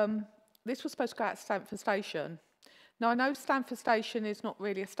 this was supposed to go out to Stamford Station. Now, I know Stamford Station is not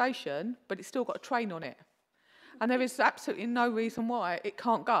really a station, but it's still got a train on it. And there is absolutely no reason why it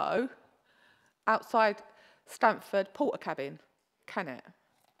can't go outside Stamford Porter Cabin, can it?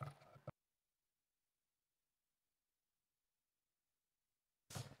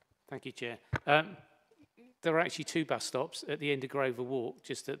 Thank you, Chair. There are actually two bus stops at the end of Grover Walk,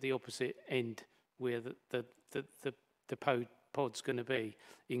 just at the opposite end where the pod's going to be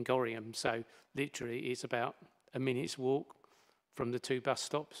in Corringham. So literally it's about a minute's walk from the two bus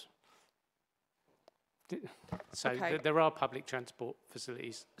stops. So Okay. there are public transport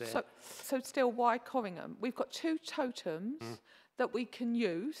facilities there. So still, why Corringham? We've got 2 totems that we can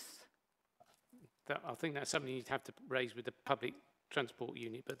use. I think that's something you'd have to raise with the public transport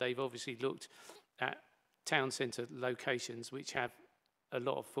unit, but they've obviously looked at town centre locations which have a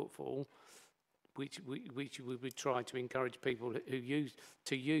lot of footfall, which we would try to encourage people who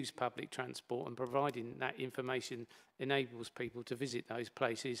use public transport, and providing that information enables people to visit those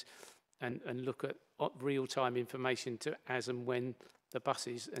places and look at real-time information to as and when the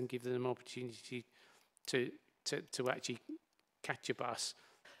buses, and give them an opportunity to actually catch a bus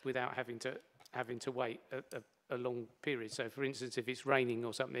without having to wait a long period. So, for instance, if it's raining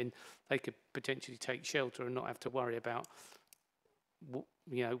or something, they could potentially take shelter and not have to worry about,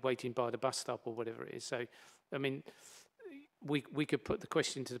 waiting by the bus stop or whatever it is. So, I mean, we could put the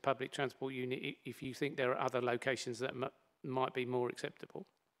question to the public transport unit if you think there are other locations that might be more acceptable.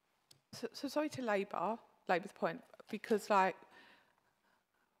 So sorry to labour the point, because, like,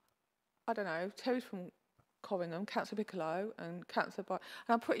 I don't know, Terry's from Corringham, Councillor Piccolo and Councillor and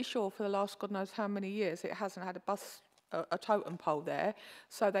I'm pretty sure for the last God knows how many years it hasn't had a totem pole there,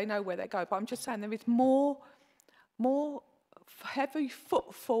 so they know where they go. But I'm just saying there is more heavy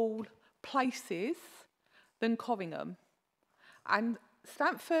footfall places than Corringham. And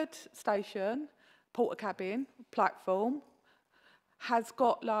Stamford Station, Porter Cabin, platform, has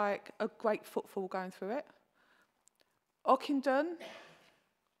got like a great footfall going through it. Ockenden,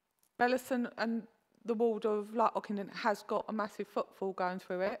 Bellison and the ward of Ockenden has got a massive footfall going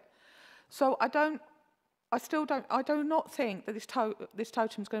through it. So I do not think that this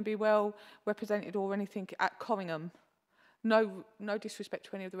totem is going to be well represented or anything at Corringham. No disrespect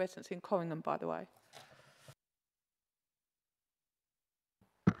to any of the residents in Corringham, by the way.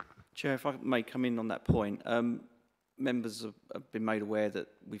 Chair, if I may come in on that point, members have been made aware that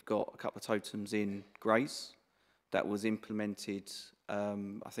we've got a couple of totems in Grays that was implemented.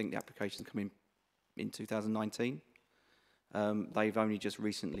 I think the applications come in 2019. They've only just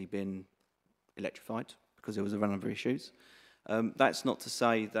recently been electrified because there was a number of issues. That's not to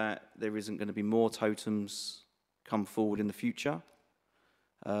say that there isn't going to be more totems come forward in the future.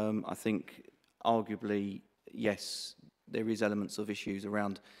 I think arguably, yes, there is elements of issues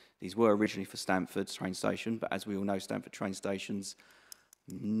around. These were originally for Stamford train station, but as we all know, Stamford train station's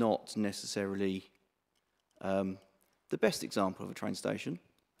not necessarily the best example of a train station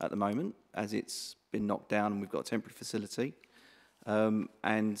at the moment, as it's been knocked down and we've got a temporary facility.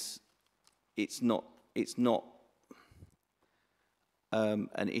 And it's not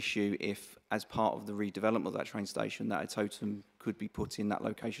an issue if, as part of the redevelopment of that train station, that a totem could be put in that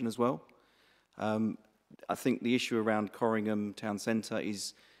location as well. I think the issue around Corringham town centre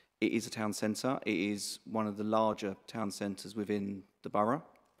is, it is a town centre. It is one of the larger town centres within the borough.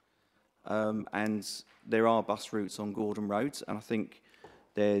 And there are bus routes on Gordon Road, and I think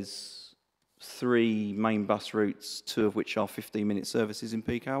there's 3 main bus routes, 2 of which are 15-minute services in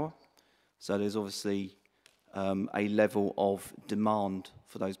peak hour. So there's obviously a level of demand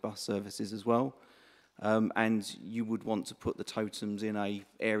for those bus services as well. And you would want to put the totems in an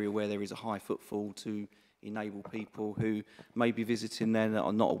area where there is a high footfall to enable people who may be visiting there that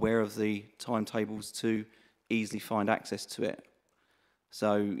are not aware of the timetables to easily find access to it.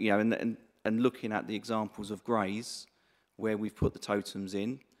 So, you know, and looking at the examples of Grays, where we've put the totems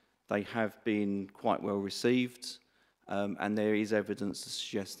in, they have been quite well received, and there is evidence to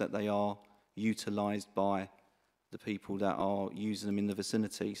suggest that they are utilised by the people that are using them in the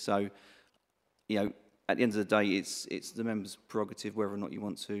vicinity. So, you know, at the end of the day, it's the members' prerogative whether or not you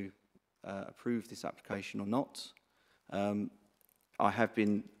want to approve this application or not. I have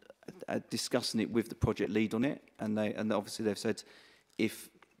been discussing it with the project lead on it, and obviously they've said if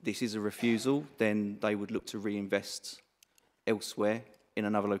this is a refusal, then they would look to reinvest elsewhere in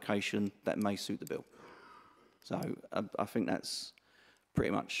another location that may suit the bill. So I think that's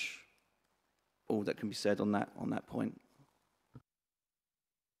pretty much all that can be said on that point.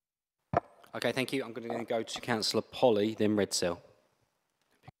 Okay, thank you. I'm going to go to Councillor Polly, then Redsell.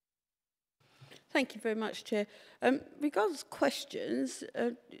 Thank you very much, Chair. Regards questions,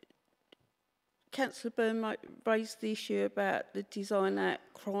 Councillor Byrne raised the issue about the Design Out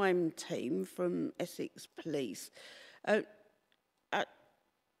crime team from Essex Police.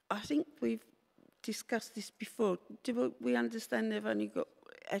 I think we've discussed this before. Do we understand they've only got,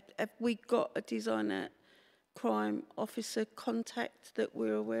 have we got a Design Out crime officer contact that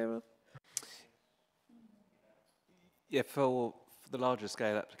we're aware of? Yeah, for the larger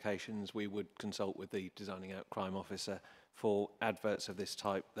scale applications, we would consult with the Designing Out crime officer for adverts of this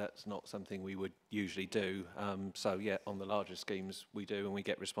type, that's not something we would usually do. So yeah, on the larger schemes we do, and we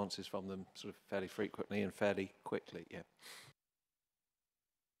get responses from them sort of fairly frequently and fairly quickly, yeah.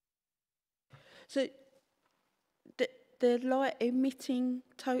 So the light emitting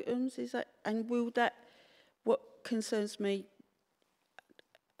totems, is that, and will that, what concerns me,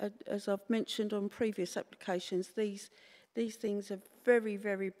 as I've mentioned on previous applications, these things are very,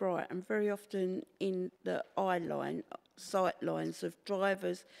 very bright and very often in the eye line, sight lines of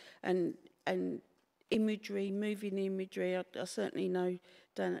drivers and imagery, moving imagery. I certainly know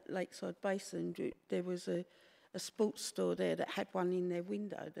down at Lakeside Basin there was a sports store there that had one in their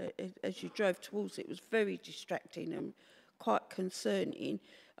window that as you drove towards it was very distracting and quite concerning.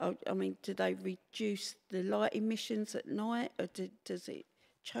 I mean, do they reduce the light emissions at night, or does it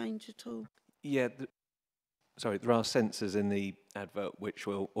change at all? Yeah, sorry, there are sensors in the advert which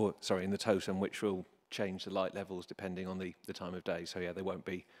will, or sorry, in the totem which will change the light levels depending on the time of day. So yeah, they won't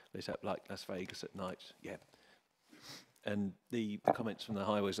be lit up like Las Vegas at night, yeah. And the comments from the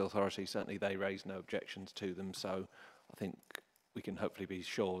Highways Authority, certainly they raised no objections to them, so I think we can hopefully be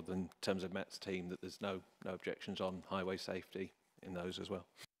sure in terms of Matt's team that there's no objections on highway safety in those as well.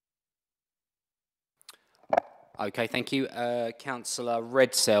 Okay, thank you. Councillor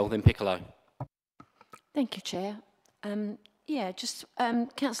Redsell, then Piccolo. Thank you, Chair. Yeah, just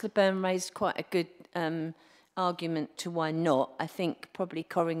Councillor Byrne raised quite a good argument to why not. I think probably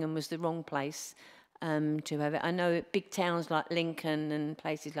Corringham was the wrong place to have it. I know big towns like Lincoln and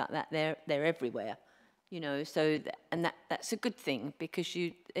places like that, they're everywhere, you know. So that's a good thing because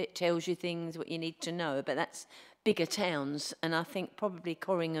it tells you things what you need to know. But that's bigger towns, and I think probably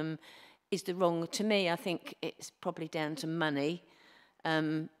Corringham is the wrong. To me, I think it's probably down to money.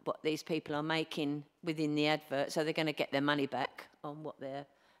 What these people are making within the advert, so they're going to get their money back on what they're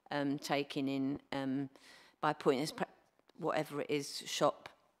taking in by putting this, whatever it is, shop,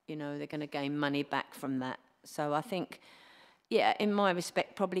 you know, they're going to gain money back from that. So I think, yeah, in my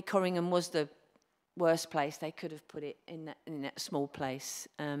respect, probably Corringham was the worst place. They could have put it in that small place,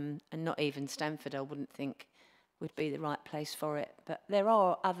 and not even Stamford, I wouldn't think, would be the right place for it. But there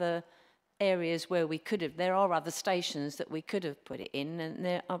are other areas where we could have, there are other stations that we could have put it in, and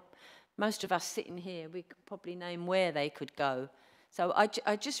there are, most of us sitting here, we could probably name where they could go. So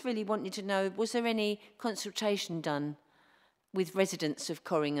I just really wanted to know, was there any consultation done with residents of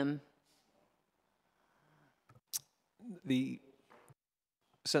Corringham?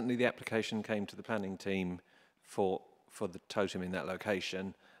 Certainly the application came to the planning team for the totem in that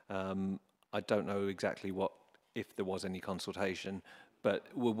location. I don't know exactly if there was any consultation, but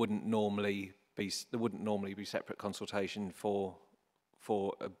there wouldn't normally be separate consultation for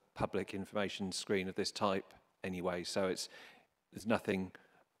a public information screen of this type anyway. So there's nothing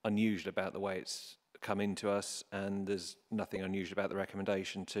unusual about the way it's come into us, and there's nothing unusual about the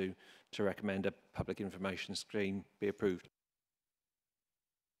recommendation to recommend a public information screen be approved.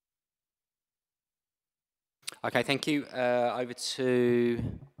 Okay, thank you. Over to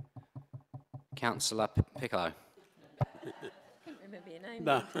Councillor Piccolo. Remember your name.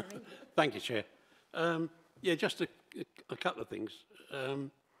 No, thank you, Chair. Yeah, just a couple of things.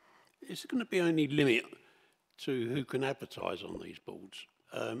 Is there going to be any limit to who can advertise on these boards?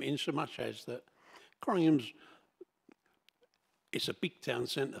 In so much as that Corringham's, it's a big town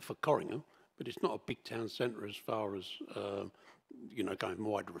centre for Corringham, but it's not a big town centre as far as, you know, going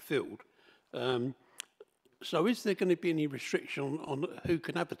wider afield. So is there going to be any restriction on who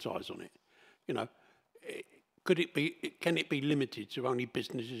can advertise on it? You know, can it be limited to only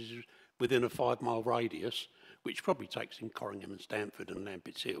businesses within a 5-mile radius, which probably takes in Corringham and Stamford and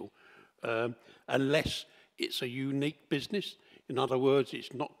Lampett's Hill, unless it's a unique business? In other words,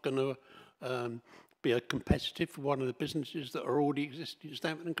 it's not going to be a competitive for one of the businesses that are already existing in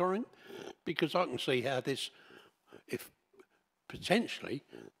Stamford and Corringham? Because I can see how this, if potentially,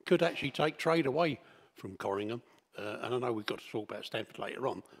 could actually take trade away from Corringham. And I know we've got to talk about Stamford later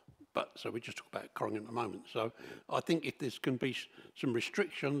on, but so we just talk about Corringham at the moment. So I think if there can be some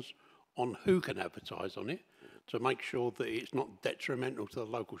restrictions on who can advertise on it to make sure that it's not detrimental to the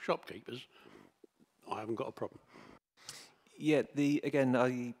local shopkeepers, I haven't got a problem. Yeah, again,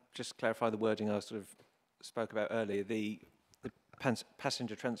 I just clarify the wording I sort of spoke about earlier. The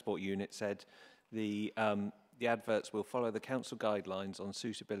passenger transport unit said the adverts will follow the council guidelines on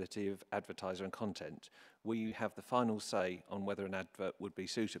suitability of advertiser and content. We have the final say on whether an advert would be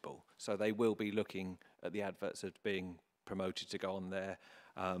suitable. So they will be looking at the adverts that are being promoted to go on there.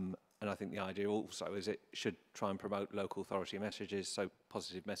 And I think the idea also is it should try and promote local authority messages, so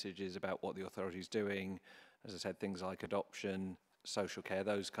positive messages about what the authority is doing. As I said, things like adoption, social care,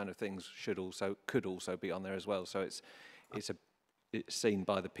 those kind of things could also be on there as well. So it's seen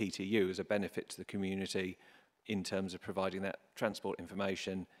by the PTU as a benefit to the community in terms of providing that transport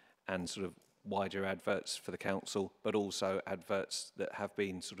information and sort of wider adverts for the council, but also adverts that have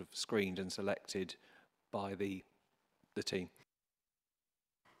been sort of screened and selected by the team.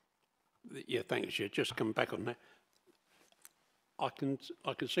 Yeah, thanks. Yeah, just come back on that. I can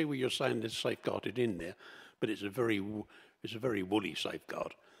see what you're saying. There's safeguarded in there, but it's a very woolly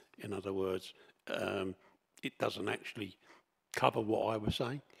safeguard. In other words, it doesn't actually cover what I was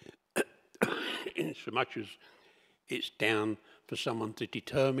saying, in so much as it's down for someone to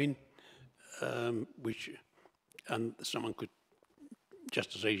determine and someone could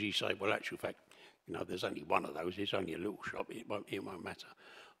just as easily say, well, actual fact, you know, there's only one of those. It's only a little shop. It won't matter.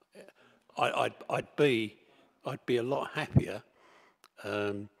 I'd be a lot happier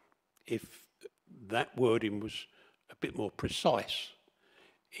if that wording was a bit more precise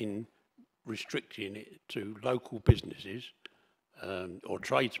in restricting it to local businesses or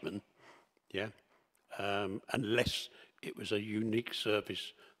tradesmen, yeah, unless it was a unique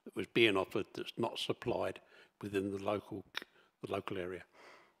service that was being offered that's not supplied within the local area.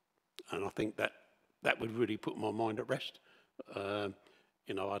 And I think that would really put my mind at rest.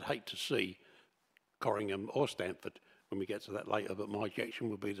 You know, I'd hate to see Corringham or Stamford when we get to that later, but my objection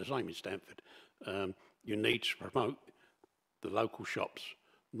would be the same in Stamford. You need to promote the local shops,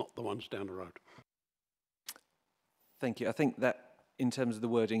 not the ones down the road. Thank you. I think that in terms of the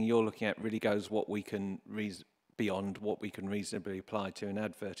wording you're looking at really goes what we can beyond what we can reasonably apply to an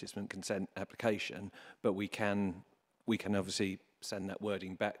advertisement consent application, but we can obviously send that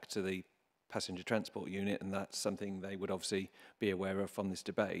wording back to the passenger transport unit, and that's something they would obviously be aware of from this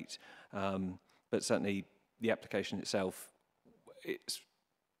debate. But certainly the application itself, it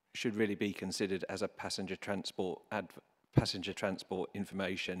should really be considered as a passenger transport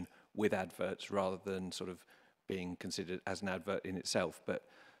information with adverts rather than sort of being considered as an advert in itself. But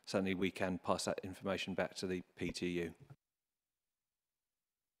certainly we can pass that information back to the PTU.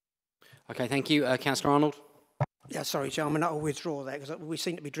 Okay, thank you. Councillor Arnold. Yeah, sorry, Chairman, I'll withdraw that because we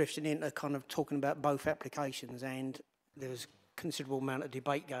seem to be drifting into kind of talking about both applications, and there was considerable amount of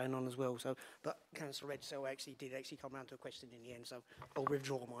debate going on as well. So, but Councillor Redsell did come round to a question in the end, so I'll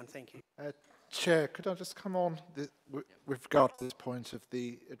withdraw mine. Thank you. Chair, could I just come on with regard to this point of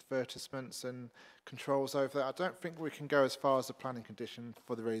the advertisements and controls over that? I don't think we can go as far as the planning condition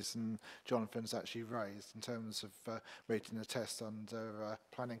for the reason Jonathan's actually raised in terms of meeting the test under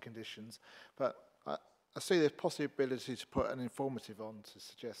planning conditions. But I see the possibility to put an informative on to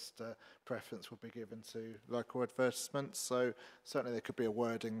suggest preference would be given to local advertisements. So certainly there could be a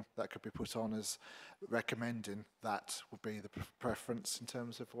wording that could be put on as recommending that would be the preference in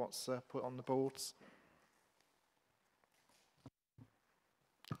terms of what's put on the boards.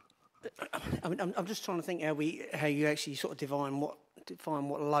 I mean, I'm just trying to think how you actually sort of define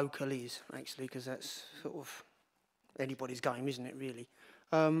what local is actually, because that's sort of anybody's game, isn't it? Really.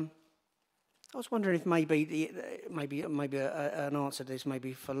 I was wondering if maybe an answer to this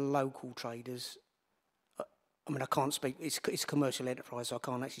maybe for local traders. I mean, I can't speak. It's a commercial enterprise, so I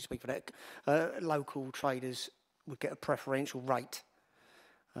can't actually speak for that. Local traders would get a preferential rate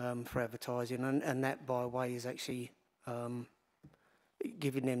for advertising, and that, by the way, is actually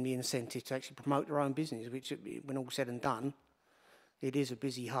giving them the incentive to actually promote their own business. Which, when all said and done, it is a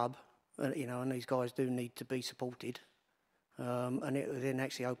busy hub, you know, and these guys do need to be supported. And it would then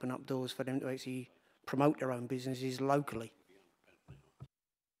actually open up doors for them to actually promote their own businesses locally.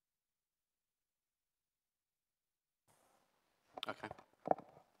 Okay.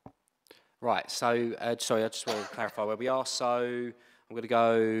 Right, so, sorry, I just want to clarify where we are. So I'm going to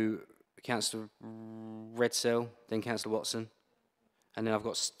go Councillor Redsell, then Councillor Watson, and then I've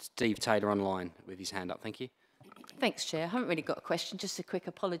got Steve Taylor online with his hand up. Thank you. Thanks, Chair. I haven't really got a question, just a quick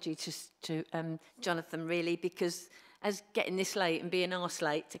apology to Jonathan, really, because as getting this late and being asked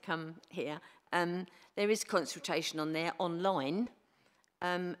late to come here, there is consultation on there online,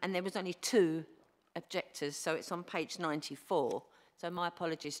 and there was only 2 objectors, so it's on page 94. So my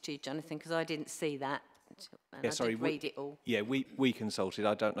apologies to you, Jonathan, because I didn't see that. And I did read it all. Yeah, we consulted.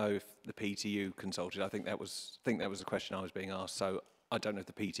 I don't know if the PTU consulted. I think that was the question I was being asked. So I don't know if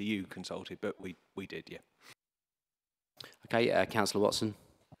the PTU consulted, but we did, yeah. Okay, Councillor Watson.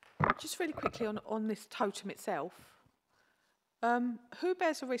 Just really quickly on this totem itself. Who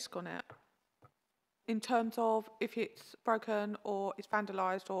bears the risk on it in terms of if it's broken or it's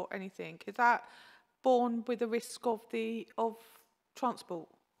vandalised or anything? Is that borne with the risk of transport?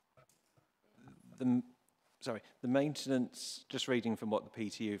 The maintenance, just reading from what the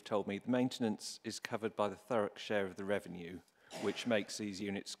PTU have told me, the maintenance is covered by the Thurrock share of the revenue, which makes these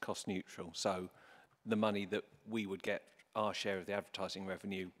units cost neutral. So the money that we would get our share of the advertising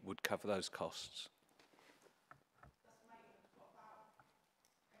revenue would cover those costs.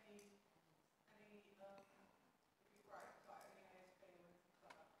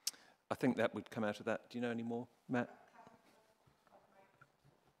 I think that would come out of that. Do you know any more, Matt?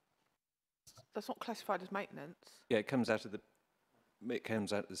 That's not classified as maintenance. Yeah, it comes out of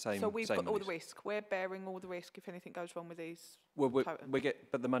the same. So we've same got all the monies. risk. We're bearing all the risk if anything goes wrong with these. Well, totems.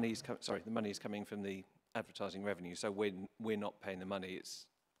 but the money is the money is coming from the advertising revenue. So we're not paying the money. It's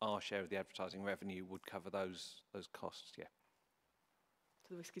our share of the advertising revenue would cover those costs. Yeah.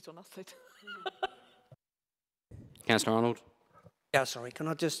 So the risk is on us. Then. Councillor Arnold. Yeah, sorry. Can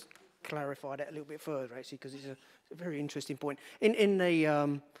I just clarify that a little bit further, actually, because it's a very interesting point. In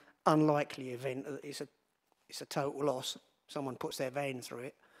the unlikely event that it's a total loss, someone puts their van through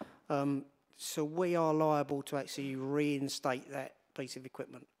it, so we are liable to actually reinstate that piece of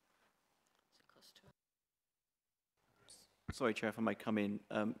equipment. Sorry, Chair, if I may come in.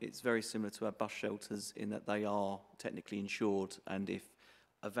 It's very similar to our bus shelters in that they are technically insured, and if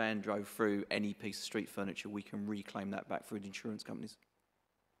a van drove through any piece of street furniture, we can reclaim that back through the insurance companies.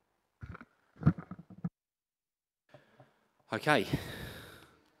 Okay.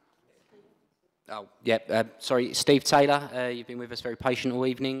 Oh, yeah, sorry, Steve Taylor, you've been with us very patient all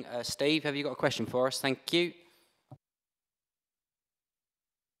evening. Steve, have you got a question for us? Thank you.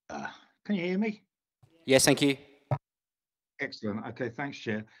 Can you hear me? Yes, thank you. Excellent. Okay, thanks,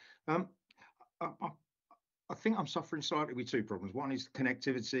 Chair. I think I'm suffering slightly with two problems. One is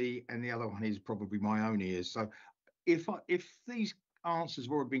connectivity, and the other one is probably my own ears. So, if these answers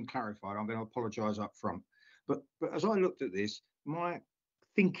have already been clarified, I'm going to apologise up front. But as I looked at this, my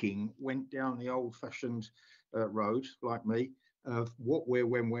thinking went down the old-fashioned road, like me, of what, where,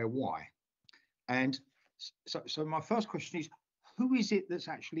 when, where, why. And so my first question is, who is it that's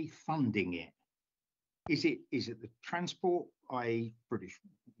actually funding it? Is it the transport, i.e. British,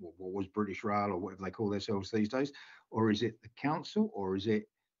 what was British Rail or whatever they call themselves these days, or is it the council, or is it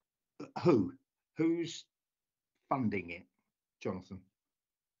who's funding it, Jonathan?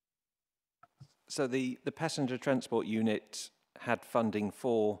 So the passenger transport unit had funding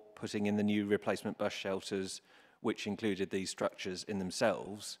for putting in the new replacement bus shelters, which included these structures in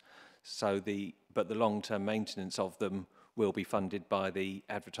themselves. So but the long-term maintenance of them will be funded by the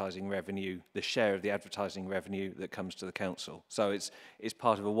advertising revenue, the share of the advertising revenue that comes to the council. So it's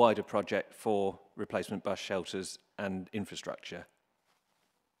part of a wider project for replacement bus shelters and infrastructure.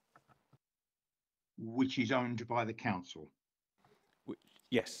 Which is owned by the council?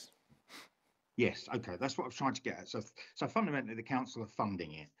 Yes. Yes, okay, that's what I was trying to get at. So fundamentally, the council are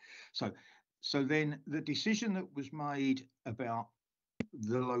funding it. So then the decision that was made about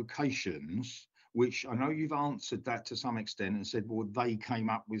the locations, which I know you've answered that to some extent and said, well, they came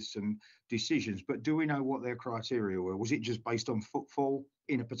up with some decisions, but do we know what their criteria were? Was it just based on footfall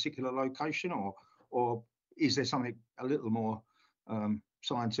in a particular location, or is there something a little more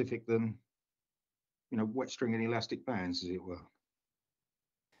scientific than, wet string and elastic bands, as it were?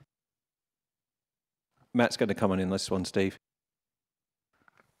 Matt's going to come on in this one, Steve.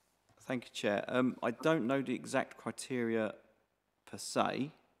 Thank you, Chair. I don't know the exact criteria per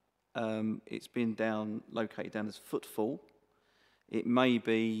se. It's been located down as footfall. It may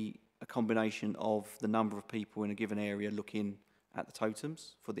be a combination of the number of people in a given area looking at the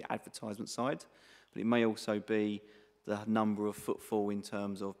totems for the advertisement side, but it may also be the number of footfall in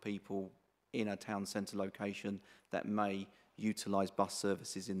terms of people in a town centre location that may utilise bus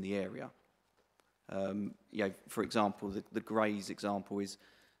services in the area. For example, the Greys example is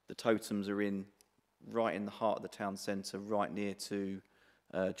the totems are right in the heart of the town centre, right near to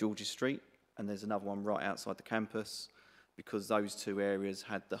George's Street, and there's another one right outside the campus, because those two areas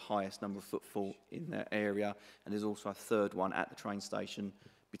had the highest number of footfall in that area, and there's also a third one at the train station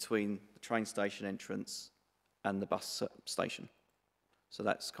between the train station entrance and the bus station. So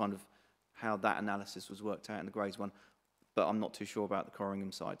that's kind of how that analysis was worked out in the Greys one, but I'm not too sure about the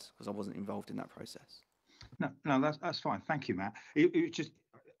Corringham side because I wasn't involved in that process. No, that's fine. Thank you, Matt. It was just,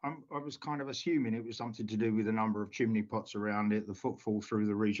 I was kind of assuming it was something to do with the number of chimney pots around it, the footfall through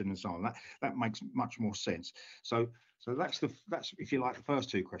the region, and so on. That makes much more sense. So that's if you like, the first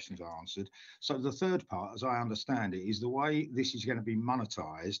two questions I answered. So the third part, as I understand it, is the way this is going to be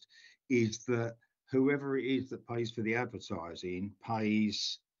monetized is that whoever it is that pays for the advertising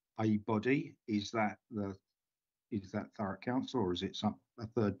pays a body. Is that Thurrock Council, or is it a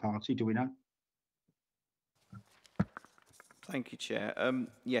third party? Do we know? Thank you, Chair.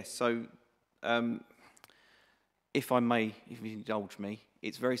 Yes, so if you indulge me,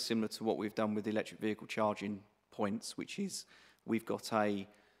 it's very similar to what we've done with the electric vehicle charging points, which is we've got a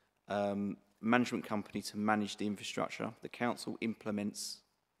management company to manage the infrastructure. The council implements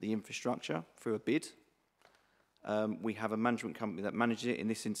the infrastructure through a bid. We have a management company that manages it. In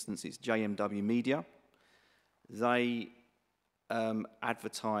this instance, it's JMW Media. They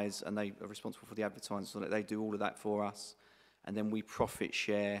advertise, and they are responsible for the advertising, so that they do all of that for us. And then we profit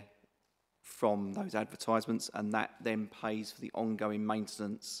share from those advertisements, and that then pays for the ongoing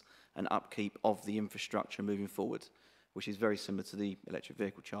maintenance and upkeep of the infrastructure moving forward, which is very similar to the electric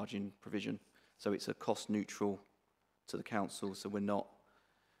vehicle charging provision. So it's a cost neutral to the council, so we're not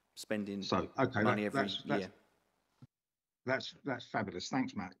spending money every year. That's fabulous.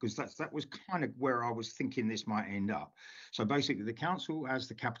 Thanks, Matt, because that was kind of where I was thinking this might end up. So basically, the council has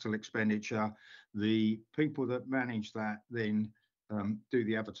the capital expenditure. The people that manage that then do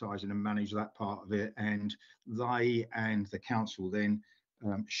the advertising and manage that part of it, and they and the council then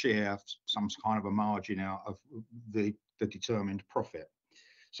share some kind of a margin out of the determined profit.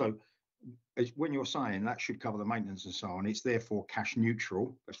 So when you're saying that should cover the maintenance and so on, it's therefore cash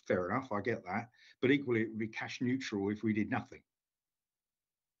neutral. That's fair enough, I get that. But equally, it would be cash neutral if we did nothing.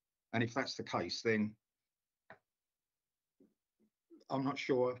 And if that's the case, then I'm not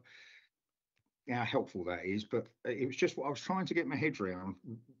sure how helpful that is, but it was just what I was trying to get my head around.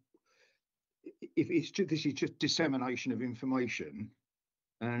 If this is just dissemination of information,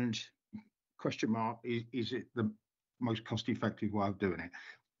 and question mark, is it the most cost-effective way of doing it?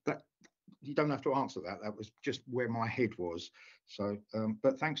 That you don't have to answer that. That was just where my head was. So,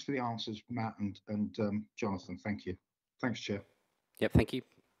 but thanks for the answers, Matt and Jonathan. Thank you. Thanks, Chair. Yep, thank you.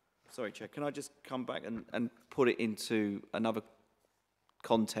 Sorry, Chair. Can I just come back and put it into another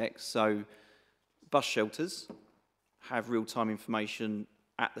context? So, bus shelters have real-time information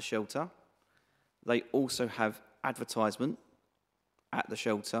at the shelter. They also have advertisement at the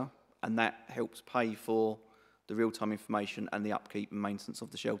shelter, and that helps pay for the real-time information and the upkeep and maintenance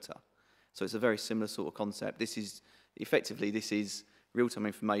of the shelter. So it's a very similar sort of concept. This is real-time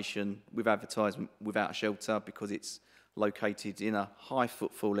information with advertisement without a shelter, because it's located in a high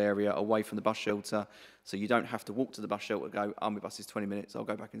footfall area away from the bus shelter, so you don't have to walk to the bus shelter, go, my bus is 20 minutes, I'll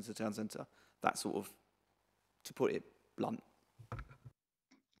go back into the town centre. That sort of, to put it blunt.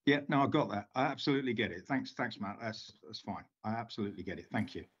 Yeah, no, I got that. I absolutely get it. Thanks, Matt. That's fine. I absolutely get it.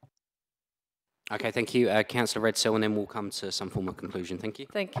 Thank you. Okay, thank you. Councillor Redsell, and then we'll come to some form of conclusion. Thank you.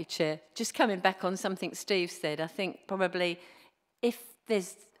 Thank you, Chair. Just coming back on something Steve said, I think probably if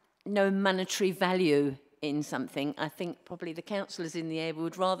there's no monetary value in something, I think probably the councillors in the area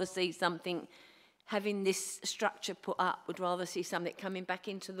would rather see something, having this structure put up, would rather see something coming back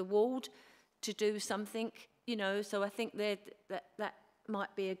into the ward to do something, you know. So I think that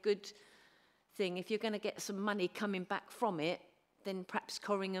might be a good thing. If you're going to get some money coming back from it, then perhaps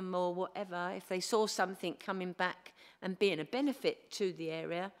Corringham or whatever, if they saw something coming back and being a benefit to the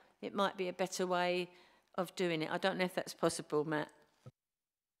area, it might be a better way of doing it. I don't know if that's possible, Matt.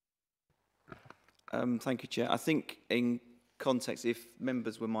 Thank you, Chair. I think in context, if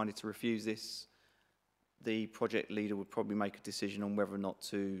members were minded to refuse this, the project leader would probably make a decision on whether or not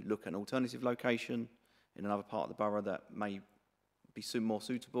to look at an alternative location in another part of the borough that may be more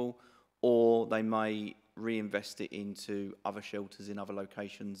suitable, or they may reinvest it into other shelters in other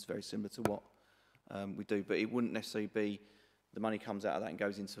locations, very similar to what we do. But it wouldn't necessarily be the money comes out of that and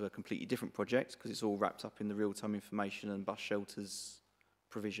goes into a completely different project, because it's all wrapped up in the real-time information and bus shelters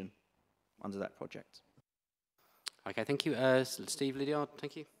provision under that project. Okay, thank you. Steve Lydiard,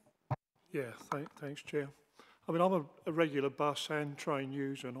 thank you. Yeah, thanks, Chair. I mean, I'm a regular bus and train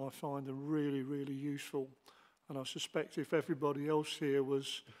user, and I find them really, really useful. And I suspect if everybody else here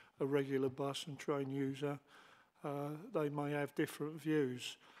was a regular bus and train user, they may have different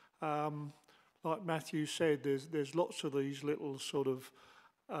views. Like Matthew said, there's lots of these little sort of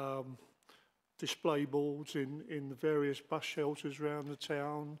display boards in the various bus shelters around the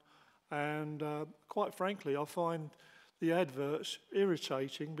town, and quite frankly, I find the adverts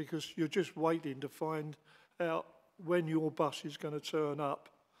irritating, because you're just waiting to find out when your bus is going to turn up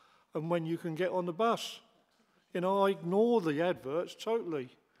and when you can get on the bus. You know, I ignore the adverts totally.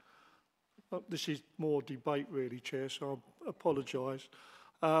 This is more debate really, Chair, so I apologise.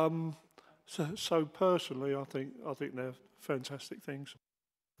 So personally, I think they're fantastic things.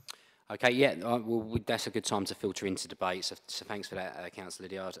 Okay, yeah, well, that's a good time to filter into debate, so thanks for that, Councillor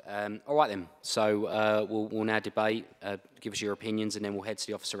Lydiard. All right then, so we'll now debate, give us your opinions, and then we'll head to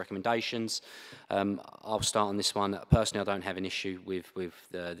the officer recommendations. I'll start on this one. Personally, I don't have an issue with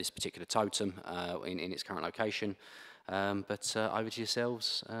this particular totem in its current location, but over to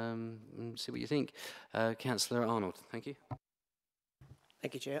yourselves, and see what you think. Councillor Arnold, thank you.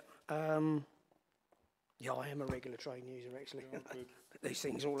 Thank you, Chair. Yeah, I am a regular train user, actually. these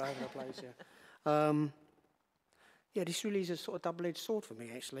things all over the place, yeah. Yeah, this really is a sort of double-edged sword for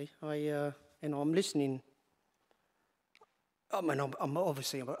me, actually. I'm listening. I mean, I'm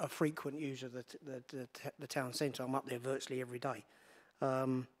obviously a frequent user of the town centre. I'm up there virtually every day.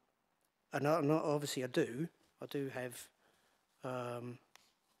 And obviously I do have,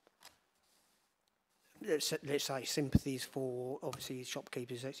 let's say, sympathies for, obviously,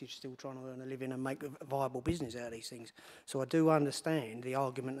 shopkeepers actually still trying to earn a living and make a viable business out of these things. So I do understand the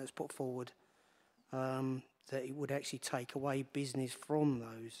argument that's put forward that it would actually take away business from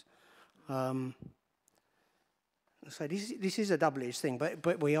those. So this is a double-edged thing,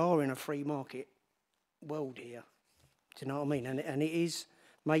 but we are in a free market world here. Do you know what I mean? And it is,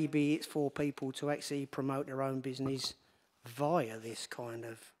 maybe it's for people to actually promote their own business via this kind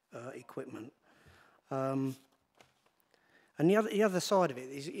of equipment. And the other side of it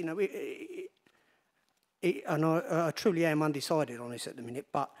is, you know, and I truly am undecided on this at the minute,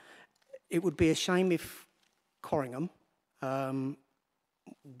 but it would be a shame if Corringham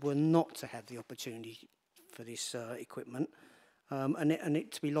were not to have the opportunity for this equipment, and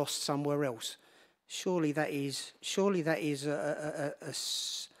it to be lost somewhere else. Surely that is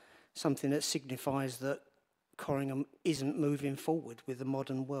something that signifies that Corringham isn't moving forward with the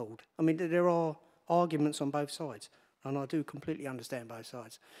modern world. I mean, there are arguments on both sides, and I do completely understand both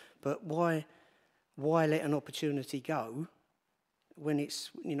sides. But why let an opportunity go when it's,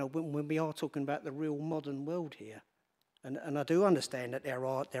 you know, when we are talking about the real modern world here? And I do understand that there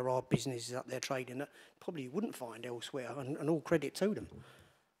are businesses up there trading that probably you wouldn't find elsewhere, and all credit to them.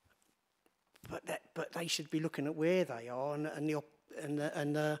 But they should be looking at where they are and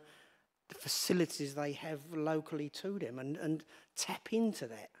the facilities they have locally to them, and tap into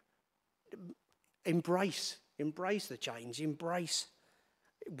that. Embrace the change. Embrace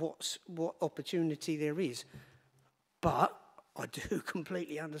what opportunity there is. But I do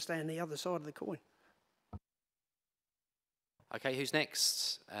completely understand the other side of the coin. Okay, who's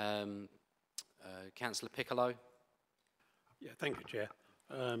next? Councillor Piccolo. Yeah, thank you, Chair.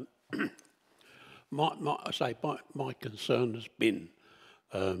 My concern has been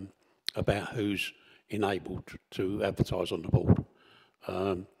about who's enabled to advertise on the board.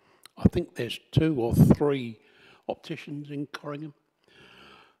 I think there's 2 or 3 opticians in Corringham.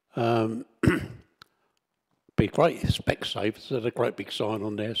 Be great if Specsavers had a great big sign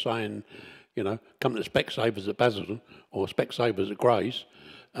on there saying, you know, come to Specsavers at Basildon or Specsavers at Grays.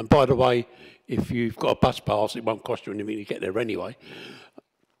 And by the way, if you've got a bus pass, it won't cost you anything to get there anyway.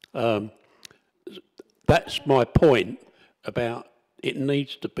 That's my point about it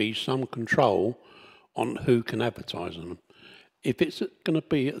needs to be some control on who can advertise on them. If it's going to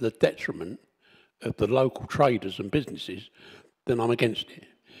be at the detriment of the local traders and businesses, then I'm against it.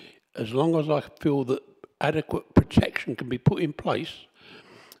 As long as I feel that adequate protection can be put in place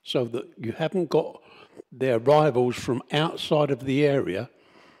so that you haven't got their rivals from outside of the area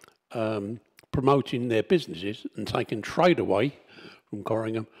promoting their businesses and taking trade away from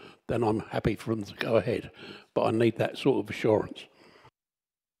Corringham, then I'm happy for them to go ahead. But I need that sort of assurance.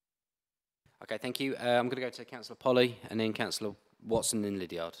 Okay, thank you. I'm going to go to Councillor Polly and then Councillor Watson and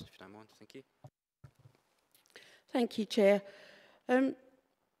Lydiard, if you don't mind. Thank you. Thank you, Chair.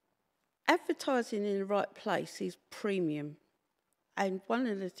 Advertising in the right place is premium. And one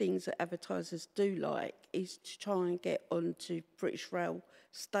of the things that advertisers do like is to try and get onto British Rail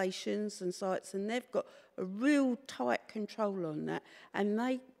stations and sites, and they've got a real tight control on that, and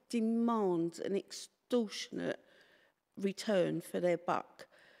they demand an extortionate return for their buck.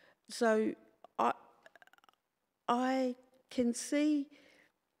 So I can see,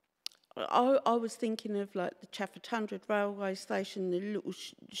 I was thinking of like the Chafford 100 railway station, the little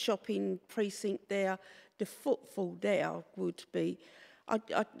shopping precinct there, the footfall there would be, I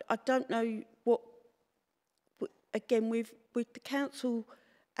don't know what, again, with the council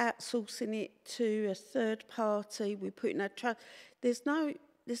outsourcing it to a third party, we're putting our trust, there's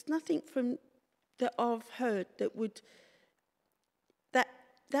nothing from that I've heard that would,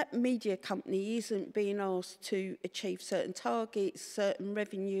 that media company isn't being asked to achieve certain targets, certain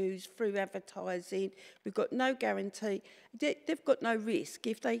revenues through advertising. We've got no guarantee. They've got no risk.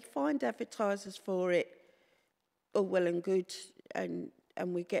 If they find advertisers for it, all well and good, and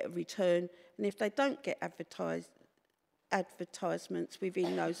we get a return. And if they don't get advertisements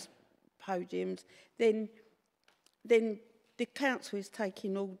within those podiums, then the council is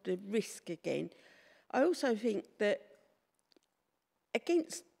taking all the risk again. I also think that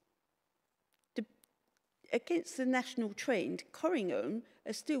against the national trend, Corringham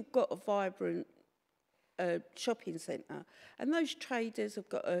has still got a vibrant shopping centre, and those traders have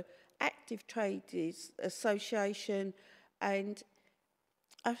got an active traders association, and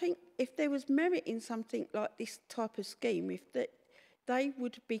I think if there was merit in something like this type of scheme, if they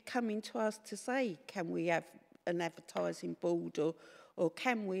would be coming to us to say, can we have an advertising board or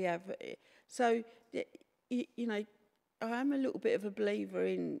can we have... So, you know, I am a little bit of a believer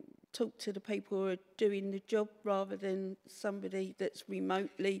in talk to the people who are doing the job rather than somebody that's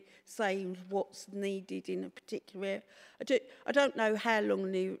remotely saying what's needed in a particular area. I don't know how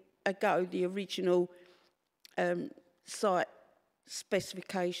long ago the original site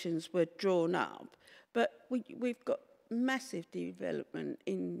specifications were drawn up, but we've got massive development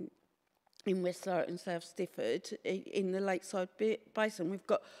in West Thurrock and South Stifford in the Lakeside Basin. We've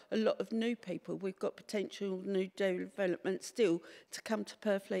got a lot of new people. We've got potential new development still to come to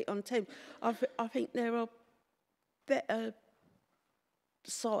Purfleet-on-Thames. I think there are better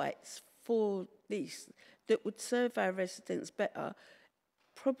sites for this that would serve our residents better,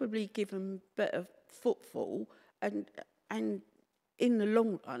 probably give them better footfall and in the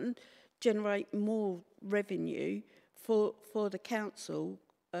long run generate more revenue for the council.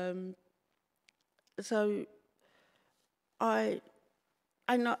 So I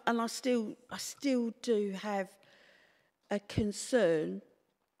still do have a concern.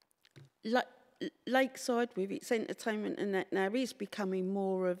 Lakeside, with its entertainment and that now, is becoming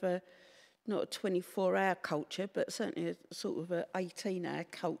more of a, not a 24-hour culture, but certainly a sort of a 18-hour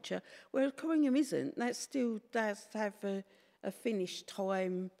culture, whereas Corringham isn't. That still does have a finish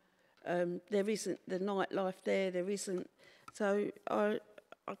time. There isn't the nightlife there. There isn't. So I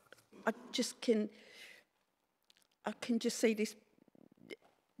can just see this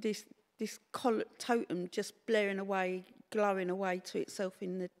totem just blaring away, glowing away to itself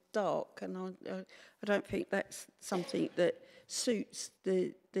in the dark, and I don't think that's something that suits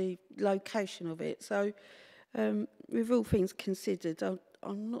the location of it. So, with all things considered,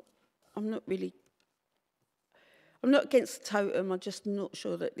 I'm not against the totem. I'm just not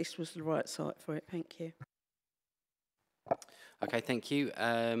sure that this was the right site for it. Thank you. Okay, thank you.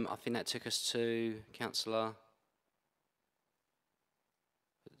 I think that took us to Councillor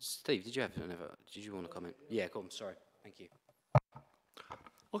Steve. Did you want to comment? Yeah, go on. Sorry. Thank you.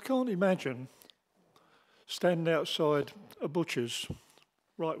 I can't imagine standing outside a butcher's,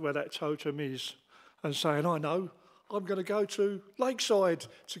 right where that totem is, and saying, I know, I'm going to go to Lakeside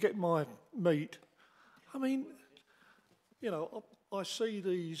to get my meat. I mean, you know, I see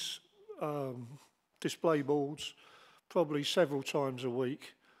these display boards probably several times a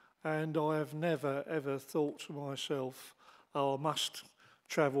week, and I have never, ever thought to myself, oh, I must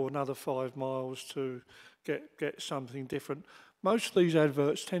travel another 5 miles to get something different. Most of these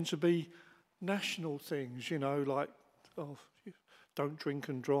adverts tend to be national things, you know, like, oh, don't drink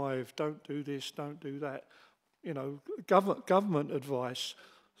and drive, don't do this, don't do that. You know, government advice,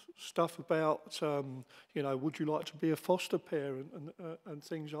 stuff about, you know, would you like to be a foster parent and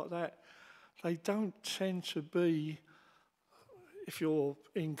things like that. They don't tend to be, if you're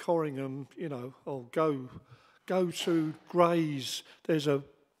in Corringham, you know, oh, go to Grays, there's a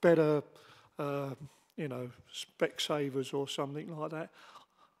better, you know, Specsavers or something like that.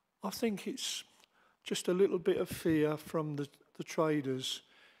 I think it's just a little bit of fear from the traders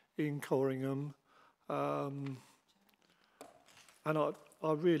in Corringham. And I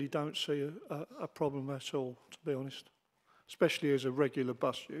really don't see a problem at all, to be honest, especially as a regular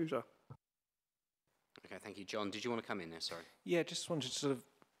bus user. Okay, thank you. John, did you want to come in there? Sorry. Yeah, just wanted to sort of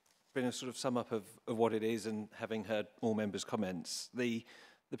bring a sort of sum up of what it is, and having heard all members' comments. The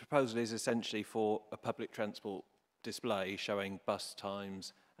proposal is essentially for a public transport display showing bus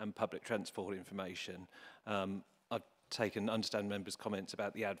times and public transport information. I've understand members' comments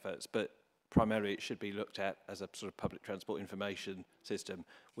about the adverts, but primarily it should be looked at as a sort of public transport information system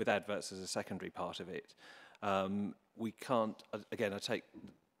with adverts as a secondary part of it. We can't, again, I take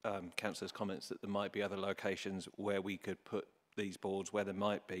Councillor's comments that there might be other locations where we could put these boards where there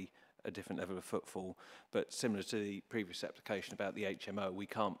might be a different level of footfall, but similar to the previous application about the HMO, we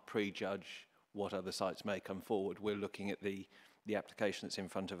can't prejudge what other sites may come forward. We're looking at the application that's in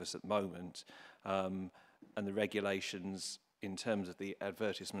front of us at the moment, and the regulations in terms of the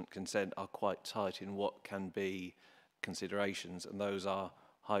advertisement consent are quite tight in what can be considerations, and those are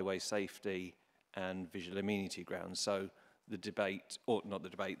highway safety and visual amenity grounds. So the debate, or not the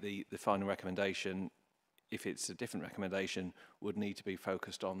debate, the final recommendation, if it's a different recommendation, would need to be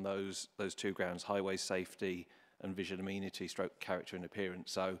focused on those two grounds, highway safety and visual amenity stroke character and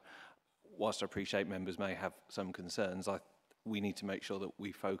appearance. So whilst I appreciate members may have some concerns, we need to make sure that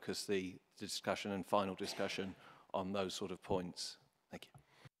we focus the discussion and final discussion on those sort of points. Thank you.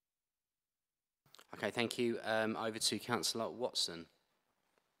 Okay, thank you. Over to Councillor Watson.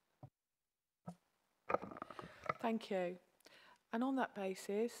 Thank you. And on that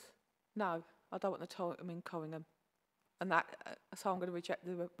basis, no, I don't want the totem in Collingham. And that, so I'm going to reject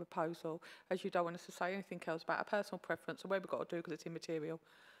the proposal, as you don't want us to say anything else about our personal preference or where we've got to do because it's immaterial.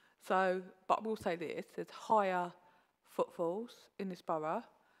 So, but I will say this, there's higher footfalls in this borough,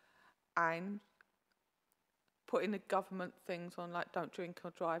 and putting the government things on like don't drink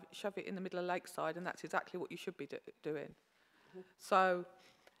or drive, shove it in the middle of Lakeside, and that's exactly what you should be doing. So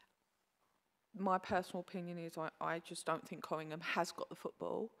my personal opinion is I just don't think Collingham has got the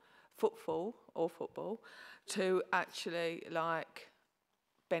football to actually like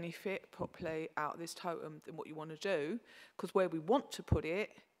benefit properly out of this totem than what you want to do, because where we want to put it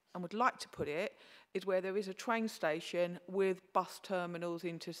and would like to put it is where there is a train station with bus terminals,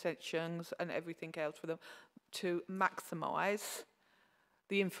 intersections and everything else for them to maximise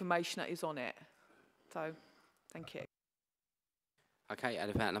the information that is on it. So, thank you. Okay,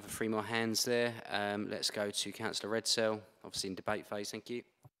 and about another 3 more hands there. Let's go to Councillor Redsell, obviously in debate phase. Thank you.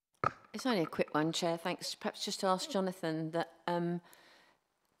 It's only a quick one, Chair. Thanks. Perhaps just to ask Jonathan that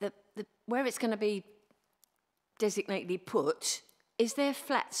where it's going to be designatedly put, is there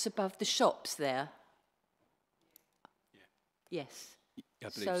flats above the shops there? Yeah. Yes. I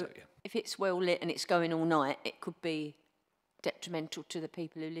believe so, yeah. If it's well lit and it's going all night, it could be detrimental to the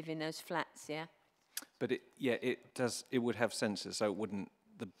people who live in those flats, yeah? But it would have sensors, so it wouldn't,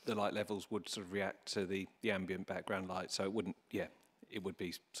 the light levels would sort of react to the ambient background light, so it wouldn't, it would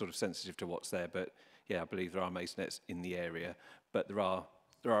be sort of sensitive to what's there. But I believe there are masonettes in the area, but there are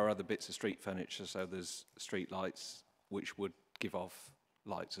other bits of street furniture, so there's street lights which would give off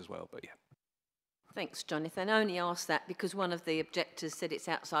lights as well, but yeah. Thanks, Jonathan. I only asked that because one of the objectors said it's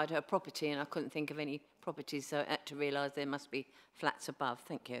outside her property and I couldn't think of any properties, so I had to realise there must be flats above.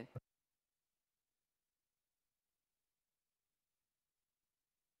 Thank you.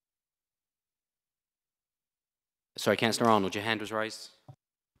 Sorry, Councillor Arnold, your hand was raised.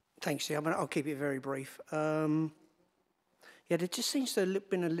 Thanks, Chairman. I'll keep it very brief. Yeah, there just seems to have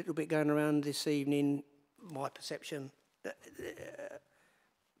been a little bit going around this evening, my perception, a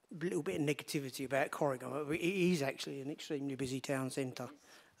little bit of negativity about Corrigan. It is actually an extremely busy town centre.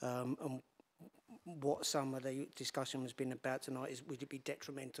 And what some of the discussion has been about tonight is, would it be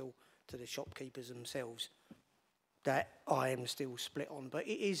detrimental to the shopkeepers themselves? That I am still split on. But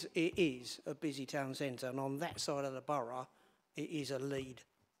it is a busy town centre, and on that side of the borough, it is a lead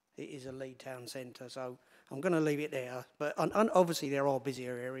town centre. So I'm going to leave it there. But obviously there are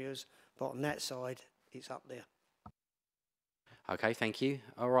busier areas, but on that side, it's up there. Okay, thank you.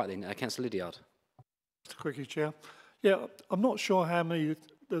 All right then, Councillor Lydiard. Just quickly, Chair. Yeah, I'm not sure how many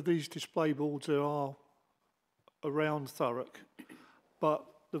of these display boards there are around Thurrock, but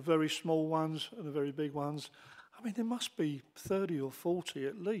the very small ones and the very big ones, I mean, there must be 30 or 40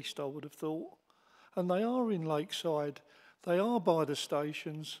 at least, I would have thought. And they are in Lakeside. They are by the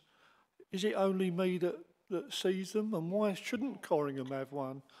stations. Is it only me that sees them? And why shouldn't Corringham have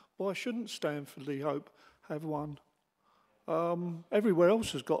one? Why shouldn't Stanford Hope have one? Everywhere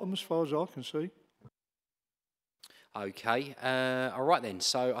else has got them as far as I can see. Okay, all right then.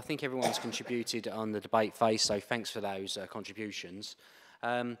 So I think everyone's contributed on the debate phase, so thanks for those contributions.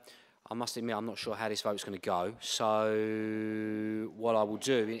 I must admit, I'm not sure how this vote's going to go. So what I will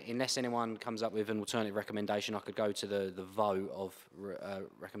do, unless anyone comes up with an alternative recommendation, I could go to the vote of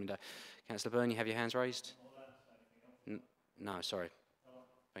recommendation. Councillor Byrne, you have your hands raised? No, sorry.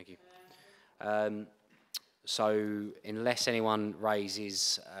 Thank you. So unless anyone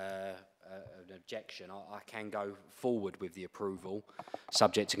raises an objection, I can go forward with the approval,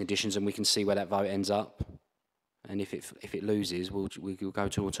 subject to conditions, and we can see where that vote ends up. And if it loses, we'll go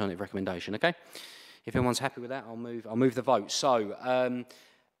to alternative recommendation. Okay. If everyone's happy with that, I'll move the vote. So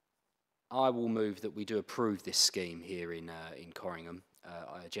I will move that we do approve this scheme here in Corringham,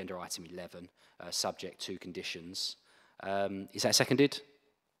 agenda item 11, subject to conditions. Is that seconded?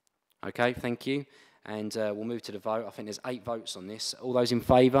 Okay. Thank you. And we'll move to the vote. I think there's 8 votes on this. All those in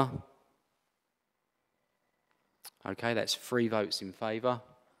favour? Okay, that's 3 votes in favour.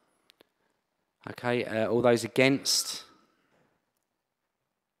 Okay, all those against?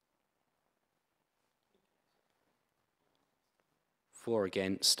 Four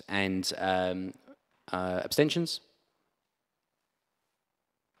against, and abstentions?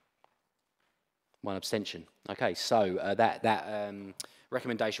 1 abstention. Okay, so that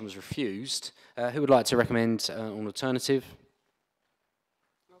recommendation was refused. Who would like to recommend an alternative?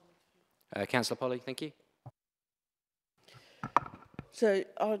 Councillor Polly, thank you. So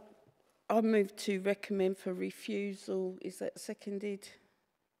I move to recommend for refusal. Is that seconded?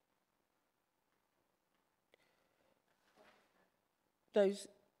 Those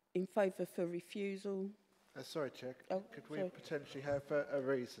in favour for refusal? Sorry, Chair. Oh, Could we sorry. potentially have a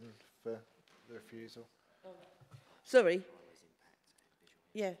reason for the refusal? Sorry.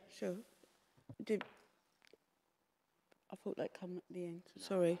 Yeah, sure. Did I thought that come at the end?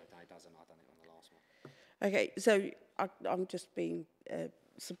 Sorry. No, it doesn't. I've done it on the last one. Okay, so I'm just being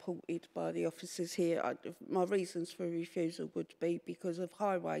supported by the officers here. My reasons for refusal would be because of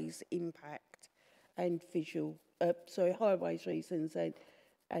highways impact and visual. Highways reasons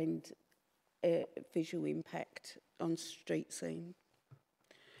and visual impact on street scene.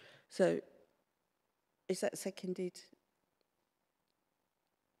 So, is that seconded?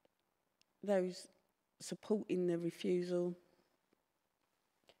 Those supporting the refusal?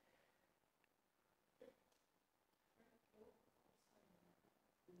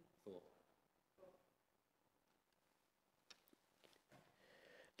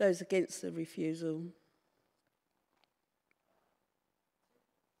 Those against the refusal?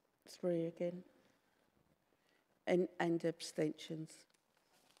 3 again. And abstentions.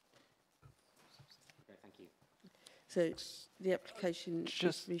 Okay, thank you. So the application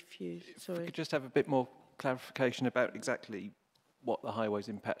is refused. Sorry. We could just have a bit more clarification about exactly what the highways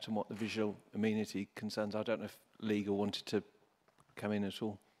impact and what the visual amenity concerns. I don't know if legal wanted to come in at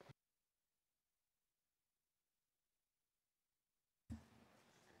all.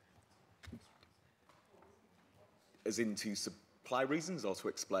 As in to supply reasons or to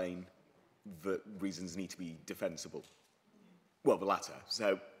explain that reasons need to be defensible? Well, the latter.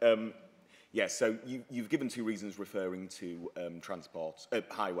 So, yes, so you've given 2 reasons referring to transport,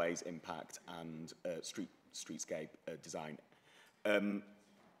 highways impact and streetscape design.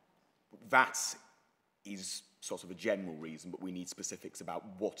 That is sort of a general reason, but we need specifics about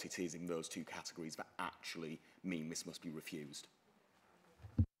what it is in those 2 categories that actually mean this must be refused.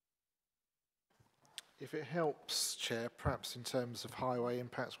 If it helps, Chair, perhaps in terms of highway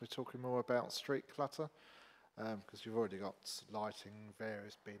impacts, we're talking more about street clutter, because you've already got lighting,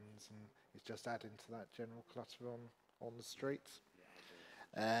 various bins, and it's just adding to that general clutter on the streets.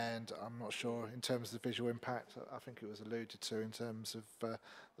 And I'm not sure, in terms of the visual impact, I think it was alluded to in terms of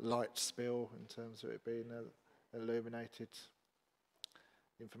light spill, in terms of it being an illuminated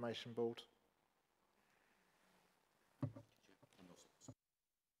information board.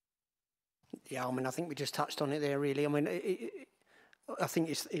 Yeah, I mean, I think we just touched on it there, really. I mean, I think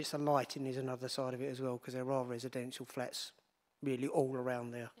it's the lighting is another side of it as well, because there are residential flats really all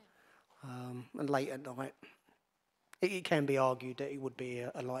around there. And late at night, it can be argued that it would be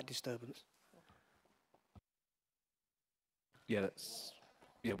a light disturbance. Yeah,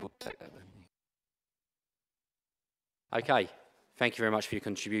 we'll take that then. Okay, thank you very much for your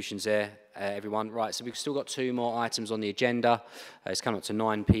contributions there, everyone. Right, so we've still got 2 more items on the agenda. It's coming up to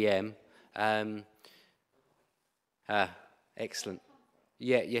 9 p.m. Excellent.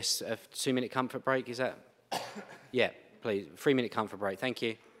 Yeah, yes, a 2-minute comfort break, is that? Yeah, please, 3-minute comfort break, thank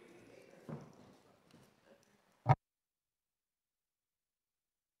you.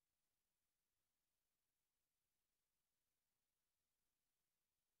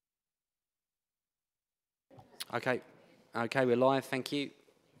 Okay, we're live, thank you.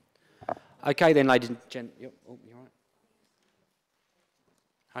 Okay then, ladies and gentlemen. Yep. Oh, you all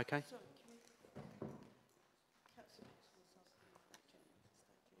right? Okay.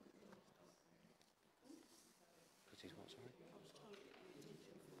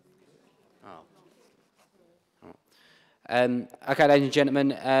 Okay, ladies and gentlemen,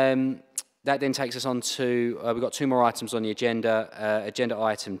 that then takes us on to, we've got 2 more items on the agenda. Agenda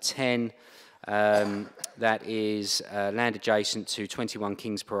item 10, that is land adjacent to 21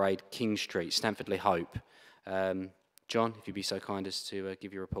 Kings Parade, King Street, Stamford-le-Hope. John, if you'd be so kind as to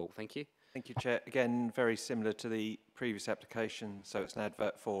give your report. Thank you. Thank you, Chair. Again, very similar to the previous application. So it's an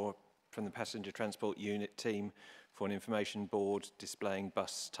advert from the Passenger Transport Unit team for an information board displaying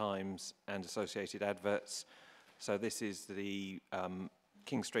bus times and associated adverts. So this is the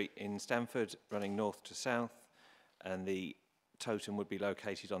King Street in Stamford, running north to south, and the totem would be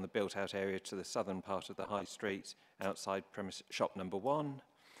located on the built-out area to the southern part of the high street, outside premise shop number 1.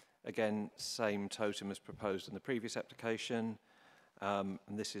 Again, same totem as proposed in the previous application, and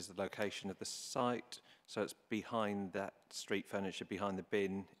this is the location of the site. So it's behind that street furniture, behind the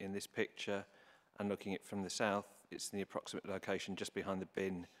bin in this picture, and looking at it from the south, it's in the approximate location just behind the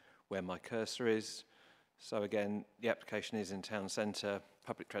bin where my cursor is. So again, the application is in town centre.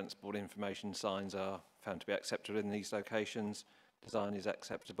 Public transport information signs are found to be acceptable in these locations. Design is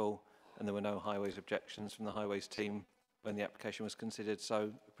acceptable, and there were no highways objections from the highways team when the application was considered,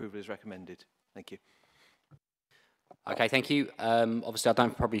 so approval is recommended. Thank you. Okay, thank you. Obviously, I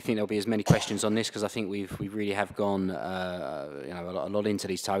don't probably think there'll be as many questions on this because I think we really have gone you know, a lot into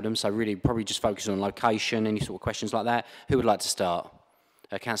these totems. So really, probably just focus on location, any sort of questions like that. Who would like to start?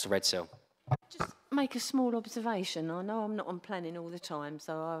 Councillor Redsill. Just make a small observation. I know I'm not on planning all the time,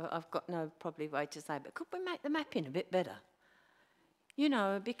 so I've got no probably way to say, but could we make the mapping a bit better? You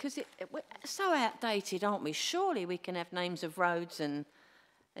know, because we're so outdated, aren't we? Surely we can have names of roads and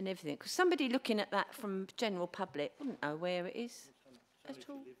everything. Because somebody looking at that from general public wouldn't know where it is at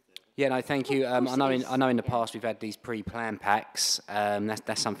all. Yeah, no, thank you. I know in the past we've had these pre-plan packs.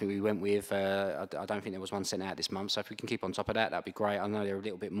 That's something we went with. I don't think there was one sent out this month, so if we can keep on top of that, that'd be great. I know they're a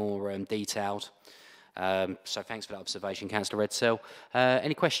little bit more detailed. So thanks for that observation, Councillor Redsill.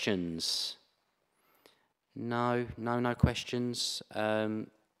 Any questions? No questions.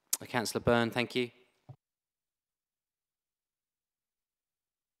 Councillor Byrne, thank you.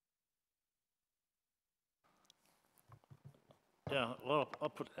 Yeah, well,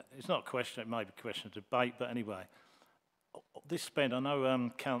 it's not a question, it may be a question of debate, but anyway, this spend, I know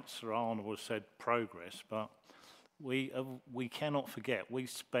Councillor Arnold has said progress, but we cannot forget, we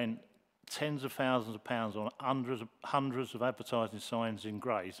spent tens of thousands of pounds on hundreds of advertising signs in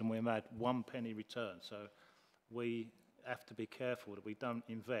Grays, and we've had 1 penny return, so we have to be careful that we don't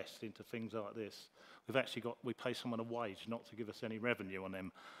invest into things like this. We pay someone a wage not to give us any revenue on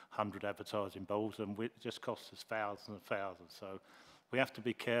them 100 advertising balls, and it just costs us thousands and thousands. So we have to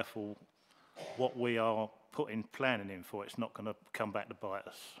be careful what we are putting planning in for. It's not going to come back to bite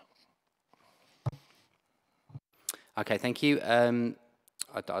us. Okay, thank you. I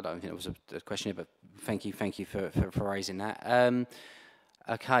don't think it was a question, but thank you for raising that.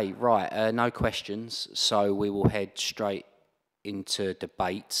 Okay, right, no questions, so we will head straight into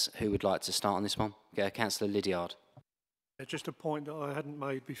debates. Who would like to start on this one? Councillor Lydiard. Just a point that I hadn't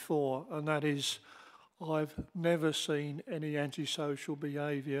made before, and that is I've never seen any antisocial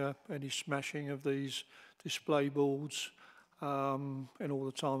behaviour, any smashing of these display boards in all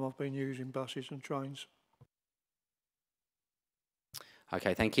the time I've been using buses and trains.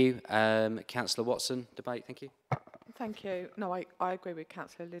 Okay, thank you. Councillor Watson, debate, thank you. Thank you. No, I agree with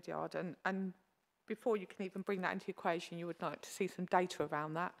Councillor Lydiard, and before you can even bring that into the equation, you would like to see some data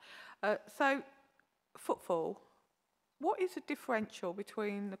around that. So, footfall, what is the differential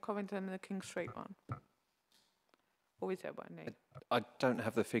between the Covington and the King Street one? Or is there one new? I don't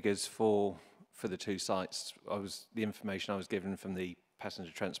have the figures for the two sites. The information I was given from the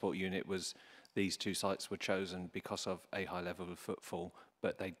passenger transport unit was these two sites were chosen because of a high level of footfall,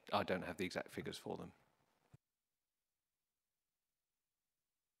 but I don't have the exact figures for them.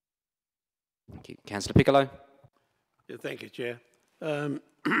 Thank you. Councillor Piccolo. Yeah, thank you, Chair.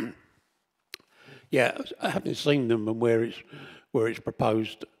 Yeah, I haven't seen them and where it's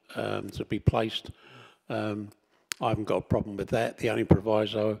proposed to be placed. I haven't got a problem with that. The only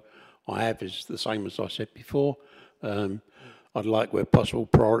proviso I have is the same as I said before. I'd like, where possible,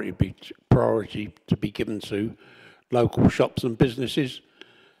 priority to be given to local shops and businesses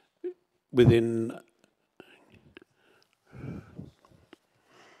within.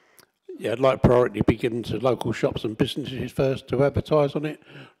 Yeah, I'd like priority to be given to local shops and businesses first to advertise on it,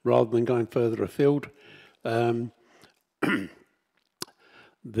 rather than going further afield. Yeah,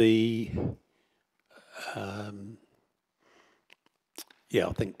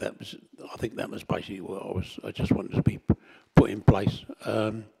 I think that was basically what I just wanted to be put in place.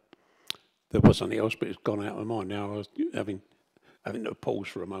 There was something else, but it's gone out of my mind now. I was having to pause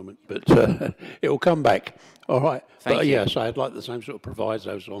for a moment, but it will come back. All right. Thank you. Yeah, so I'd like the same sort of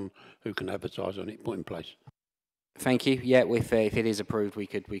provisos on who can advertise on it put in place. Thank you. Yeah, if it is approved, we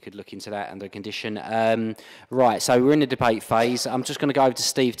could look into that under condition. Right, so we're in the debate phase. I'm just going to go over to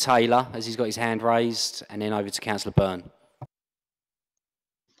Steve Taylor as he's got his hand raised, and then over to Councillor Byrne.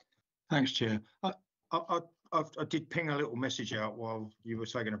 Thanks, Chair. I did ping a little message out while you were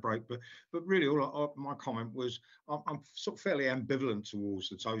taking a break, but really my comment was I'm sort of fairly ambivalent towards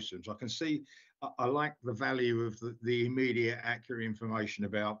the totems. I can see I like the value of the immediate accurate information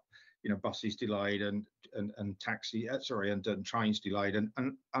about buses delayed and trains delayed, and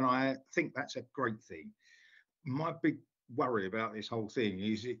I think that's a great thing. My big worry about this whole thing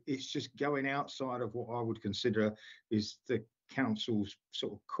is it's just going outside of what I would consider is the council's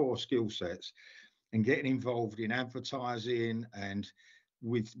sort of core skill sets and getting involved in advertising and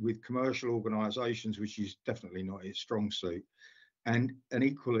with commercial organisations, which is definitely not its strong suit. And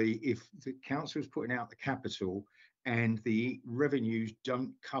equally, if the council is putting out the capital and the revenues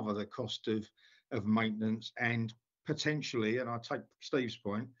don't cover the cost of maintenance and potentially, and I take Steve's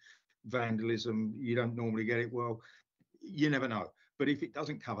point, vandalism, you don't normally get it. Well, you never know. But if it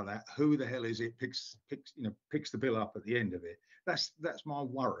doesn't cover that, who the hell is it picks the bill up at the end of it? That's my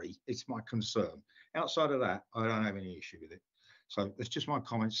worry. It's my concern. Outside of that, I don't have any issue with it. So that's just my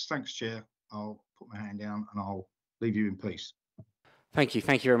comments. Thanks, Chair. I'll put my hand down and I'll leave you in peace. Thank you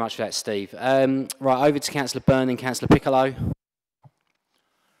very much for that, Steve. Right, over to Councillor Byrne and Councillor Piccolo.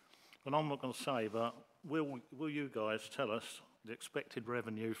 And I'm not going to say, but will you guys tell us the expected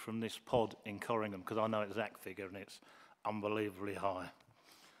revenue from this pod in Corringham? Because I know exact figure and it's unbelievably high.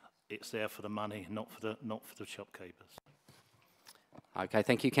 It's there for the money, not for the shopkeepers. Okay,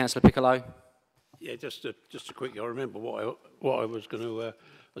 thank you, Councillor Piccolo. Yeah, just a quick. I remember what I was going to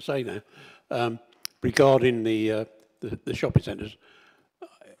say now regarding the shopping centres.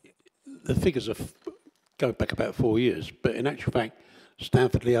 The figures go back about 4 years, but in actual fact,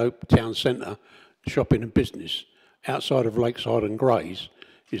 Stanford-le-Hope Town Centre shopping and business outside of Lakeside and Grays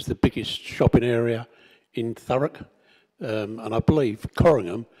is the biggest shopping area in Thurrock, and I believe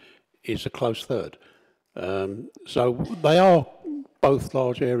Corringham is a close third. So they are both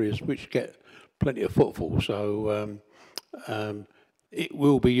large areas which get plenty of footfall. So it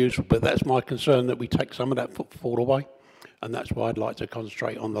will be useful, but that's my concern, that we take some of that footfall away, and that's why I'd like to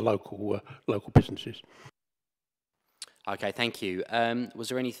concentrate on the local businesses. Okay, thank you. Was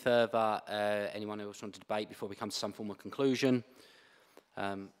there any further, anyone else want to debate before we come to some form of conclusion?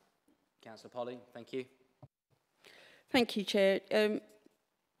 Councillor Polly, thank you. Thank you, Chair.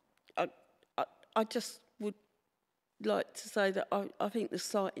 I just would like to say that I think the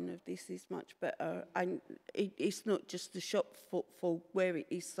siting of this is much better, and it's not just the shop footfall where it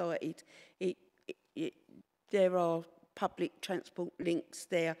is sited. There are public transport links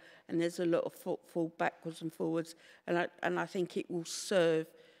there, and there's a lot of footfall backwards and forwards, and I think it will serve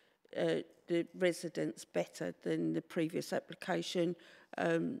the residents better than the previous application.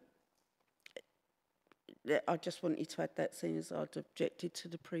 I just wanted to add that, seeing as I'd objected to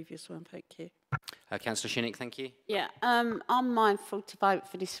the previous one. Thank you. Councillor Shinnick, thank you. Yeah, I'm mindful to vote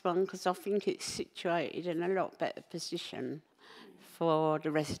for this one because I think it's situated in a lot better position for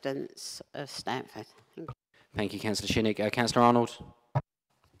the residents of Stamford. Thank you, Councillor Shinnick. Councillor Arnold.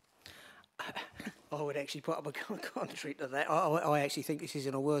 I would actually put up a contrary to that. I actually think this is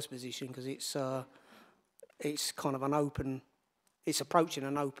in a worse position because it's kind of an open. It's approaching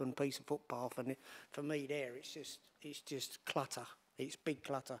an open piece of footpath, and for me, it's just clutter. It's big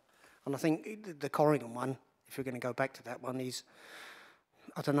clutter, and I think the Corringham one, if we're going to go back to that one, is,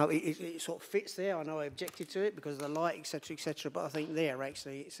 I don't know, it sort of fits there. I know I objected to it because of the light, etc., but I think there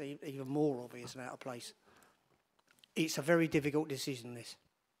actually it's even more obvious and out of place. It's a very difficult decision, this.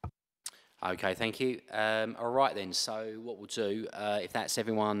 Okay, thank you. All right then, so what we'll do, if that's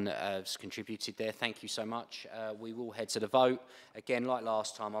everyone has contributed there, thank you so much. We will head to the vote. Again, like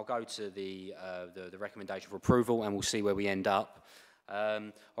last time, I'll go to the recommendation for approval and we'll see where we end up.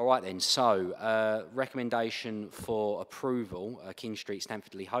 All right then, so recommendation for approval, King Street,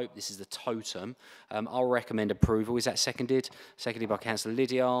 Stanford-le-Hope. This is the totem. I'll recommend approval. Is that seconded? Seconded by Councillor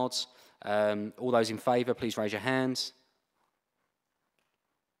Lydiard. All those in favour, please raise your hands.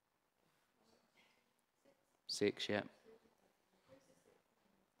 6, yeah.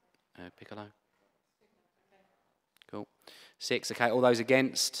 Piccolo. Cool. 6, okay. All those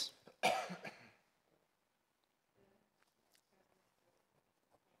against?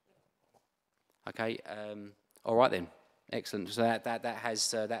 Okay. All right then. Excellent. So that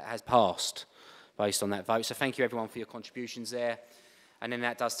has passed based on that vote. So thank you everyone for your contributions there. And then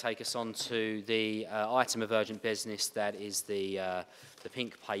that does take us on to the item of urgent business. That is the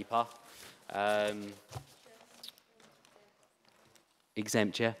pink paper.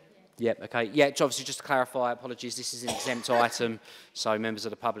 Exempt, yeah? Yep, okay. Yeah, obviously, just to clarify, apologies, this is an exempt item, so members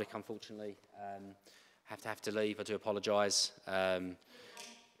of the public, unfortunately, have to leave. I do apologise.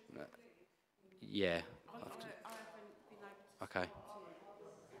 Yeah. Okay.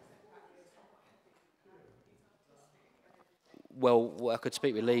 Well, I could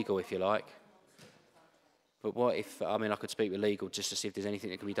speak with legal if you like. But what if, I mean, I could speak with legal just to see if there's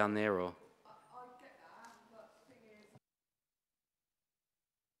anything that can be done there, or...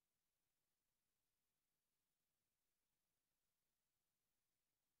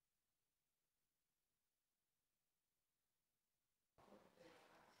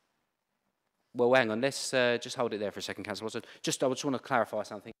 Well, hang on, let's just hold it there for a second, Councillor Watson. I just want to clarify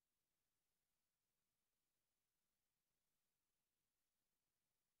something.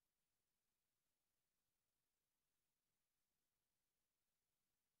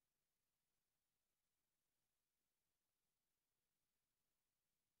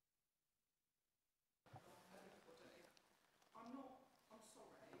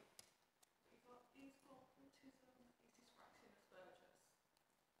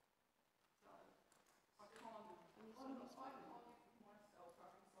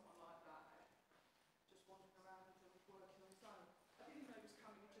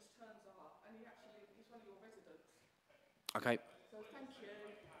 Okay. So thank you.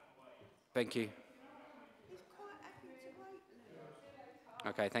 Thank you. He's quite happy to wait.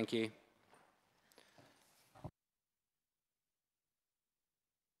 Okay, thank you.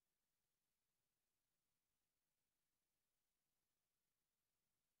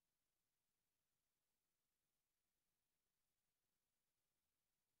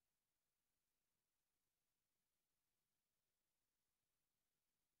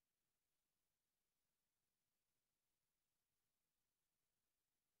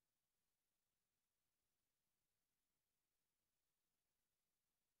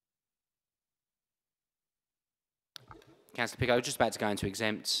 Councillor Pigot, just about to go into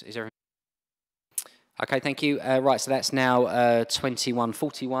exempt. Is everything? Okay, thank you. Right, so that's now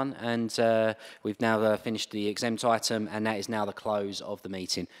 21:41, and we've now finished the exempt item, and that is now the close of the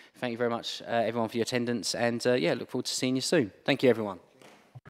meeting. Thank you very much, everyone, for your attendance, and yeah, look forward to seeing you soon. Thank you, everyone.